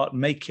can start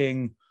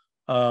making,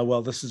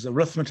 well, this is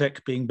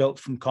arithmetic being built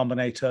from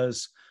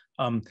combinators.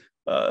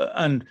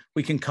 And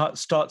we can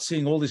start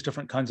seeing all these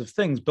different kinds of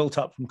things built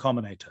up from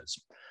combinators.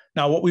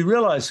 Now, what we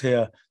realize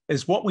here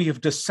is what we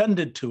have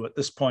descended to at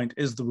this point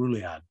is the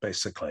Roolead,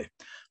 basically.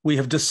 We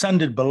have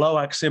descended below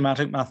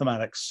axiomatic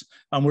mathematics,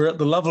 and we're at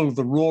the level of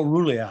the raw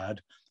Roolead.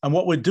 And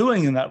what we're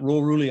doing in that raw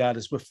Roolead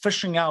is we're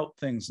fishing out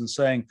things and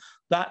saying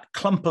that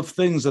clump of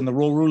things in the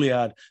raw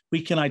Roolead,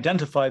 we can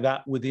identify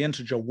that with the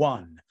integer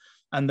 1.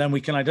 And then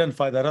we can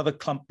identify that other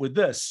clump with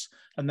this.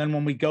 And then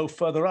when we go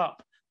further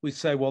up, we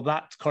say, well,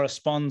 that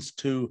corresponds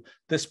to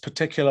this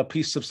particular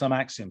piece of some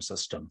axiom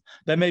system.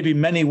 There may be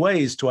many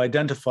ways to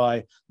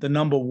identify the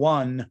number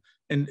 1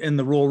 in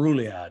the raw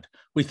Roolead.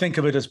 We think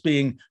of it as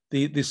being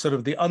the sort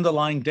of the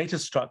underlying data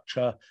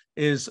structure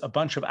is a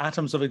bunch of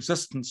atoms of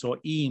existence, or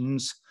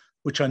eames,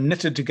 which are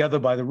knitted together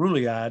by the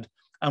Roolead.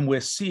 and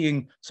we're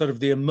seeing sort of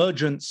the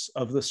emergence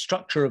of the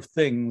structure of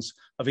things,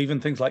 of even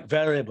things like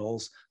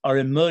variables, are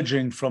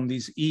emerging from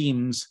these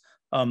eames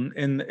at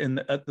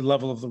the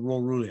level of the raw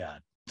Roolead.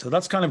 So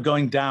that's kind of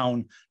going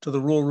down to the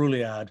raw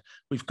Roolead.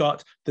 We've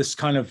got this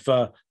kind of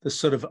this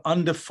sort of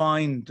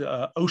undefined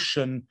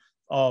ocean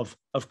of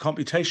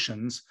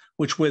computations,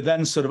 which we're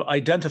then sort of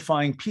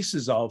identifying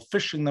pieces of,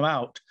 fishing them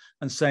out,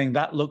 and saying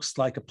that looks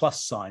like a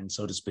plus sign,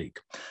 so to speak.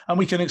 And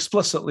we can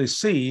explicitly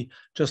see,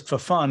 just for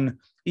fun,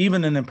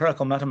 even in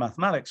empirical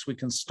metamathematics, we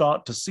can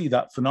start to see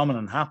that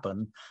phenomenon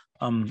happen.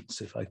 Let's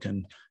see if I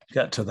can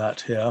get to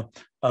that here.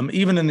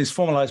 Even in these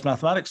formalized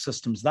mathematics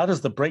systems, that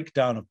is the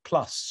breakdown of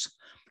plus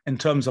in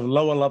terms of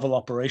lower level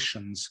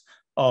operations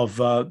of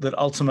that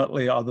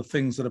ultimately are the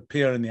things that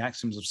appear in the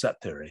axioms of set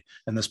theory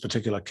in this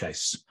particular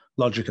case,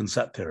 logic and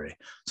set theory.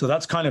 So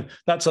that's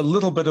a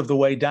little bit of the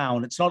way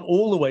down. It's not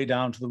all the way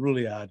down to the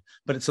Roolead,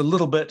 but it's a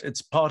little bit,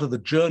 it's part of the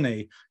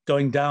journey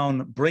going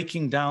down,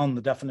 breaking down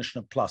the definition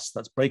of plus.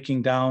 That's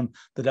breaking down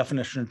the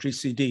definition of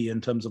GCD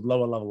in terms of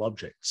lower level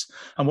objects.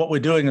 And what we're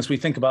doing as we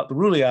think about the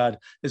Roolead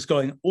is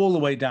going all the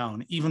way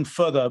down, even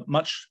further,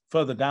 much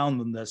further down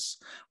than this.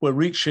 We're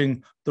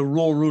reaching the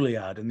raw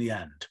Roolead in the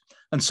end.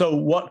 And so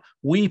what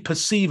we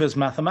perceive as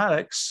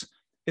mathematics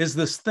is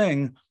this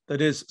thing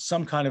that is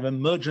some kind of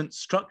emergent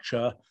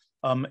structure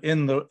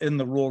in the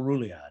raw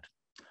Roolead.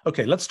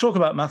 Okay, let's talk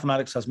about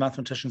mathematics as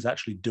mathematicians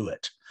actually do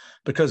it,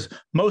 because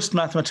most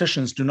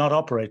mathematicians do not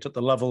operate at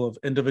the level of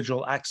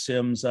individual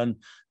axioms and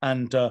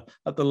at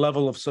the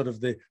level of sort of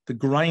the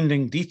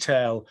grinding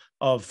detail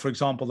of, for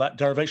example, that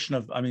derivation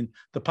of, I mean,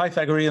 the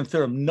Pythagorean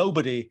theorem.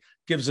 Nobody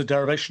gives a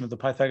derivation of the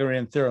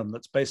Pythagorean theorem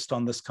that's based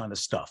on this kind of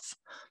stuff.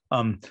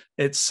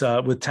 It's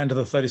with 10 to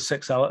the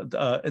 36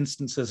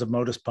 instances of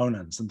modus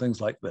ponens and things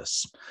like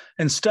this.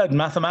 Instead,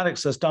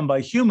 mathematics as done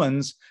by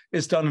humans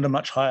is done at a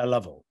much higher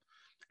level.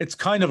 It's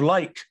kind of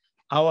like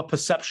our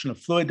perception of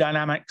fluid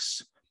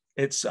dynamics.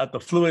 It's at the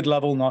fluid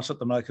level, not at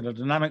the molecular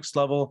dynamics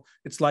level.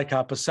 It's like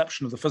our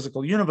perception of the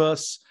physical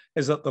universe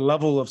is at the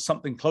level of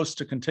something close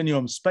to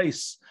continuum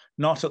space,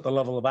 not at the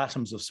level of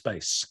atoms of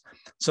space.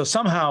 So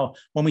somehow,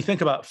 when we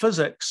think about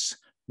physics,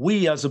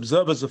 we as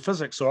observers of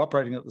physics are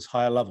operating at this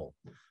higher level.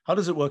 How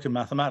does it work in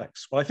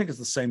mathematics? Well, I think it's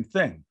the same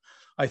thing.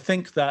 I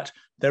think that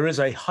there is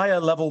a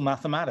higher level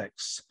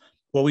mathematics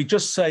where we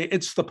just say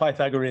it's the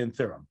Pythagorean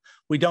theorem.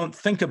 We don't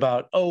think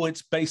about, oh,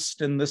 it's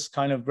based in this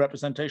kind of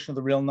representation of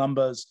the real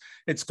numbers.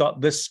 It's got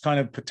this kind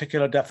of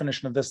particular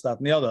definition of this, that,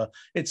 and the other.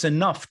 It's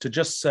enough to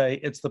just say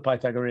it's the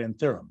Pythagorean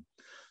theorem.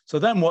 So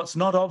then what's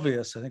not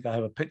obvious, I think I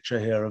have a picture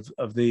here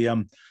of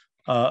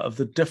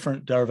the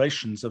different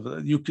derivations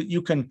of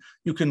you can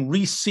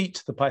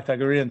reseat the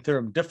Pythagorean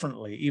theorem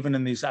differently, even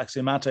in these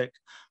axiomatic,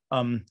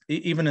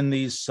 even in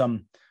these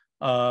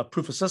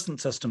proof assistant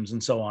systems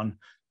and so on.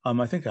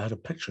 I think I had a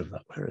picture of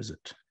that. Where is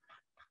it?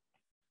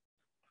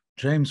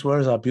 James, where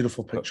is our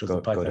beautiful picture of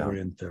the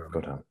Pythagorean theorem? Go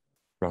down.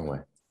 Wrong way.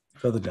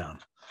 Further down.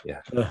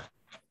 Yeah.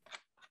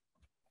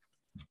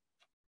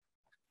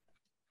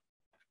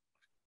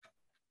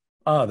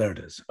 There it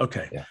is.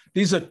 Okay. Yeah.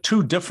 These are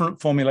two different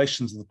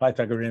formulations of the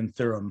Pythagorean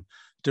theorem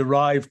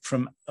derived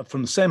from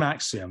the same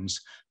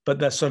axioms, but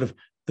they're sort of,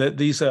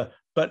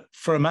 but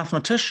for a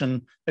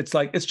mathematician, it's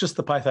like, it's just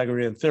the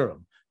Pythagorean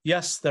theorem.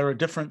 Yes, there are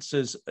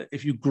differences.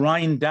 If you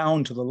grind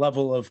down to the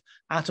level of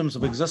atoms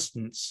of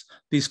existence,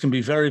 these can be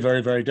very,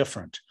 very, very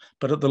different.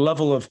 But at the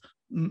level of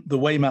the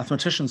way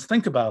mathematicians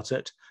think about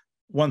it,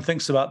 one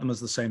thinks about them as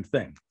the same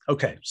thing.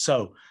 Okay,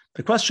 so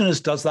the question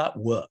is, does that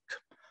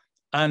work?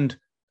 And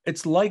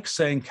it's like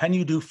saying, can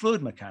you do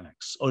fluid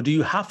mechanics? Or do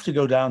you have to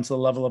go down to the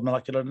level of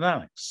molecular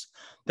dynamics?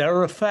 There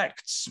are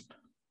effects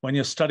when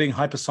you're studying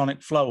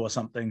hypersonic flow or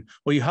something,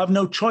 where you have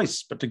no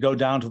choice but to go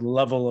down to the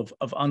level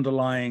of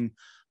underlying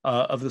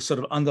of the sort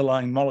of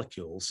underlying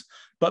molecules.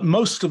 But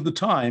most of the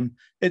time,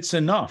 it's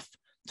enough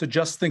to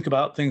just think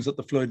about things at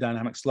the fluid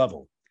dynamics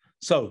level.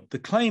 So the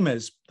claim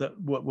is that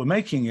what we're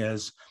making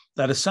is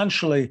that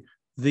essentially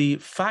the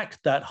fact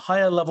that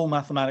higher level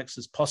mathematics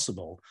is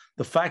possible,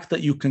 the fact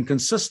that you can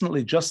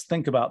consistently just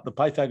think about the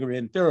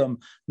Pythagorean theorem,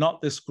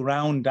 not this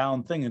ground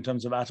down thing in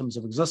terms of atoms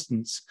of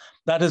existence,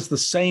 that is the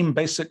same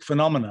basic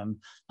phenomenon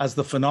as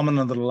the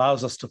phenomenon that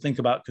allows us to think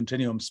about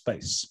continuum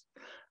space.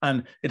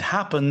 And it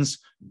happens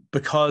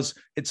because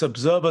it's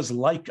observers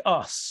like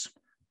us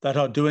that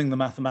are doing the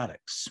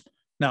mathematics.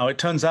 Now, it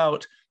turns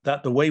out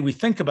that the way we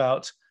think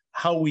about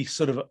how we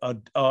sort of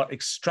are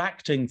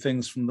extracting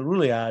things from the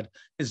Roolead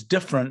is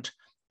different.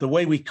 The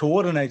way we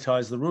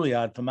coordinatize the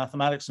Roolead for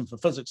mathematics and for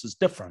physics is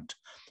different.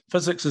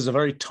 Physics is a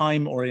very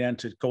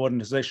time-oriented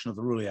coordination of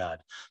the Roolead.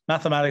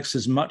 Mathematics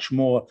is much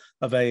more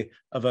of a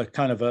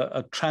kind of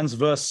a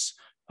transverse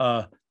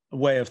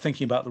way of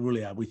thinking about the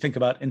Roolead. We think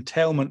about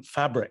entailment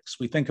fabrics.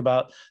 We think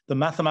about the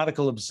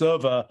mathematical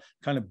observer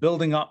kind of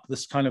building up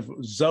this kind of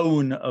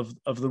zone of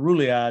the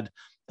Roolead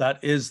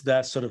that is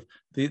their sort of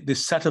the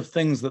set of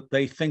things that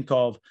they think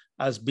of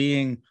as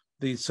being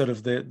the sort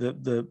of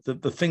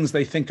the things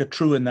they think are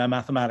true in their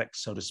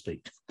mathematics, so to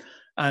speak.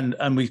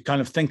 And we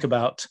kind of think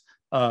about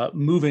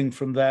moving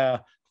from there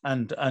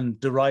and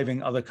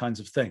deriving other kinds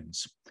of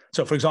things.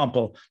 So, for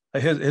example,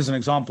 here's an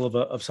example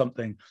of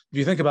something. If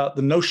you think about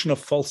the notion of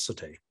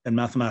falsity in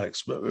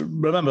mathematics,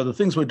 remember the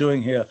things we're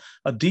doing here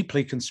are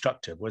deeply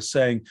constructive. We're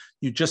saying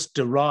you just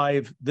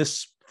derive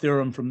this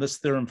theorem from this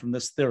theorem from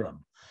this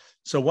theorem.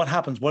 So what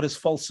happens? What is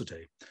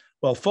falsity?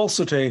 Well,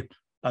 falsity,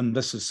 and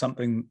this is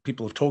something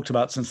people have talked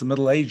about since the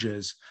Middle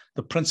Ages,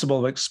 the principle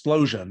of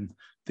explosion,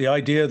 the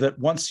idea that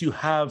once you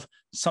have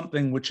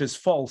something which is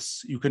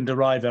false, you can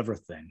derive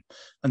everything.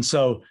 And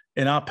so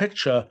in our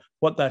picture,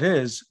 what that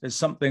is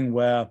something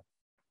where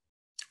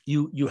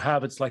you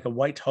have, it's like a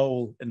white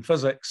hole in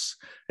physics.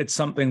 It's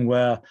something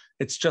where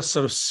it's just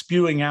sort of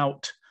spewing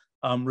out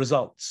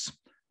results.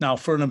 Now,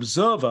 for an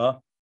observer,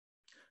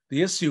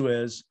 the issue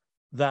is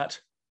that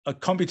a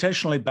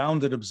computationally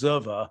bounded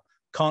observer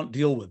can't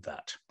deal with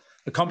that.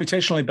 The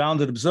computationally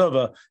bounded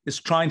observer is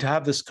trying to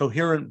have this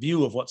coherent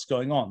view of what's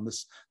going on,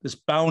 this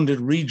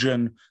bounded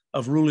region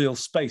of Rullial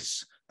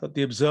space that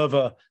the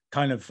observer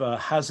kind of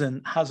has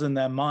in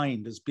their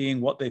mind as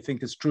being what they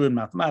think is true in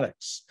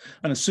mathematics.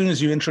 And as soon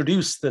as you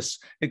introduce this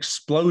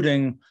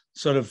exploding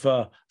sort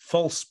of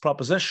false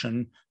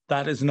proposition,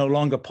 that is no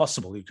longer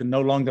possible. You can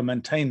no longer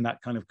maintain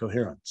that kind of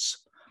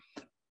coherence.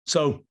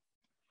 So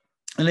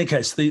in any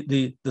case,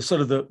 the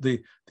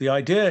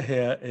idea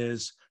here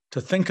is to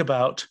think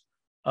about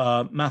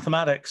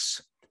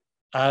mathematics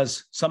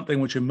as something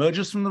which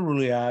emerges from the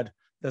Rulliad.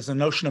 There's a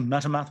notion of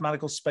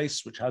metamathematical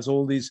space, which has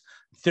all these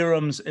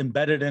theorems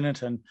embedded in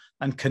it and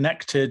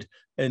connected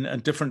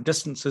in different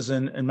distances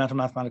in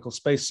metamathematical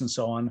space and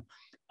so on.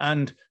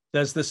 And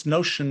there's this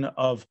notion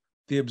of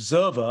the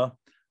observer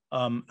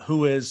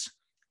who is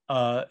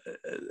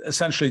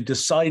essentially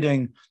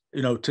deciding,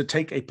 to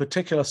take a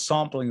particular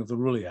sampling of the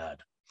Rulliad.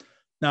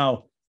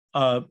 Now,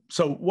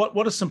 so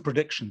what are some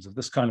predictions of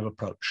this kind of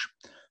approach?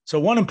 So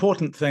one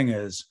important thing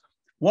is,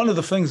 one of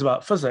the things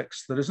about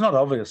physics that is not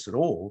obvious at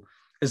all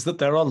is that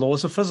there are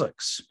laws of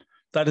physics.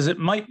 That is, it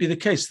might be the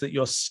case that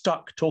you're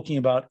stuck talking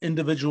about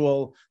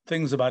individual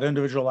things, about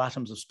individual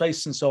atoms of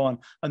space and so on,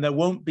 and there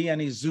won't be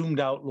any zoomed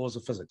out laws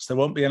of physics. There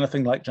won't be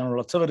anything like general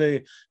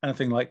relativity,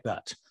 anything like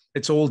that.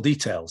 It's all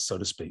details, so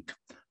to speak.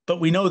 But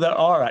we know there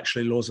are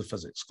actually laws of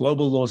physics,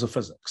 global laws of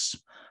physics.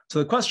 So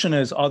the question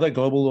is, are there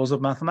global laws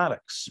of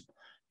mathematics?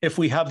 If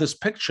we have this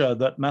picture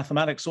that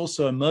mathematics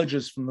also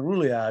emerges from the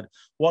Rulliad,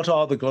 what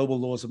are the global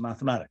laws of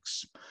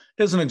mathematics?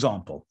 Here's an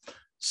example.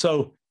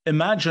 So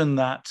imagine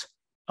that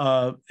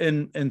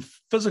in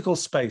physical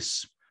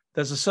space,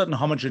 there's a certain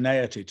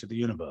homogeneity to the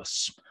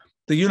universe.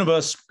 The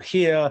universe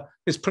here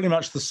is pretty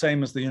much the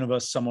same as the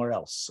universe somewhere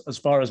else, as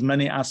far as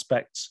many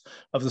aspects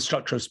of the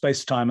structure of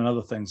space-time and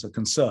other things are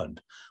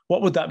concerned.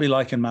 What would that be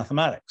like in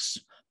mathematics?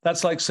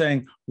 That's like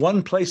saying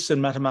one place in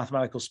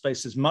metamathematical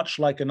space is much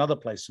like another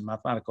place in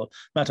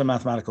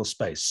metamathematical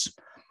space.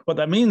 What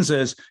that means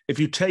is, if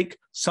you take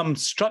some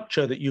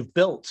structure that you've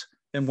built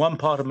in one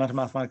part of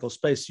metamathematical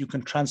space, you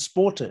can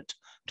transport it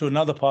to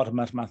another part of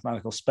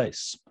metamathematical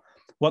space.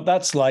 What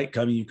that's like,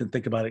 I mean, you can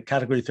think about it,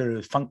 category theory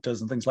with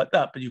functors and things like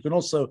that, but you can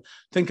also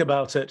think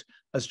about it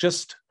as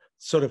just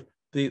sort of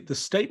the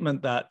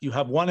statement that you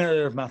have one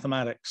area of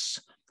mathematics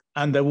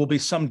and there will be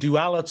some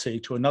duality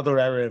to another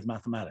area of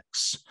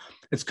mathematics.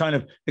 It's kind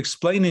of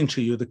explaining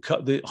to you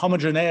the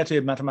homogeneity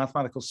of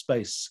mathematical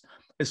space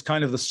is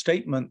kind of the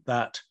statement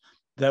that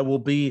there will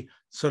be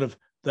sort of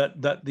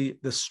that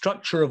the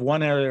structure of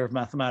one area of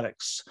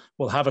mathematics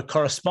will have a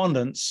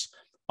correspondence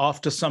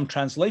after some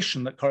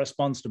translation that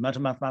corresponds to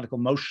metamathematical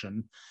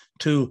motion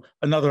to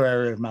another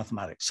area of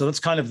mathematics. So that's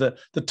kind of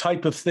the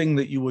type of thing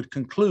that you would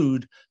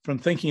conclude from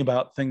thinking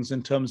about things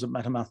in terms of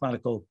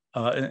metamathematical,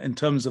 in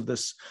terms of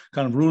this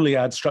kind of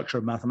Rulliad structure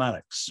of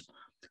mathematics.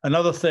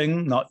 Another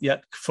thing, not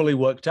yet fully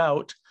worked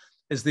out,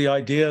 is the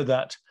idea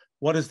that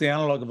what is the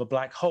analog of a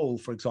black hole,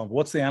 for example?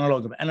 What's the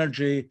analog of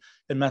energy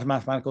in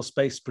mathematical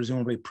space?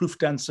 Presumably proof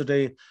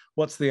density.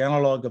 What's the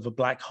analog of a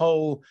black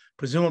hole?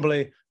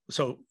 Presumably,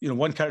 so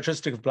one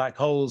characteristic of black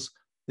holes,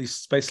 these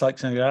space-like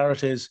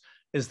singularities,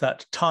 is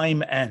that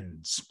time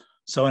ends.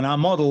 So in our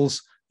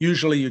models,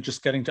 usually you're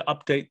just getting to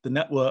update the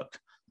network,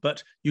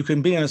 but you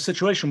can be in a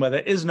situation where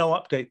there is no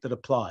update that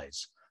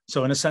applies.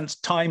 So in a sense,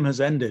 time has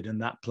ended in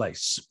that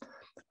place.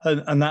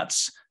 And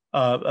that's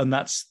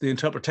the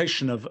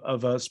interpretation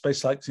of a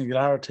space-like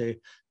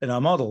singularity in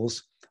our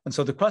models. And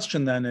so the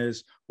question then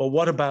is, well,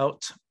 what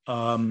about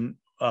what's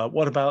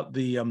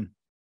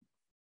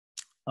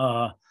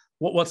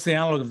the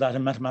analog of that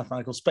in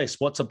metamathematical space?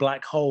 What's a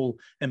black hole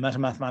in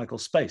metamathematical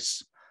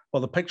space? Well,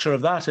 the picture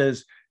of that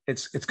is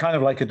it's kind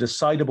of like a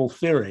decidable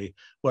theory,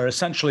 where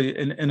essentially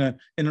in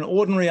an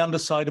ordinary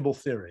undecidable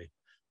theory,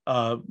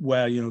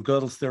 where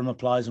Gödel's theorem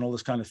applies and all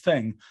this kind of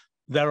thing,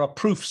 there are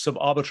proofs of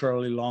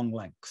arbitrarily long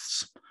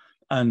lengths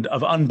and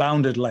of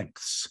unbounded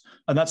lengths.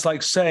 And that's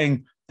like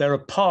saying there are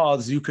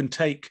paths you can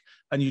take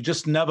and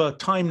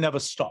time never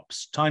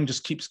stops. Time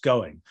just keeps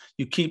going.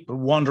 You keep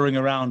wandering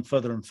around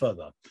further and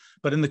further.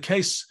 But in the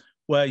case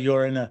where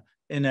you're in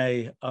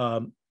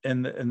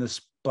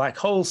this black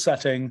hole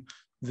setting,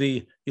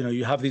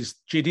 you have these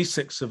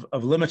geodesics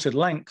of limited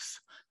length.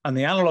 And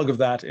the analog of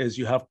that is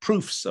you have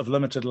proofs of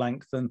limited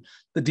length, and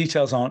the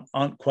details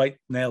aren't quite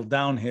nailed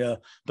down here,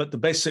 but the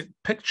basic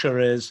picture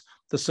is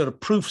the sort of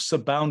proofs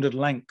of bounded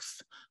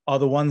length are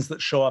the ones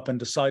that show up in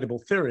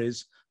decidable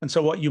theories. And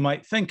so what you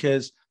might think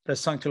is there's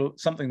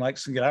something like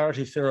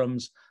singularity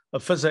theorems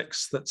of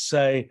physics that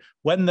say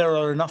when there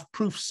are enough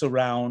proofs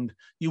around,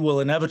 you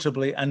will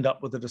inevitably end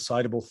up with a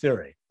decidable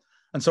theory.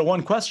 And so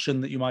one question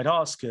that you might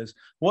ask is,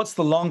 what's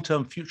the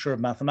long-term future of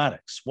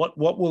mathematics? What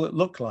will it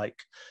look like,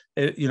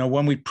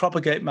 when we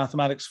propagate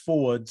mathematics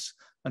forwards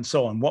and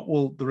so on? What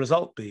will the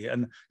result be?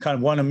 And kind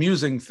of one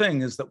amusing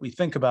thing is that we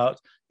think about,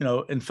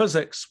 in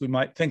physics, we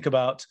might think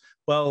about,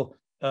 well,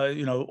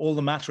 all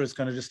the matter is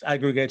going to just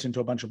aggregate into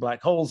a bunch of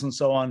black holes and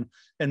so on.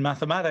 In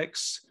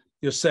mathematics,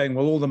 you're saying,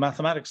 well, all the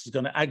mathematics is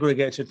going to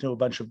aggregate into a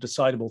bunch of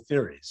decidable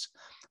theories.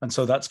 And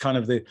so that's kind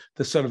of the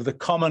sort of the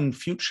common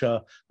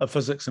future of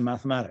physics and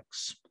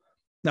mathematics.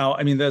 Now,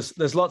 I mean,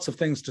 there's lots of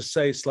things to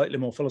say slightly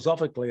more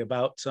philosophically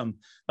about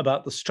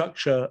the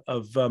structure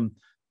of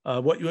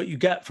what you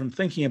get from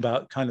thinking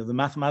about kind of the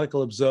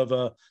mathematical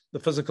observer,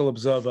 the physical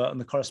observer, and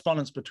the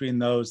correspondence between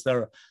those.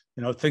 There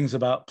are things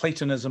about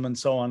Platonism and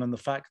so on, and the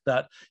fact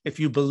that if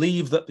you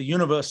believe that the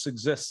universe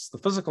exists, the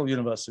physical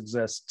universe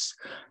exists,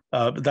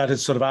 that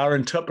is sort of our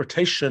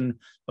interpretation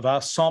of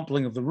our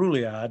sampling of the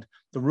Rulliad.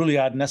 The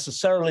Rulliad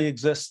necessarily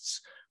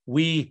exists.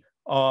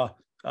 Our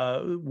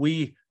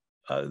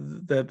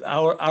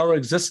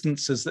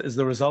existence is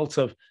the result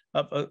of,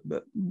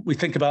 we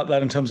think about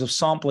that in terms of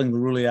sampling the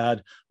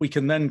Rulliad. We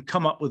can then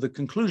come up with the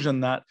conclusion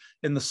that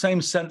in the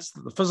same sense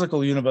that the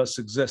physical universe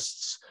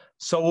exists,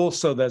 so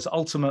also there's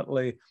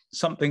ultimately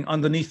something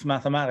underneath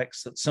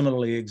mathematics that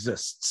similarly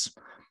exists.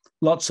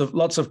 Lots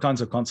of kinds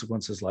of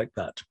consequences like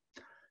that.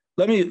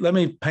 Let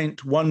me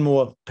paint one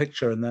more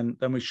picture, and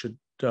then we should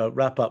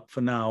wrap up for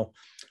now,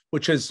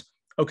 which is,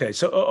 okay,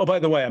 so, by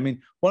the way, I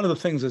mean, one of the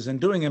things is in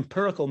doing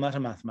empirical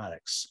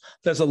metamathematics,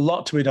 there's a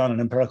lot to be done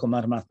in empirical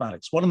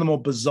metamathematics. One of the more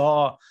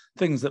bizarre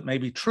things that may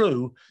be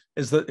true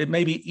is that it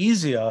may be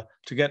easier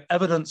to get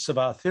evidence of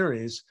our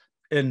theories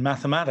in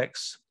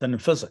mathematics than in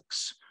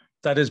physics.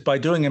 That is, by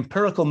doing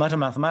empirical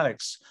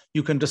metamathematics,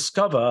 you can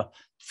discover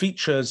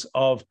features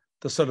of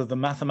the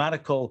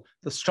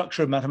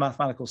structure of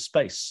mathematical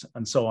space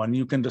and so on.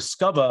 You can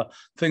discover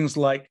things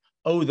like,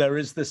 oh, there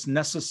is this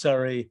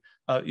necessary,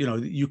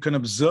 you can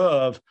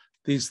observe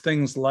these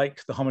things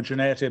like the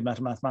homogeneity of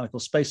mathematical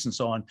space and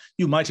so on.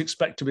 You might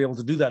expect to be able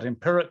to do that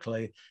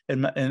empirically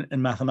in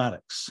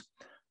mathematics.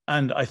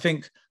 And I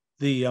think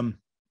I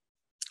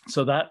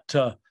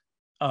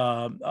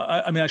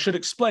should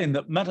explain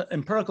that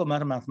empirical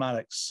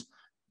metamathematics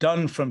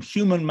done from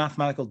human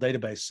mathematical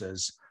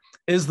databases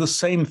is the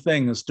same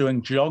thing as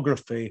doing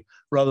geography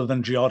rather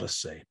than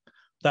geodesy.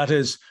 That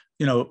is,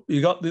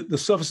 you got the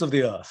surface of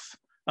the Earth,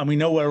 and we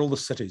know where all the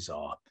cities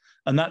are.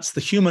 And that's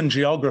the human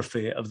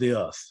geography of the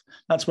Earth.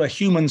 That's where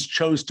humans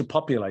chose to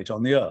populate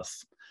on the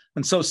Earth.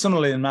 And so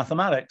similarly in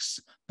mathematics,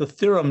 the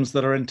theorems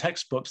that are in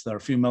textbooks, there are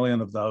a few million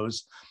of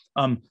those,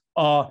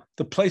 are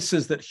the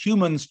places that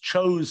humans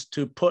chose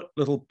to put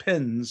little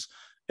pins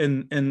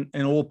in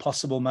all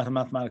possible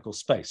mathematical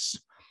space.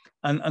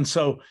 And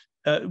so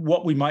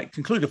what we might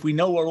conclude, if we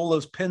know where all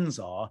those pins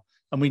are,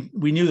 and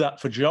we knew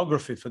that for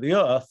geography for the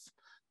Earth,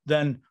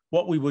 then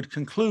what we would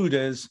conclude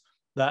is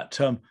that,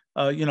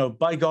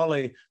 by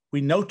golly, we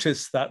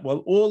notice that,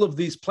 well, all of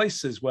these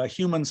places where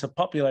humans have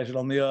populated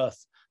on the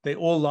Earth, they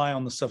all lie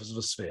on the surface of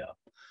a sphere.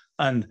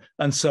 And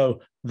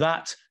so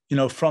that,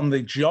 from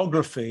the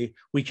geography,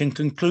 we can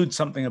conclude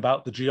something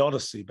about the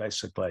geodesy,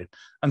 basically.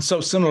 And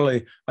so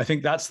similarly, I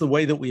think that's the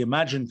way that we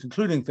imagine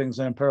concluding things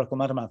in empirical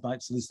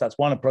metamathematics. At least that's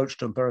one approach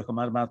to empirical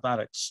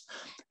metamathematics,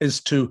 is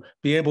to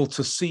be able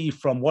to see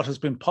from what has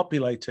been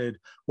populated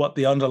what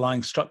the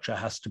underlying structure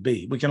has to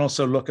be. We can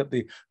also look at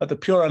the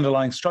pure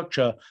underlying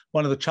structure.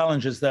 One of the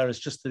challenges there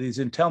is just that these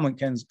entailment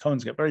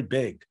cones get very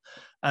big.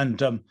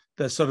 And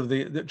there's sort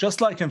of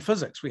just like in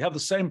physics, we have the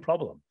same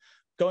problem.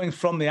 Going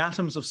from the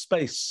atoms of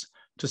space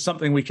to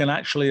something we can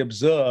actually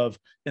observe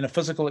in a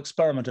physical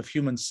experiment of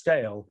human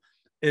scale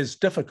is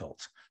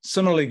difficult.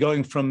 Similarly,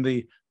 going from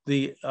the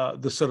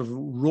sort of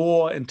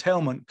raw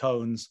entailment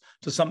cones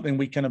to something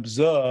we can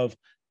observe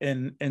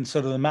in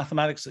sort of the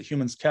mathematics that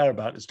humans care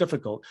about is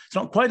difficult. It's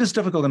not quite as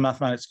difficult in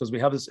mathematics because we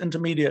have this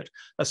intermediate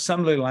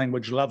assembly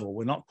language level.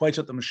 We're not quite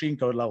at the machine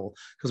code level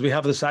because we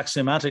have this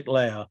axiomatic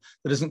layer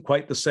that isn't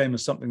quite the same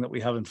as something that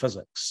we have in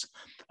physics.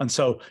 And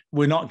so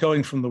we're not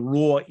going from the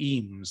raw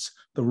Eames,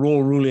 the raw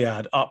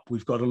Rulliad up.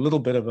 We've got a little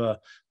bit of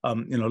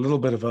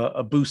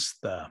a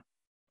boost there.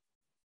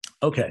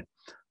 Okay,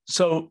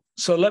 so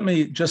let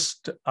me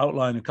just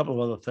outline a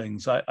couple of other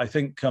things. I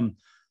think one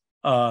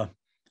of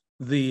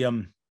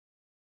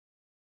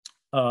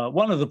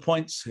the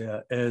points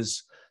here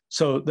is,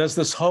 so there's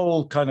this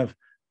whole kind of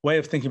way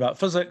of thinking about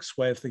physics,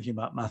 way of thinking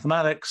about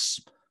mathematics.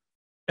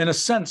 In a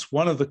sense,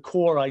 one of the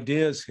core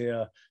ideas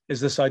here is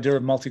this idea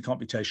of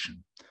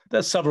multi-computation.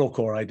 There's several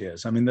core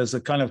ideas. I mean, there's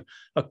a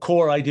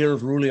core idea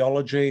of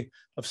ruleology,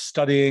 of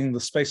studying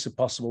the space of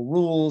possible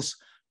rules.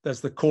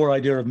 There's the core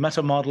idea of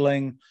meta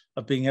modeling,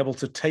 of being able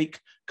to take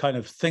kind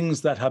of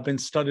things that have been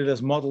studied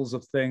as models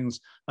of things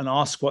and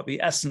ask what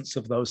the essence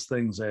of those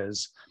things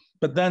is.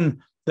 But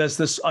then there's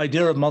this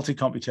idea of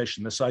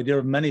multi-computation, this idea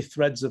of many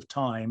threads of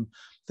time,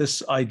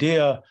 this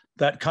idea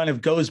that kind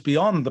of goes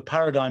beyond the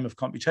paradigm of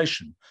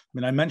computation. I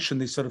mean, I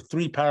mentioned these sort of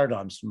three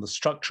paradigms, from the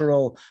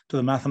structural to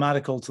the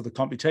mathematical to the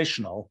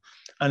computational.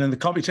 And in the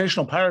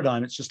computational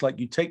paradigm, it's just like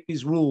you take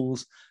these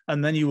rules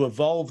and then you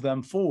evolve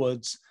them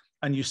forwards,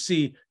 and you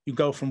see you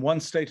go from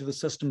one state of the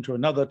system to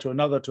another, to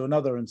another, to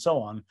another, and so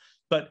on.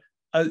 But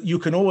you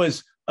can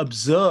always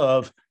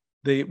observe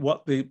in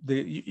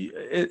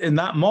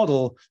that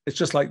model, it's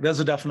just like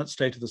there's a definite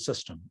state of the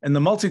system. In the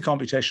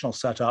multi-computational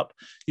setup,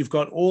 you've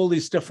got all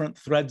these different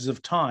threads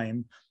of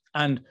time,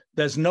 and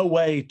there's no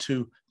way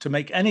to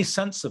make any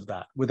sense of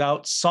that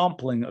without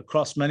sampling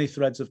across many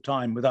threads of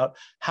time, without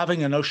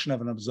having a notion of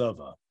an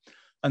observer.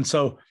 And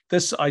so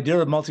this idea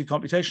of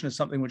multi-computation is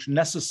something which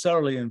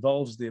necessarily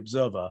involves the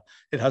observer.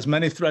 It has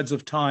many threads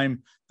of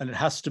time, and it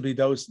has to be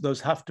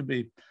those have to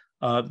be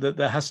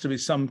there has to be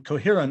some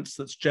coherence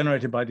that's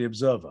generated by the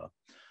observer.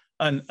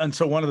 And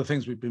so one of the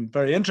things we've been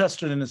very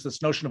interested in is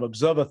this notion of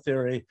observer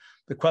theory,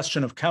 the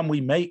question of, can we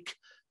make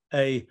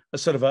a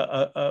sort of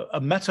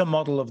a meta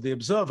model of the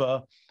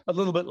observer, a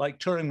little bit like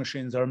Turing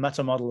machines are a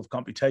meta model of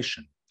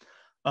computation.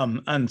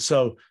 And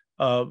so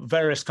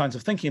various kinds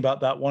of thinking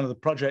about that. One of the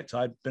projects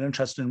I've been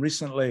interested in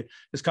recently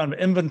is kind of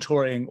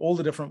inventorying all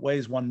the different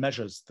ways one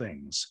measures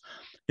things.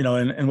 You know,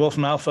 in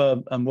Wolfram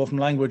Alpha and Wolfram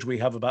language, we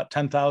have about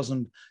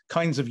 10,000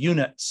 kinds of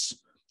units,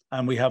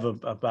 and we have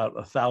about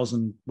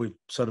 1,000, we've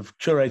sort of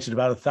curated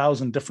about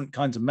 1,000 different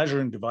kinds of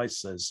measuring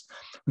devices.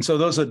 And so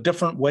those are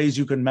different ways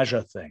you can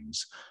measure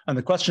things. And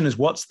the question is,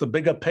 what's the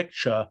bigger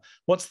picture?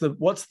 What's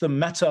the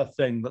meta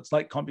thing that's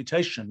like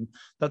computation?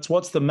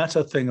 What's the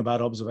meta thing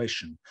about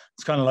observation?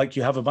 It's kind of like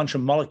you have a bunch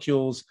of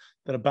molecules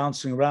that are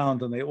bouncing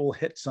around, and they all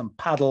hit some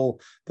paddle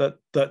that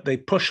they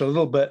push a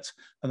little bit,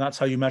 and that's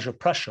how you measure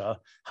pressure.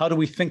 How do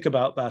we think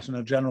about that in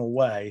a general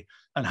way?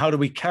 And how do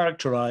we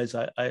characterize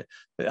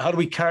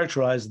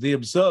the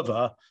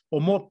observer, or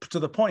more to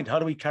the point, how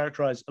do we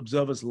characterize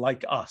observers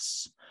like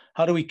us?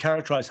 How do we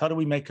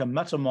make a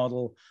meta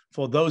model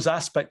for those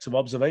aspects of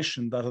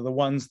observation that are the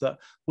ones that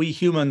we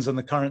humans in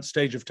the current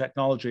stage of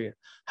technology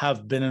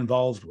have been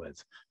involved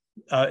with?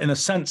 In a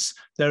sense,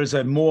 there is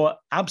a more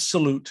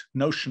absolute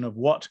notion of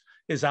what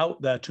is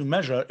out there to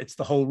measure. It's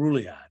the whole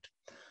Rulliad.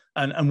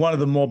 And one of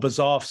the more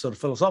bizarre sort of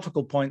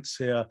philosophical points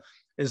here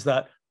is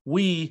that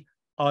we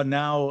are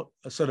now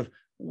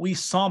we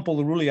sample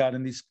the Rulliad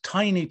in these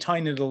tiny,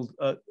 tiny little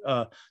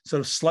sort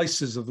of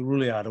slices of the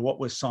Rulliad of what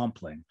we're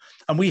sampling.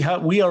 And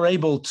we are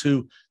able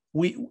to,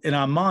 in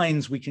our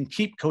minds, we can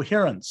keep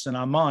coherence in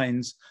our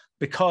minds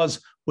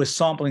because we're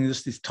sampling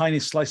just these tiny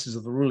slices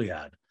of the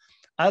Rulliad.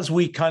 As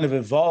we kind of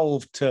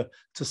evolve to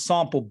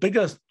sample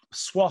bigger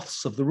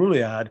swaths of the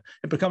Rulliad,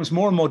 it becomes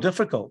more and more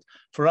difficult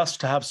for us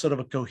to have sort of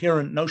a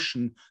coherent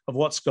notion of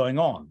what's going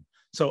on.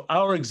 So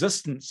our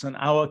existence and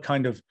our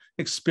kind of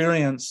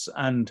experience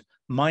and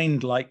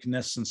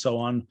mind-likeness and so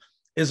on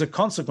is a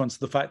consequence of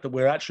the fact that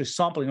we're actually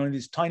sampling only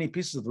these tiny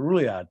pieces of the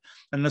Rulliad.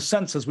 And in a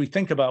sense, as we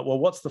think about, well,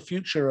 what's the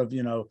future of,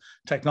 you know,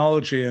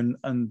 technology and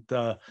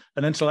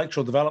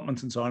intellectual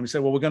development and so on, we say,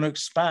 well, we're going to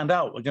expand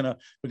out. We're going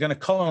to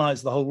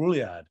colonize the whole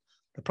Rulliad.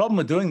 The problem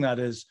with doing that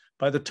is,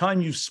 by the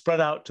time you've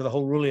spread out to the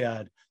whole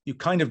Rulliad, you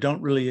kind of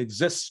don't really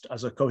exist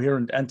as a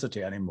coherent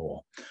entity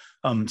anymore.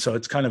 So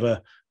it's kind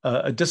of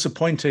a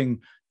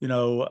disappointing, you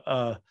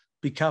know,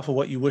 be careful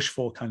what you wish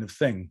for kind of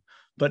thing.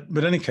 But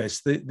in any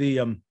case, this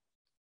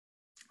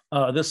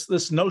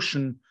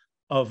notion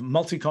of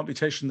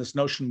multi-computation, this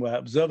notion where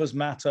observers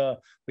matter,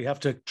 we have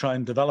to try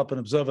and develop an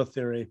observer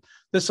theory.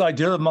 This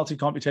idea of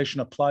multi-computation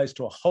applies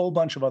to a whole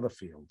bunch of other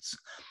fields.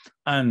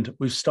 And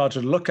we've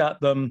started to look at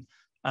them,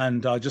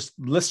 and just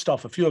list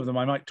off a few of them.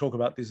 I might talk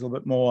about these a little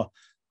bit more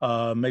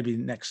maybe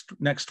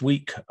next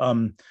week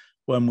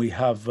when we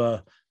have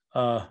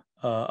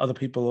other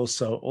people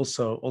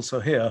also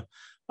here.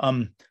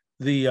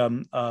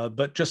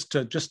 But just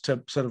to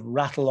sort of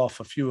rattle off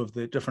a few of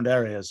the different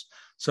areas.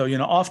 So, you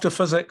know, after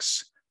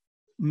physics,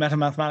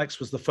 metamathematics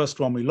was the first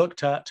one we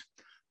looked at.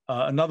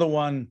 Another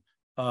one,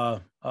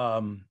 you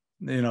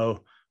know,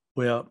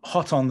 we're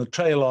hot on the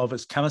trail of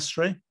is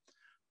chemistry.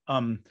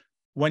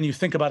 When you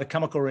think about a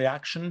chemical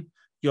reaction,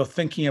 you're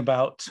thinking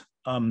about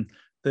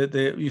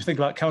you think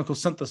about chemical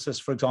synthesis,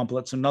 for example.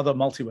 It's another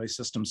multi-way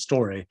system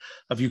story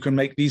of you can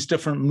make these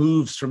different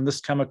moves from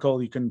this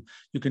chemical. You can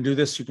do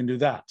this, you can do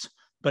that.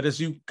 But as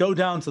you go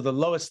down to the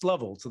lowest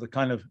level, to the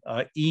kind of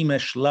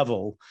EMISH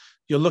level,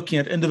 you're looking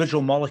at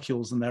individual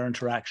molecules and their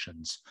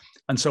interactions.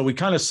 And so we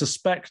kind of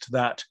suspect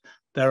that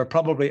there are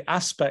probably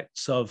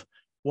aspects of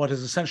what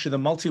is essentially the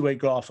multi-way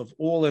graph of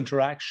all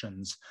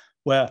interactions,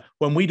 where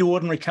when we do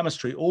ordinary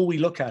chemistry, all we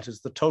look at is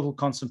the total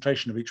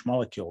concentration of each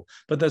molecule.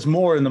 But there's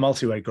more in the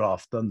multi-way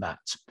graph than that.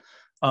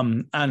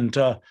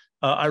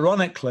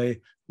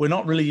 Ironically, we're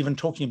not really even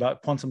talking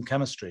about quantum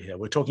chemistry here.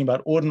 We're talking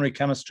about ordinary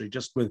chemistry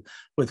just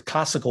with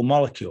classical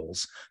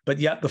molecules. But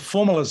yet the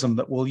formalism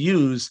that we'll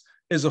use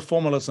is a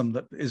formalism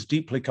that is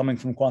deeply coming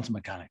from quantum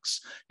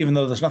mechanics, even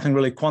though there's nothing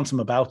really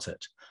quantum about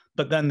it.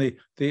 But then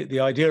the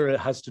idea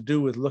has to do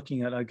with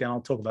looking at, again,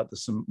 I'll talk about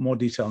this in more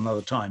detail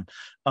another time,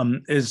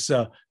 is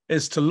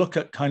to look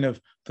at kind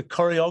of the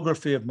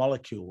choreography of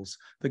molecules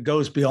that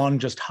goes beyond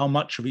just how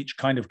much of each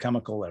kind of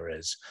chemical there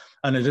is.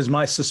 And it is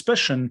my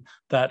suspicion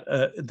that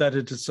that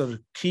it is sort of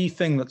key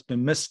thing that's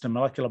been missed in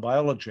molecular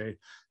biology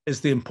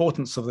is the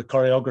importance of the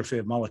choreography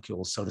of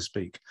molecules, so to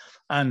speak.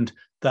 And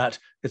that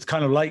it's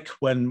kind of like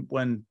when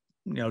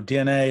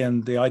DNA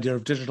and the idea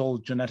of digital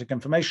genetic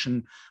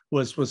information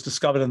was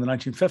discovered in the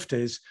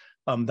 1950s.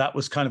 That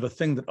was kind of a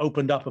thing that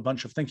opened up a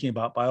bunch of thinking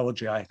about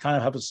biology. I kind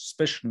of have a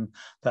suspicion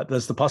that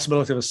there's the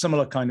possibility of a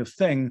similar kind of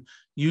thing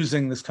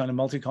using this kind of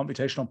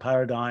multi-computational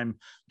paradigm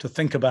to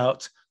think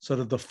about sort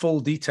of the full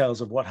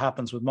details of what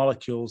happens with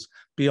molecules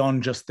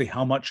beyond just the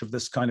how much of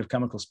this kind of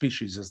chemical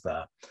species is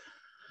there.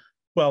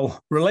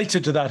 Well,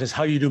 related to that is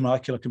how you do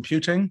molecular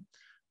computing.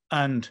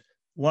 And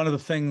one of the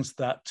things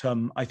that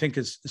I think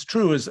is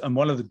true is, and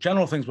one of the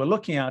general things we're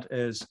looking at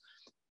is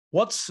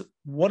what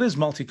is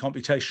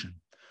multi-computation?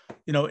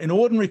 In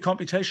ordinary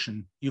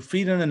computation, you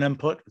feed in an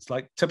input. It's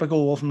like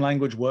typical Wolfram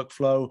language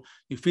workflow.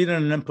 You feed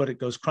in an input, it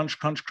goes crunch,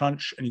 crunch,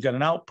 crunch, and you get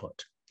an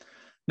output.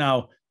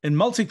 Now, in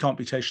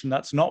multi-computation,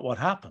 that's not what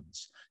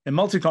happens. In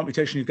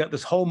multi-computation, you get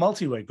this whole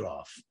multi-way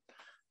graph.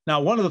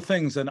 Now, one of the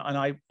things, and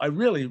I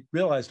really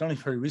realized only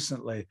very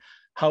recently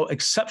how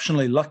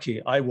exceptionally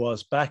lucky I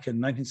was back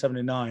in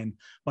 1979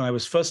 when I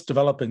was first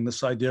developing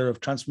this idea of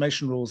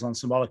transformation rules on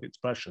symbolic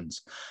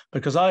expressions.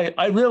 Because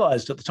I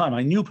realized at the time,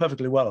 I knew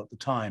perfectly well at the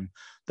time,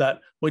 that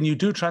when you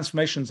do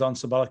transformations on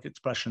symbolic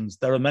expressions,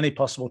 there are many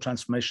possible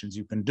transformations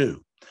you can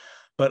do.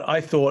 But I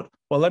thought,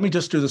 well, let me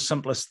just do the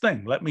simplest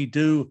thing. Let me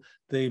do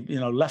the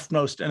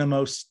leftmost,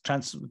 innermost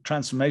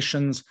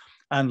transformations,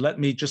 and let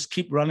me just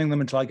keep running them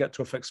until I get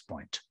to a fixed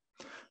point.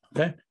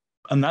 Okay,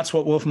 and that's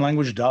what Wolfram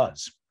language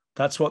does.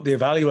 That's what the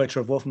evaluator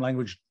of Wolfram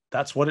language,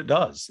 that's what it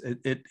does.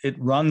 It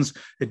runs,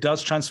 it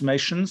does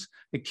transformations,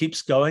 it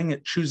keeps going,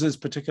 it chooses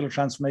particular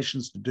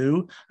transformations to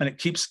do, and it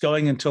keeps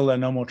going until there are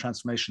no more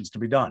transformations to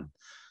be done.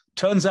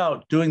 Turns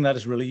out doing that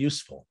is really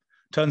useful.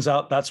 Turns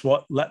out that's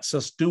what lets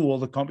us do all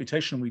the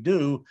computation we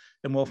do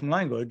in Wolfram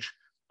language.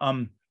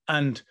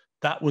 And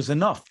that was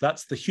enough.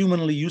 That's the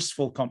humanly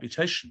useful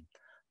computation.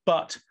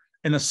 But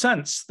in a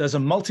sense, there's a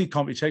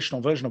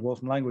multi-computational version of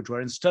Wolfram language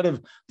where instead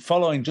of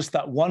following just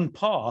that one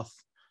path,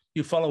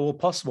 you follow all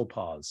possible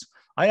paths.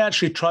 I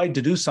actually tried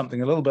to do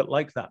something a little bit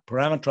like that,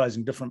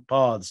 parameterizing different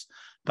paths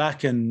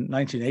back in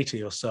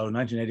 1980 or so,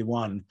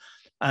 1981.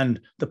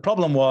 And the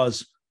problem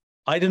was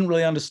I didn't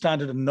really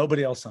understand it and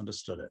nobody else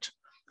understood it.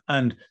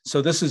 And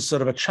so this is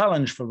sort of a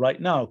challenge for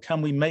right now.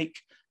 Can we make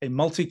a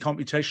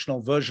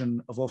multi-computational version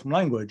of Wolfram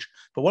language?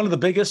 But one of the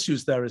big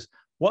issues there is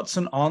what's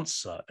an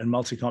answer in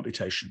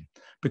multi-computation?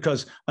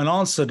 Because an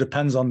answer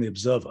depends on the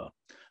observer.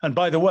 And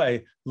by the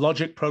way,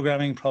 logic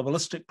programming,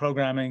 probabilistic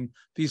programming,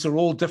 these are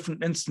all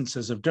different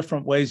instances of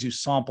different ways you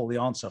sample the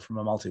answer from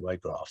a multi-way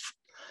graph.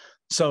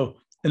 So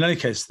in any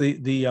case,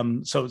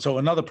 so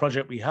another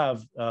project we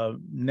have,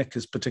 Nick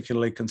is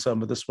particularly concerned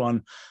with this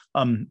one,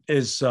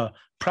 is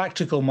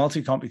practical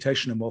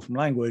multi-computation in Wolfram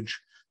language,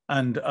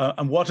 and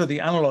what are the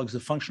analogs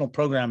of functional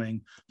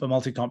programming for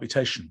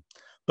multi-computation.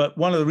 But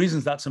one of the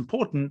reasons that's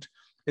important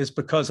is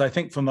because I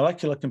think for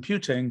molecular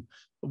computing,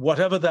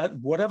 whatever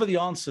the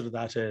answer to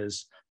that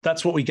is,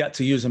 that's what we get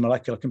to use in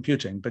molecular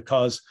computing.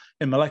 Because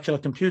in molecular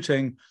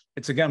computing,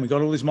 it's again, we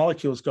got all these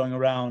molecules going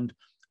around,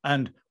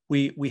 and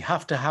we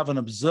have to have an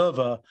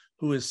observer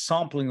who is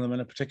sampling them in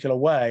a particular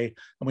way,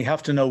 and we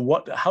have to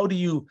know how do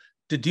you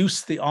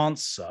deduce the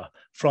answer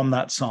from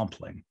that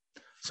sampling.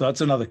 So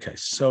that's another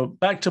case. So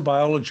back to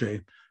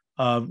biology.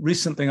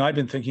 Recent thing I've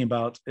been thinking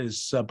about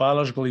is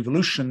biological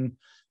evolution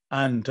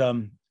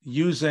and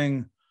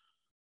using.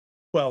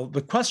 Well,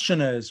 the question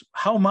is,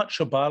 how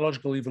much of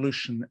biological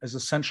evolution is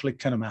essentially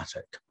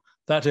kinematic?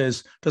 That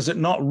is, does it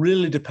not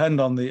really depend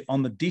on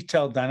the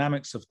detailed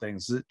dynamics of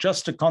things? Is it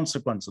just a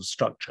consequence of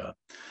structure?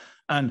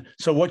 And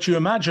so what you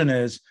imagine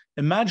is,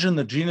 imagine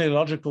the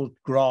genealogical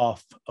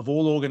graph of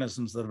all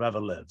organisms that have ever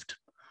lived.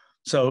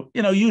 So,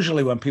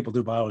 usually when people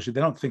do biology,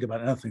 they don't think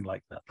about anything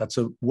like that. That's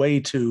a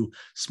way too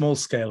small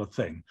scale a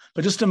thing.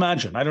 But just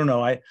imagine, I don't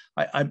know,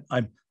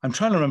 I'm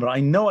trying to remember.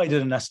 I know I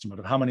did an estimate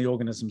of how many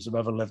organisms have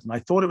ever lived, and I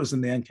thought it was in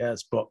the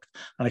NKS book,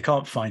 and I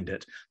can't find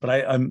it.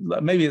 But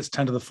maybe it's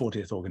 10 to the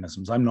 40th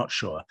organisms. I'm not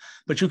sure.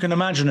 But you can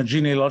imagine a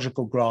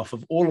genealogical graph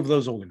of all of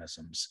those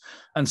organisms,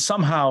 and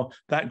somehow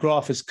that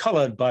graph is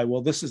colored by,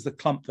 well, this is the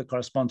clump that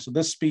corresponds to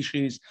this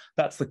species.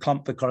 That's the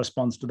clump that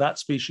corresponds to that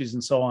species,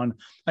 and so on.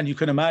 And you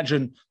can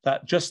imagine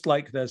that just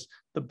like there's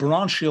the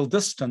branchial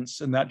distance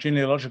in that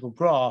genealogical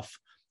graph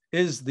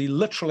is the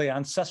literally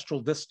ancestral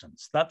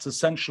distance. That's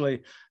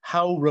essentially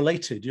how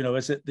related,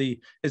 is it the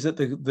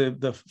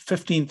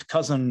 15th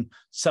cousin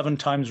 7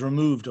 times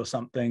removed or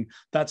something?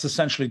 That's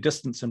essentially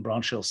distance in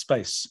branchial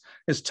space,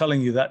 is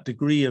telling you that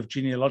degree of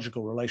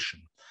genealogical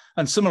relation.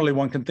 And similarly,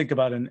 one can think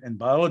about in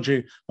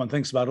biology, one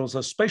thinks about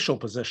also spatial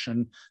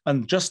position.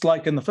 And just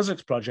like in the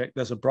physics project,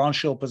 there's a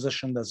branchial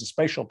position, there's a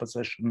spatial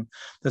position.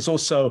 There's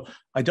also,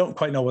 I don't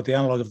quite know what the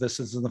analog of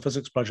this is in the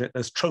physics project,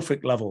 there's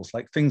trophic levels,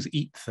 like things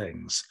eat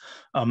things.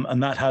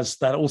 And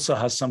that also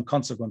has some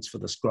consequence for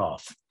this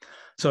graph.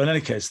 So in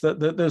any case,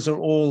 those are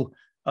all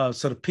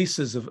sort of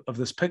pieces of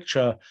this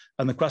picture.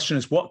 And the question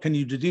is, what can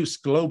you deduce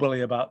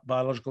globally about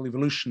biological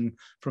evolution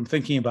from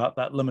thinking about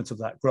that limit of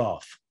that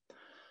graph?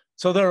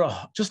 So there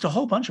are just a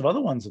whole bunch of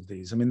other ones of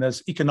these. I mean,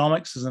 there's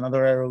economics is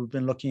another area we've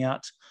been looking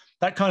at.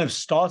 That kind of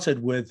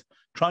started with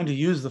trying to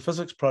use the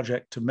physics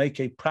project to make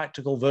a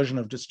practical version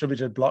of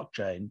distributed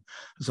blockchain,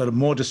 a sort of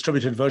more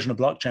distributed version of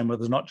blockchain where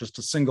there's not just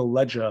a single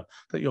ledger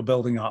that you're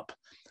building up.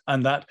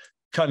 And that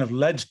kind of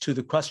led to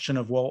the question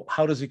of, well,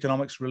 how does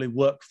economics really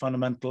work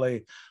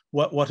fundamentally?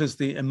 What is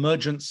the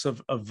emergence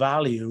of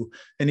value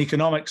in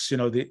economics?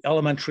 The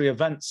elementary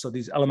events, so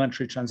these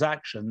elementary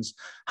transactions,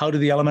 how do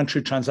the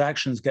elementary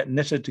transactions get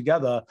knitted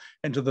together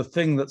into the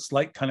thing that's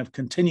like kind of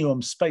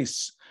continuum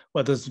space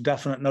where there's a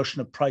definite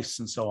notion of price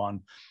and so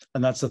on?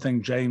 And that's the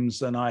thing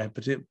James and I have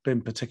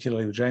been,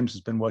 particularly James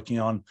has been working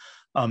on,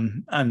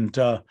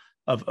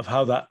 of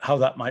how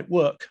that might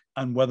work,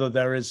 and whether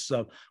there is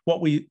what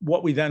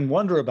we then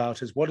wonder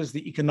about is, what is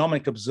the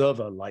economic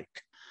observer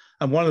like?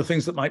 And one of the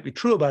things that might be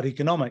true about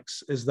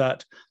economics is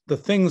that the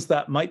things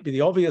that might be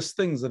the obvious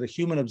things that a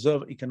human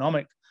observer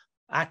economic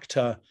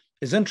actor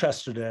is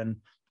interested in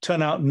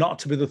turn out not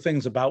to be the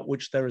things about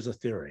which there is a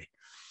theory.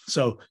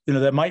 So,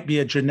 there might be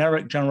a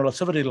generic general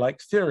relativity-like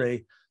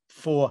theory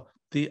for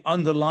the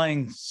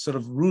underlying sort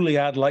of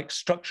Rouliad-like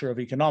structure of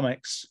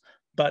economics,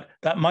 but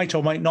that might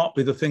or might not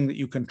be the thing that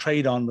you can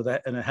trade on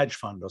in a hedge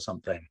fund or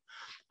something.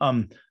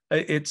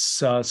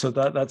 So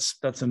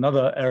that's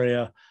another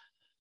area.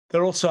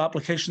 There are also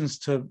applications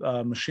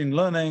to machine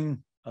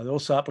learning. There are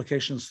also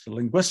applications to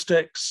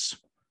linguistics.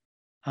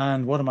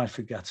 And what am I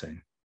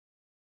forgetting?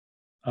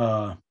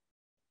 I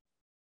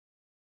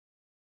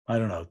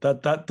don't know.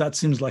 That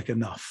seems like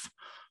enough.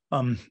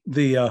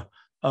 The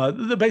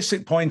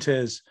basic point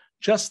is,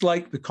 just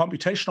like the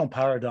computational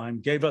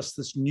paradigm gave us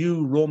this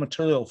new raw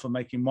material for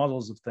making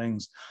models of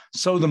things,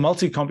 so the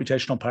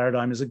multi-computational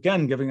paradigm is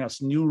again giving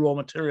us new raw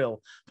material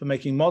for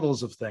making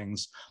models of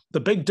things. The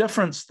big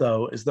difference,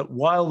 though, is that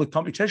while the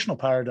computational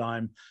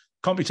paradigm,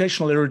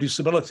 computational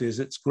irreducibility is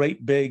its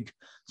great big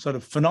sort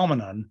of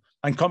phenomenon,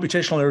 and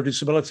computational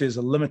irreducibility is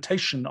a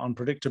limitation on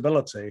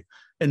predictability,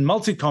 in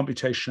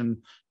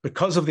multi-computation,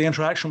 because of the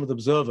interaction with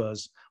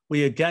observers,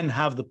 we again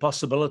have the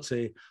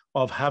possibility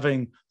of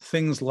having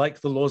things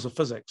like the laws of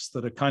physics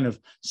that are kind of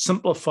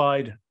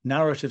simplified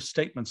narrative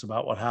statements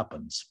about what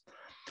happens.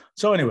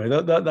 So anyway,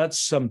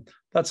 that's a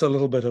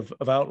little bit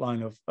of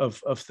outline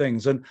of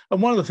things. And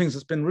one of the things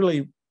that's been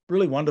really,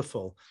 really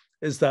wonderful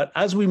is that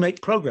as we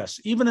make progress,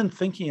 even in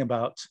thinking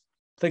about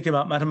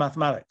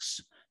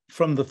metamathematics,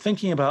 from the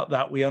thinking about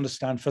that, we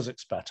understand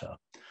physics better.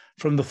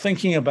 From the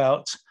thinking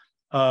about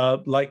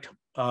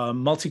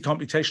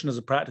multi-computation as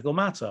a practical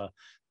matter,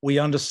 we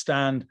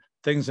understand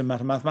things in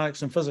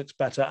mathematics and physics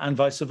better, and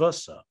vice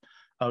versa.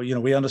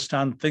 We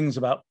understand things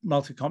about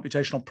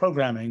multi-computational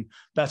programming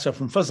better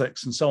from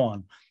physics and so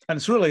on. And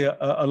it's really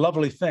a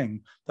lovely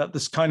thing that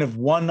this kind of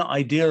one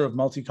idea of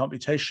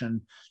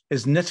multi-computation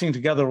is knitting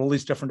together all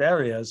these different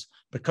areas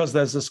because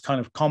there's this kind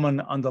of common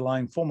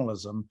underlying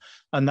formalism.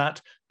 And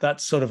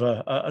that's sort of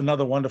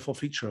another wonderful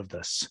feature of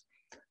this.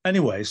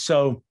 Anyway,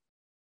 so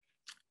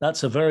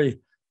that's a very,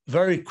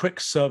 very quick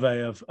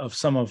survey of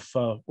some of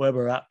where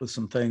we're at with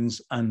some things.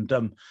 And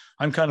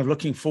I'm kind of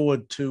looking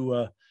forward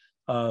to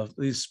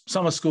these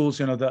summer schools.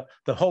 The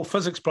whole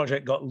physics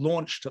project got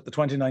launched at the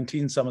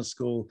 2019 summer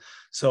school.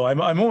 So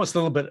I'm almost a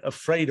little bit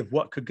afraid of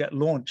what could get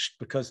launched,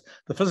 because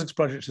the physics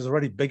project is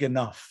already big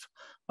enough.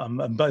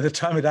 And by the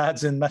time it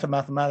adds in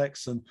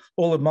metamathematics and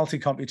all of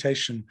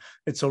multi-computation,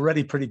 it's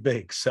already pretty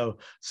big. So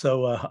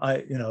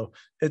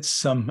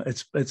it's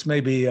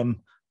maybe,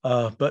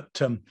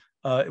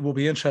 it will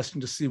be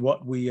interesting to see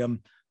what we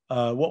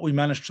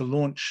managed to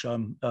launch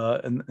in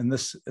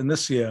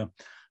this year.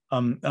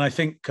 And I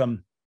think,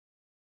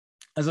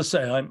 as I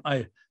say,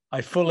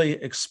 I fully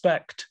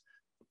expect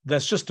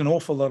there's just an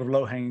awful lot of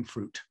low-hanging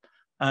fruit,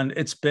 and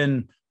it's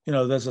been,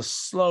 there's a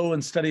slow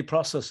and steady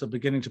process of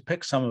beginning to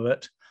pick some of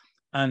it,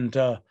 and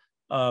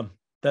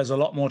there's a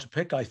lot more to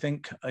pick. I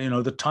think,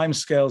 the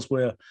timescales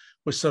we're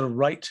sort of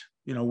right.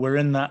 We're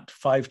in that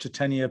 5 to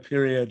 10 year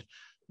period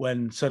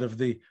when sort of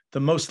the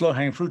most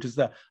low-hanging fruit is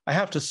there. I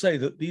have to say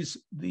that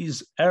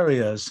these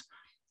areas,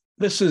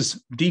 this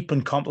is deep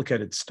and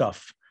complicated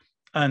stuff.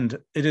 And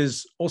it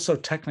is also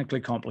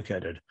technically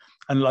complicated.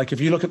 And like, if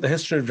you look at the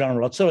history of general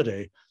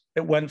relativity,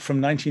 it went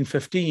from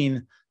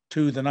 1915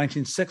 to the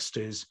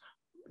 1960s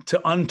to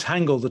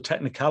untangle the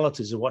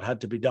technicalities of what had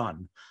to be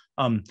done.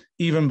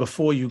 even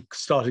before you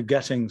started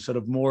getting sort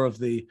of more of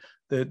the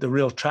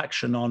real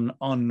traction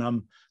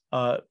on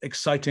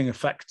exciting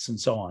effects and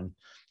so on.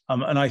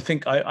 And I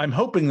think I'm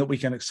hoping that we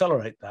can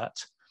accelerate that.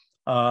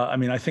 I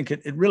mean, I think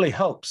it really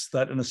helps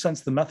that, in a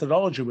sense, the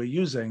methodology we're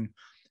using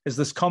is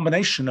this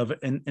combination of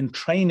in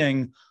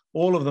training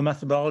all of the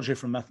methodology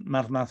from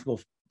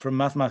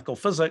mathematical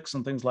physics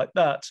and things like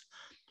that.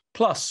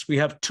 Plus, we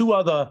have two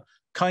other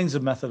kinds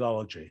of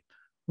methodology.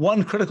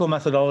 One critical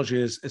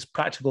methodology is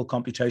practical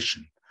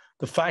computation.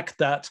 The fact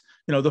that,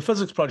 you know, the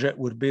physics project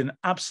would have been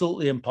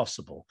absolutely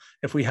impossible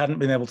if we hadn't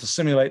been able to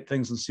simulate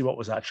things and see what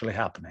was actually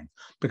happening.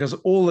 Because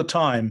all the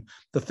time,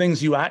 the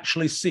things you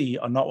actually see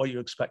are not what you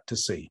expect to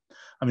see.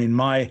 I mean,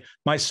 my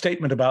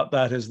statement about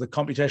that is the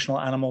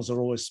computational animals are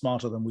always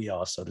smarter than we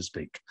are, so to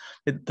speak.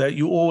 That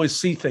you always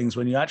see things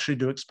when you actually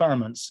do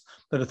experiments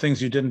that are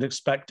things you didn't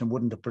expect and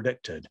wouldn't have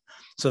predicted.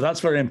 So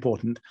that's very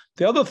important.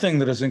 The other thing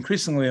that has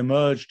increasingly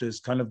emerged is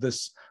kind of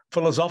this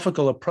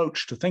philosophical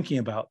approach to thinking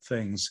about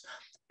things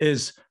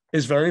is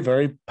very,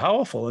 very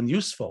powerful and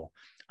useful.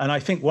 And I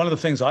think one of the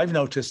things I've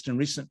noticed in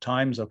recent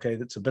times, okay,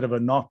 that's a bit of a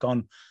knock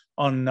on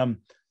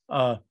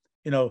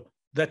you know,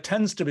 there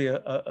tends to be,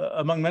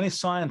 among many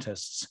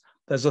scientists,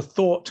 there's a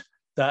thought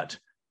that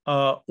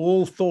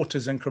all thought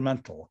is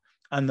incremental,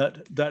 and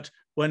that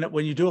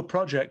when you do a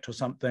project or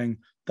something,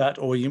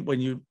 when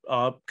you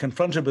are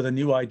confronted with a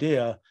new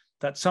idea,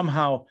 that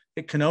somehow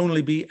it can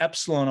only be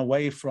epsilon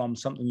away from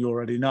something you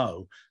already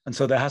know. And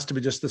so there has to be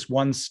just this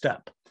one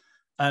step.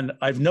 And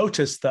I've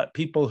noticed that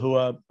people who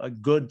are a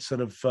good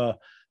sort of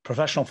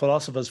professional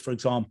philosophers, for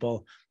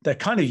example, they're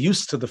kind of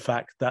used to the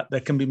fact that there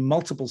can be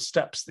multiple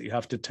steps that you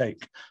have to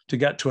take to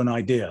get to an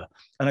idea.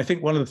 And I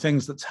think one of the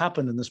things that's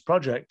happened in this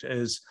project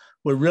is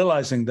we're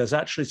realizing there's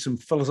actually some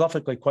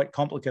philosophically quite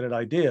complicated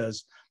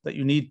ideas that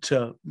you need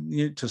to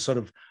sort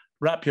of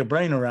wrap your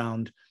brain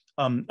around.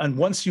 And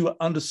once you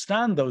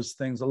understand those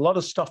things, a lot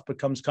of stuff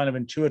becomes kind of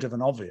intuitive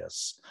and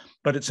obvious.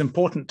 But it's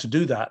important to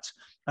do that.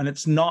 And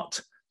it's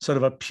not sort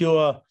of a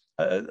pure,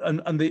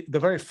 and the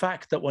very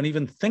fact that one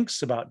even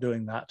thinks about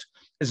doing that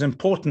is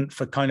important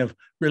for kind of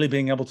really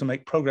being able to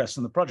make progress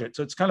in the project.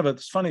 So it's kind of a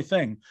funny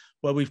thing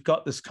where we've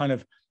got this kind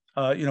of,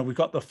 you know, we've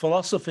got the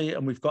philosophy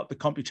and we've got the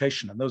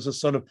computation, and those are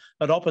sort of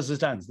at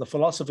opposite ends. The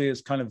philosophy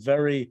is kind of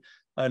very,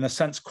 in a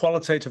sense,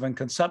 qualitative and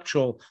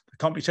conceptual. The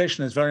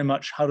computation is very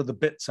much how do the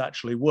bits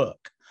actually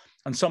work.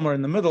 And somewhere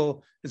in the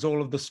middle is all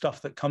of the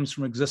stuff that comes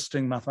from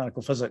existing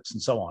mathematical physics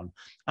and so on,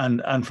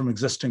 and from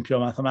existing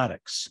pure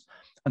mathematics.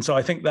 And so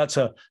I think it's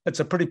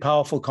a pretty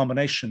powerful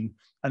combination,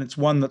 and it's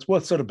one that's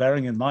worth sort of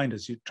bearing in mind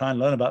as you try and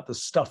learn about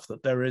this stuff,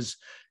 that there is,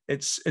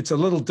 it's a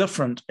little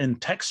different in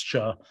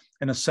texture,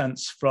 in a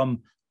sense,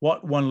 from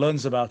what one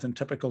learns about in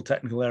typical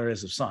technical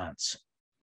areas of science.